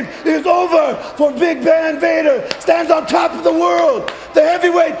pain game is over for Big Van Vader. Stands on top of the world. The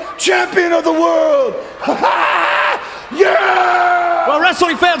heavyweight champion of the world. Yeah! Well,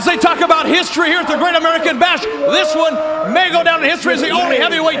 wrestling fans, they talk about history here at the Great American Bash. This one may go down in history as the only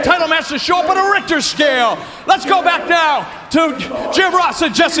heavyweight title match to show up on a Richter scale. Let's go back now to Jim Ross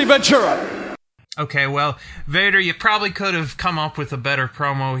and Jesse Ventura. Okay, well, Vader, you probably could have come up with a better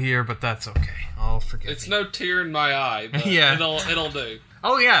promo here, but that's okay. I'll forgive you. It's no tear in my eye, but Yeah. it'll do.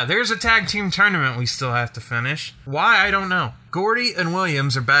 Oh yeah, there's a tag team tournament we still have to finish. Why, I don't know. Gordy and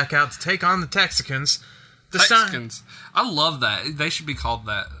Williams are back out to take on the Texicans. Texicans. I love that. They should be called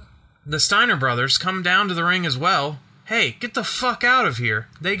that. The Steiner brothers come down to the ring as well. Hey, get the fuck out of here.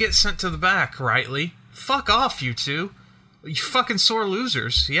 They get sent to the back, rightly. Fuck off, you two. You fucking sore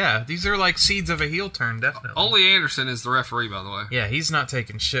losers. Yeah, these are like seeds of a heel turn, definitely. Ole Anderson is the referee, by the way. Yeah, he's not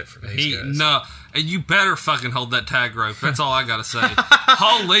taking shit from these guys. No, and you better fucking hold that tag rope. That's all I gotta say.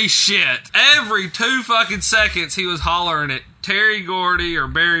 Holy shit. Every 2 fucking seconds he was hollering at Terry Gordy or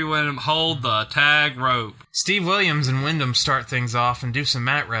Barry Windham, hold the tag rope. Steve Williams and Windham start things off and do some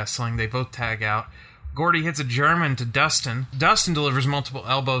mat wrestling. They both tag out. Gordy hits a German to Dustin. Dustin delivers multiple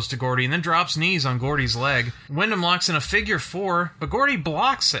elbows to Gordy and then drops knees on Gordy's leg. Windham locks in a figure 4, but Gordy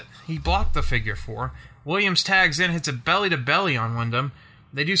blocks it. He blocked the figure 4. Williams tags in, hits a belly to belly on Windham.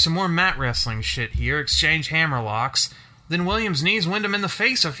 They do some more mat wrestling shit here, exchange hammer locks. Then Williams knees Windham in the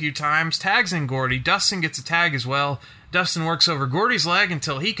face a few times, tags in Gordy. Dustin gets a tag as well. Dustin works over Gordy's leg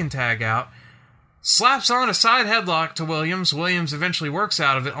until he can tag out. Slaps on a side headlock to Williams. Williams eventually works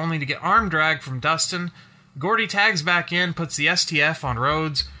out of it, only to get arm drag from Dustin. Gordy tags back in, puts the STF on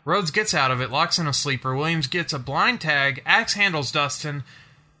Rhodes. Rhodes gets out of it, locks in a sleeper. Williams gets a blind tag, axe handles Dustin.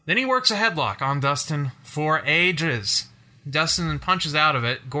 Then he works a headlock on Dustin for ages. Dustin then punches out of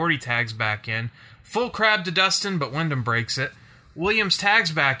it. Gordy tags back in. Full crab to Dustin, but Wyndham breaks it. Williams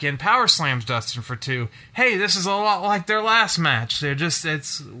tags back in, power slams Dustin for 2. Hey, this is a lot like their last match.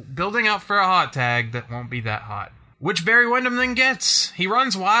 It's building up for a hot tag that won't be that hot. Which Barry Windham then gets. He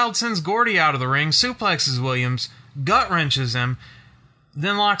runs wild, sends Gordy out of the ring, suplexes Williams, gut wrenches him,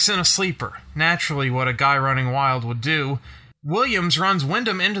 then locks in a sleeper. Naturally, what a guy running wild would do. Williams runs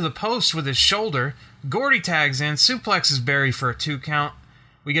Windham into the post with his shoulder. Gordy tags in, suplexes Barry for a 2 count.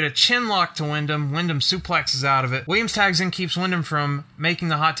 We get a chin lock to Wyndham. Wyndham suplexes out of it. Williams tags in, keeps Wyndham from making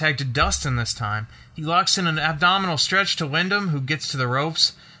the hot tag to Dustin this time. He locks in an abdominal stretch to Wyndham, who gets to the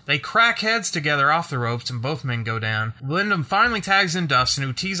ropes. They crack heads together off the ropes, and both men go down. Wyndham finally tags in Dustin,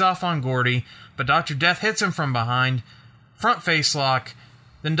 who tees off on Gordy, but Dr. Death hits him from behind. Front face lock.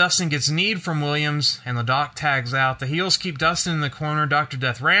 Then Dustin gets kneed from Williams, and the Doc tags out. The heels keep Dustin in the corner. Dr.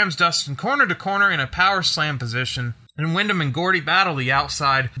 Death rams Dustin corner to corner in a power slam position. And Wyndham and Gordy battle the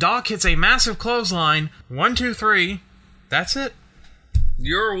outside. Doc hits a massive clothesline. 1, 2, 3. That's it.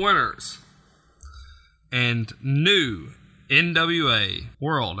 Your winners and new NWA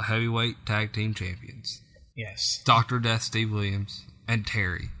World Heavyweight Tag Team Champions. Yes. Dr. Death Steve Williams and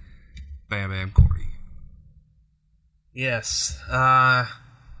Terry Bam Bam Gordy. Yes.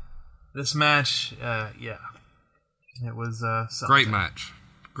 This match, yeah. It was something. Great match.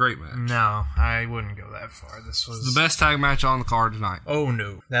 Great match. No, I wouldn't go that far. This was the best tag match on the card tonight. Oh,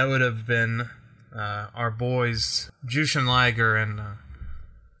 no. That would have been our boys, Jushin Liger and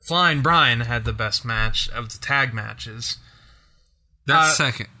Flying Brian had the best match of the tag matches. That's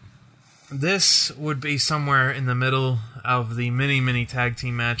second. This would be somewhere in the middle of the many tag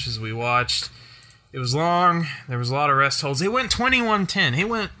team matches we watched. It was long. There was a lot of rest holds. It went 21-10. It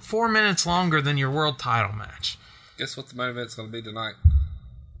went 4 minutes longer than your world title match. Guess what the main event's going to be tonight?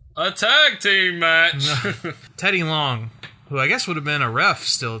 A tag team match. Teddy Long, who I guess would have been a ref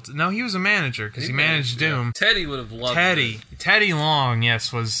still. No, he was a manager because he managed Doom. Yeah. Teddy would have loved it. Teddy Long,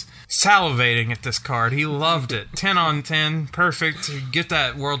 yes, was salivating at this card. He loved it. 10 on 10. Perfect. Get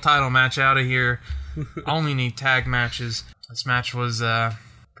that world title match out of here. Only need tag matches. This match was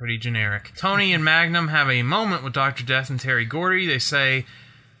pretty generic. Tony and Magnum have a moment with Dr. Death and Terry Gordy. They say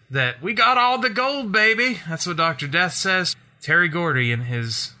that we got all the gold, baby. That's what Dr. Death says. Terry Gordy, in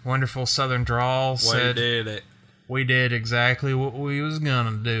his wonderful southern drawl, said, "We did it. We did exactly what we was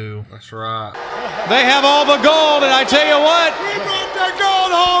gonna do." That's right. They have all the gold, and I tell you what, We brought the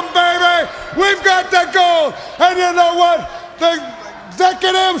gold home, baby. We've got the gold. And you know what? The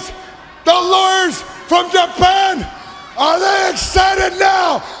executives, the lawyers from Japan, are they excited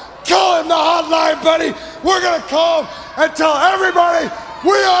now? Call him the hotline, buddy. We're going to call him and tell everybody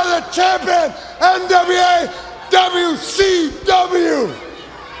we are the champion NWA WCW.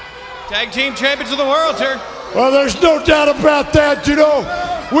 tag team champions of the world, Terry. Well, there's no doubt about that, you know.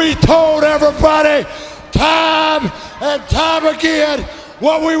 We told everybody time and time again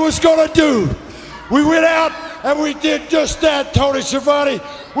what we was going to do. We went out and we did just that, Tony Schiavone.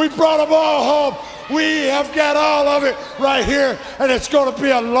 We brought them all home. We have got all of it right here, and it's going to be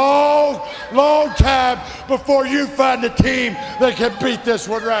a long, long time before you find a team that can beat this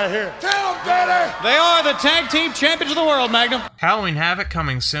one right here. Tell them, Daddy! They are the tag team champions of the world, Magnum. Halloween Havoc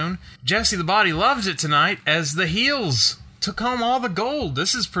coming soon. Jesse the Body loves it tonight as the heels took home all the gold.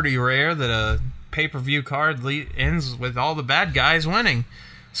 This is pretty rare that a pay-per-view card ends with all the bad guys winning.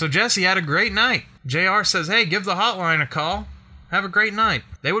 So Jesse had a great night. JR says, hey, give the hotline a call. Have a great night.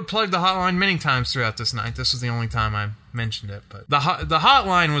 They would plug the hotline many times throughout this night. This was the only time I mentioned it. But the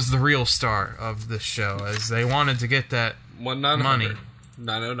hotline was the real star of this show, as they wanted to get that 1-900, money.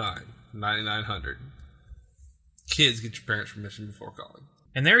 909 9900. Kids, get your parents' permission before calling.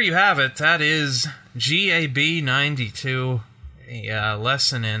 And there you have it. That is GAB 92, a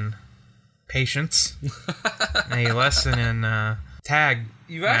lesson in patience, a lesson in tag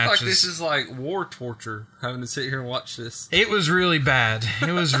You act matches. like this is like war torture, having to sit here and watch this. It was really bad.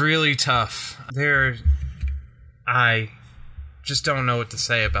 It was really tough. I just don't know what to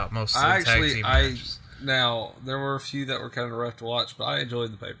say about most of the tag team matches. Now, there were a few that were kind of rough to watch, but I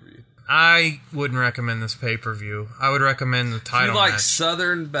enjoyed the pay-per-view. I wouldn't recommend this pay-per-view. I would recommend the title If you like match.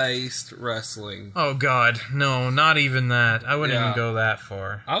 Southern-based wrestling, Oh, God. No, not even that. I wouldn't even go that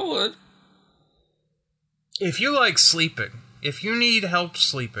far. I would. If you like sleeping, if you need help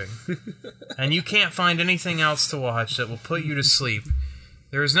sleeping, and you can't find anything else to watch that will put you to sleep,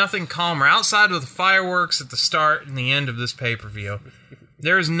 there is nothing calmer outside of the fireworks at the start and the end of this pay-per-view.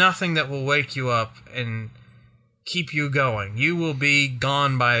 There is nothing that will wake you up and keep you going. You will be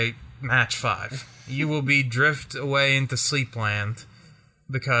gone by match 5. You will be drift away into sleepland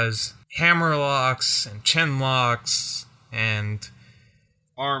because hammer locks and chin locks and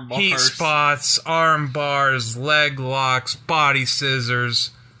arm bars, heat spots, arm bars, leg locks, body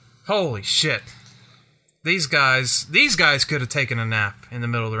scissors. Holy shit. These guys could have taken a nap in the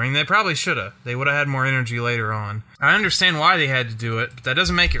middle of the ring. They probably should have. They would have had more energy later on. I understand why they had to do it, but that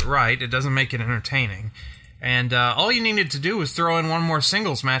doesn't make it right. It doesn't make it entertaining. And all you needed to do was throw in one more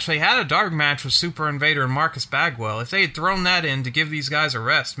singles match. They had a dark match with Super Invader and Marcus Bagwell. If they had thrown that in to give these guys a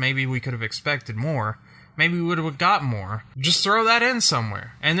rest, maybe we could have expected more. Maybe we would have got more. Just throw that in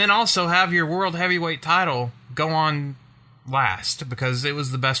somewhere. And then also have your World Heavyweight title go on last, because it was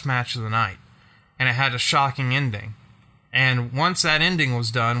the best match of the night. And it had a shocking ending. And once that ending was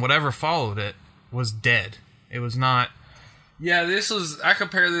done, whatever followed it was dead. It was not... Yeah, I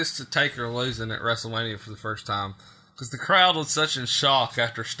compare this to Taker losing at WrestleMania for the first time. Because the crowd was such in shock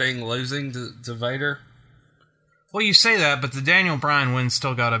after Sting losing to Vader. Well, you say that, but the Daniel Bryan win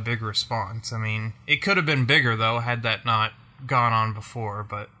still got a big response. I mean, it could have been bigger, though, had that not gone on before.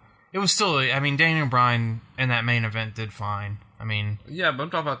 But it was still... I mean, Daniel Bryan in that main event did fine. I mean... Yeah, but I'm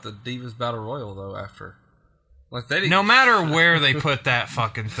talking about the Divas Battle Royal, though, after. Like, they didn't... No matter where they put that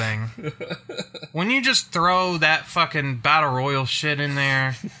fucking thing, when you just throw that fucking Battle Royal shit in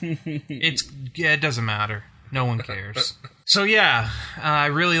there, it doesn't matter. No one cares. So yeah, I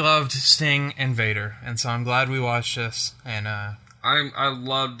really loved Sting and Vader, and so I'm glad we watched this. And I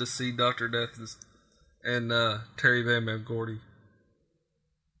love to see Dr. Death and Terry Bam Bam Gordy.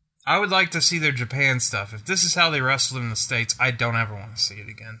 I would like to see their Japan stuff. If this is how they wrestled in the States, I don't ever want to see it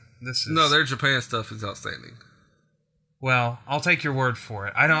again. No, their Japan stuff is outstanding. Well, I'll take your word for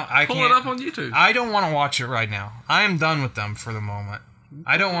it. Pull it up on YouTube. I don't want to watch it right now. I am done with them for the moment.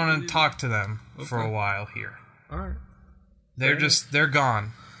 I don't want to talk to them for a while here. All right. They're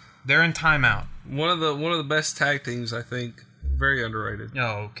gone. They're in timeout. One of the best tag teams, I think. Very underrated.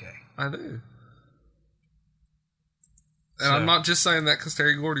 Oh, okay. I do. And I'm not just saying that because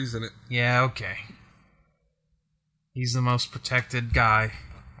Terry Gordy's in it. Yeah, okay. He's the most protected guy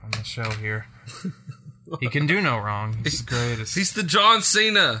on the show here. He can do no wrong. He's the greatest. He's the John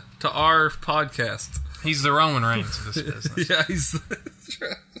Cena to our podcast. He's the Roman Reigns of this business. Yeah, he's...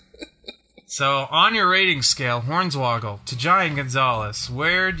 So, on your rating scale, Hornswoggle to Giant Gonzalez,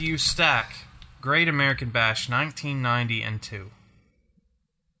 where do you stack Great American Bash 1990 and 2?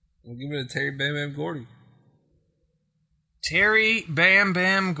 We'll give it a Terry Bam Bam Gordy. Terry Bam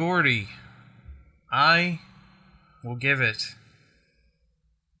Bam Gordy. I will give it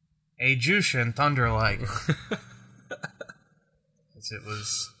a Jushin Thunder-like. As it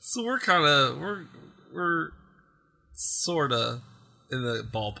was... So we're sort of in the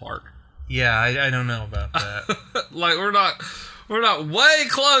ballpark. Yeah, I don't know about that. Like, we're not way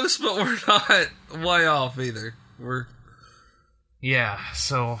close, but we're not way off either. Yeah,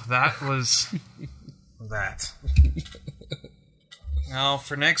 so that was that. Now,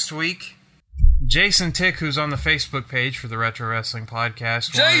 for next week, Jason Tick, who's on the Facebook page for the Retro Wrestling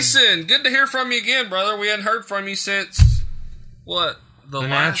Podcast. Jason, good to hear from you again, brother. We hadn't heard from you since, what? The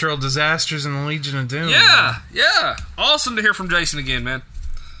Natural Disasters and the Legion of Doom. Yeah. Awesome to hear from Jason again, man.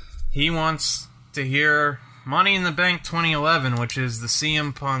 He wants to hear Money in the Bank 2011, which is the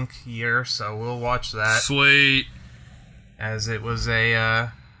CM Punk year, so we'll watch that. Sweet. As it was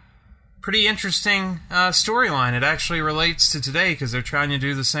a pretty interesting storyline. It actually relates to today, because they're trying to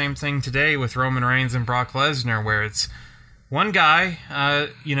do the same thing today with Roman Reigns and Brock Lesnar, where it's one guy,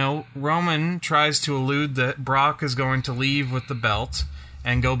 Roman tries to allude that Brock is going to leave with the belt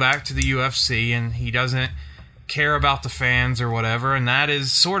and go back to the UFC, and he doesn't care about the fans or whatever, and that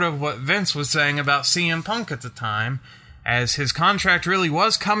is sort of what Vince was saying about CM Punk at the time, as his contract really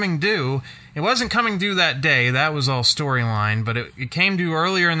was coming due. It wasn't coming due that day, that was all storyline, but it came due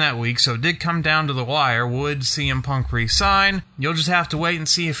earlier in that week, so it did come down to the wire. Would CM Punk re-sign? You'll just have to wait and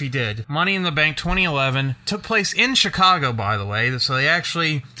see if he did. Money in the Bank 2011 took place in Chicago, by the way, so they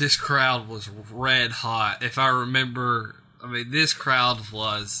actually... This crowd was red hot, if I remember. I mean, this crowd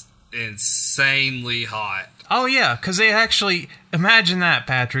was insanely hot. Oh, yeah, because they actually... Imagine that,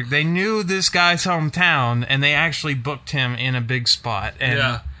 Patrick. They knew this guy's hometown, and they actually booked him in a big spot. And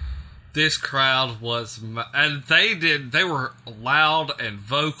yeah. This crowd was... And they were loud and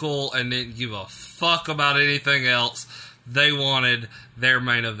vocal and didn't give a fuck about anything else. They wanted their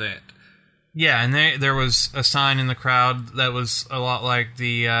main event. Yeah, and there was a sign in the crowd that was a lot like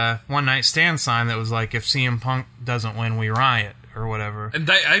the One Night Stand sign that was like, if CM Punk doesn't win, we riot, or whatever. And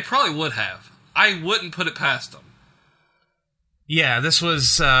they probably would have. I wouldn't put it past them. Yeah, this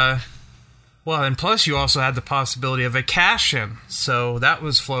was... well, and plus you also had the possibility of a cash-in, so that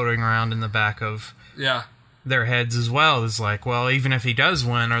was floating around in the back of their heads as well. It's like, well, even if he does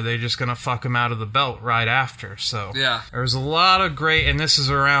win, are they just going to fuck him out of the belt right after? So there was a lot of great... And this is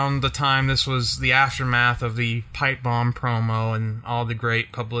around the time, this was the aftermath of the pipe bomb promo and all the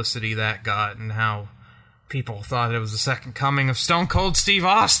great publicity that got, and how people thought it was the second coming of Stone Cold Steve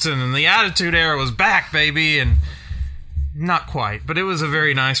Austin, and the Attitude Era was back, baby, and... Not quite, but it was a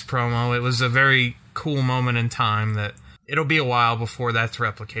very nice promo. It was a very cool moment in time that it'll be a while before that's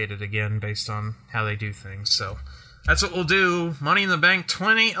replicated again based on how they do things. So that's what we'll do. Money in the Bank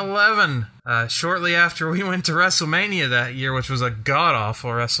 2011. Shortly after we went to WrestleMania that year, which was a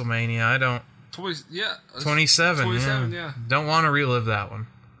god-awful WrestleMania. 27, yeah. Don't want to relive that one.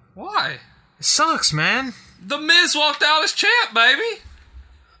 Why? It sucks, man. The Miz walked out as champ, baby.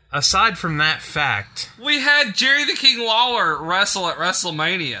 Aside from that fact... We had Jerry the King Lawler wrestle at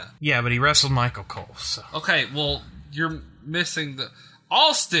WrestleMania. Yeah, but he wrestled Michael Cole, so... Okay, well, you're missing the...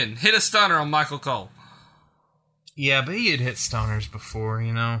 Austin hit a stunner on Michael Cole. Yeah, but he had hit stunners before,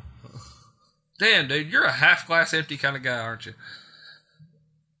 you know? Damn, dude, you're a half-glass empty kind of guy, aren't you?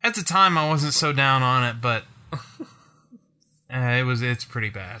 At the time, I wasn't so down on it, but... it's pretty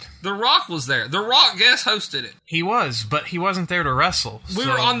bad. The Rock was there. The Rock guest hosted it. He was, but he wasn't there to wrestle. We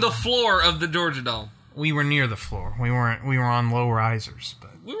were on the floor of the Georgia Dome. We were near the floor. We were on low risers,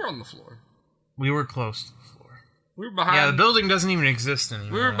 but we were on the floor. We were close to the floor. We were behind. Yeah, the building doesn't even exist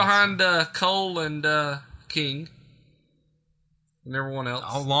anymore. We were behind Cole and King and everyone else.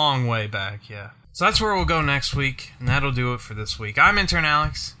 A long way back, yeah. So that's where we'll go next week, and that'll do it for this week. I'm Intern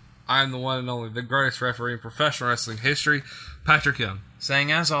Alex. I'm the one and only, the greatest referee in professional wrestling history, Patrick Young.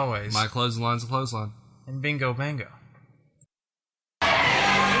 Saying, as always, my closing line's a clothesline. And bingo bango.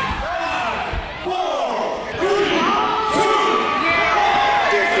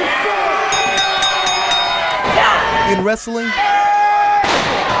 In wrestling,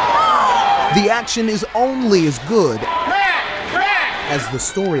 the action is only as good as the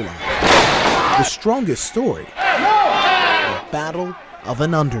storyline. The strongest story, the battle of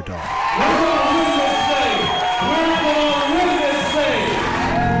an underdog.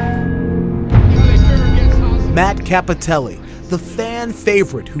 Matt Cappotelli, the fan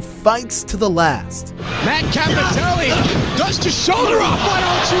favorite who fights to the last. Matt Cappotelli dusts his shoulder off. Why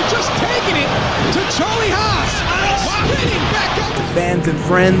don't you just taking it to Charlie Haas? Spinning back up. To fans and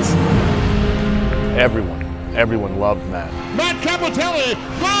friends. Everyone loved Matt. Matt Cappotelli,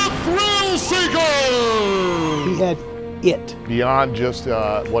 the Thrill Seeker. He had it. Beyond just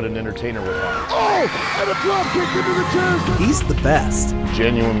what an entertainer would have. Oh, and a drop kick into the chest. He's the best.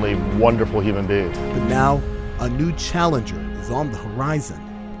 Genuinely wonderful human being. But now, a new challenger is on the horizon.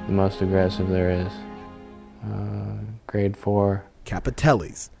 The most aggressive there is. Grade 4.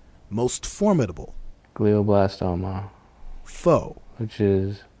 Cappotelli's most formidable glioblastoma foe. Which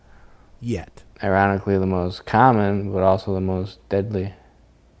is yet ironically the most common, but also the most deadly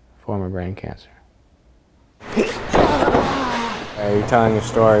form of brain cancer. You're telling a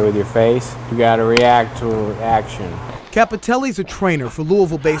story with your face. You gotta react to action. Cappotelli's a trainer for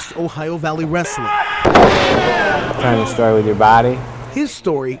Louisville-based Ohio Valley Wrestling. Telling a story with your body. His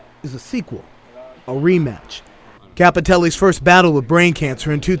story is a sequel, a rematch. Cappotelli's first battle with brain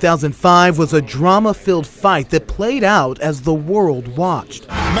cancer in 2005 was a drama-filled fight that played out as the world watched.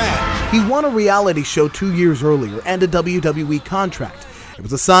 He won a reality show 2 years earlier and a WWE contract. He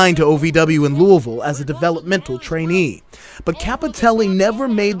was assigned to OVW in Louisville as a developmental trainee. But Cappotelli never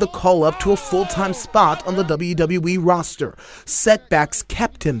made the call up to a full-time spot on the WWE roster. Setbacks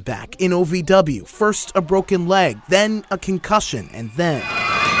kept him back in OVW. First a broken leg, then a concussion, and then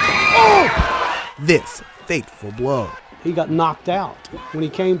this fateful blow. He got knocked out. When he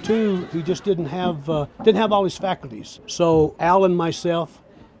came to, he just didn't have all his faculties. So Al and myself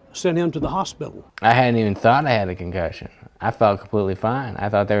sent him to the hospital. I hadn't even thought I had a concussion. I felt completely fine. I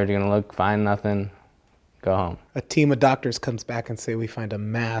thought they were going to look fine, nothing, go home. A team of doctors comes back and say, we find a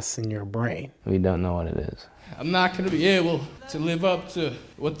mass in your brain. We don't know what it is. I'm not going to be able to live up to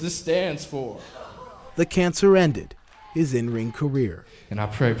what this stands for. The cancer ended his in-ring career. And I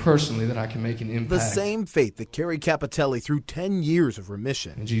pray personally that I can make an impact. The same fate that carried Cappotelli through 10 years of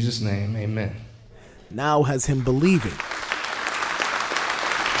remission. In Jesus' name, amen. Now has him believing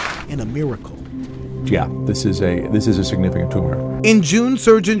in a miracle. yeah, this is a significant tumor. In June,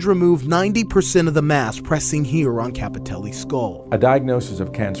 surgeons removed 90% of the mass pressing here on Capitelli's skull. A diagnosis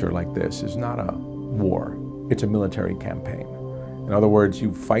of cancer like this is not a war, it's a military campaign. In other words,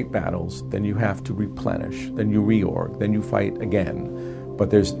 you fight battles, then you have to replenish, then you reorg, then you fight again.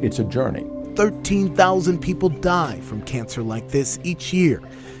 But it's a journey. 13,000 people die from cancer like this each year.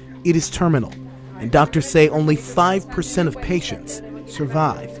 It is terminal, and doctors say only 5% of patients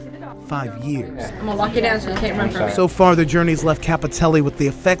survive 5 years. I'm gonna lock you down so you can't run from it. So far, the journey's left Capitelli with the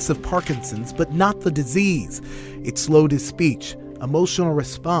effects of Parkinson's, but not the disease. It slowed his speech, emotional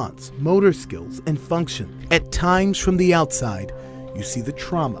response, motor skills, and function. At times from the outside, you see the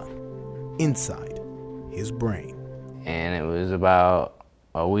trauma inside his brain. And it was about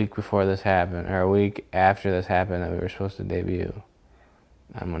a week before this happened, or a week after this happened, that we were supposed to debut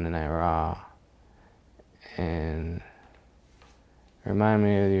on Monday Night Raw. And remind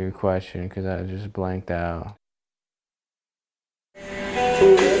me of your question, because I just blanked out.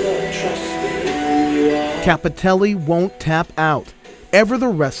 Capitelli won't tap out. Ever the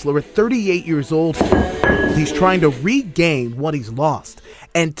wrestler at 38 years old, he's trying to regain what he's lost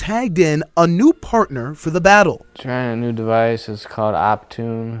and tagged in a new partner for the battle. Trying a new device. It's called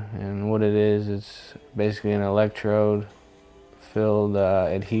Optune, and what it is, it's basically an electrode-filled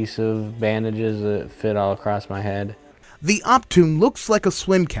adhesive bandages that fit all across my head. The Optune looks like a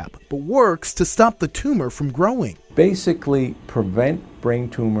swim cap, but works to stop the tumor from growing. Basically, prevent brain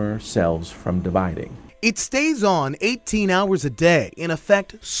tumor cells from dividing. It stays on 18 hours a day, in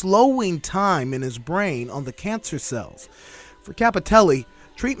effect slowing time in his brain on the cancer cells. For Capitelli,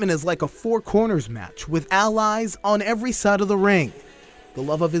 treatment is like a four corners match with allies on every side of the ring. The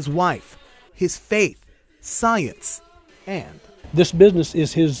love of his wife, his faith, science, and this business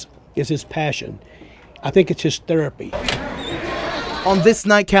is his passion. I think it's his therapy. On this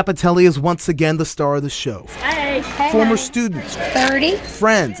night, Capitelli is once again the star of the show. Hey. Former students, 30,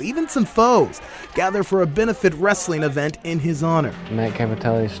 friends, even some foes gather for a benefit wrestling event in his honor. Matt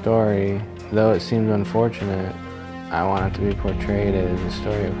Capitelli's story, though it seems unfortunate, I want it to be portrayed as a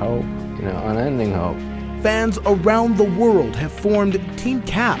story of hope, unending hope. Fans around the world have formed Team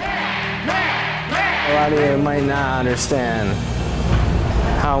Cap. A lot of you might not understand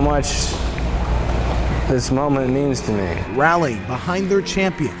how much this moment means to me. Rallying behind their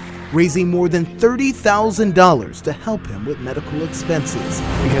champion, raising more than $30,000 to help him with medical expenses.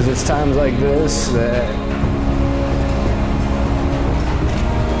 Because it's times like this that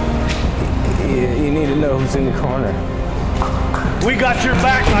you need to know who's in your corner. We got your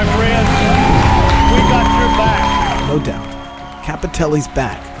back, my friend. We got your back. No doubt, Capitelli's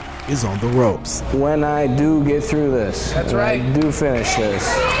back is on the ropes. When I do get through this, that's right. I do finish this.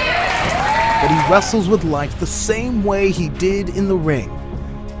 But he wrestles with life the same way he did in the ring,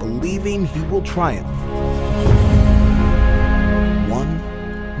 believing he will triumph one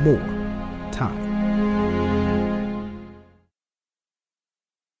more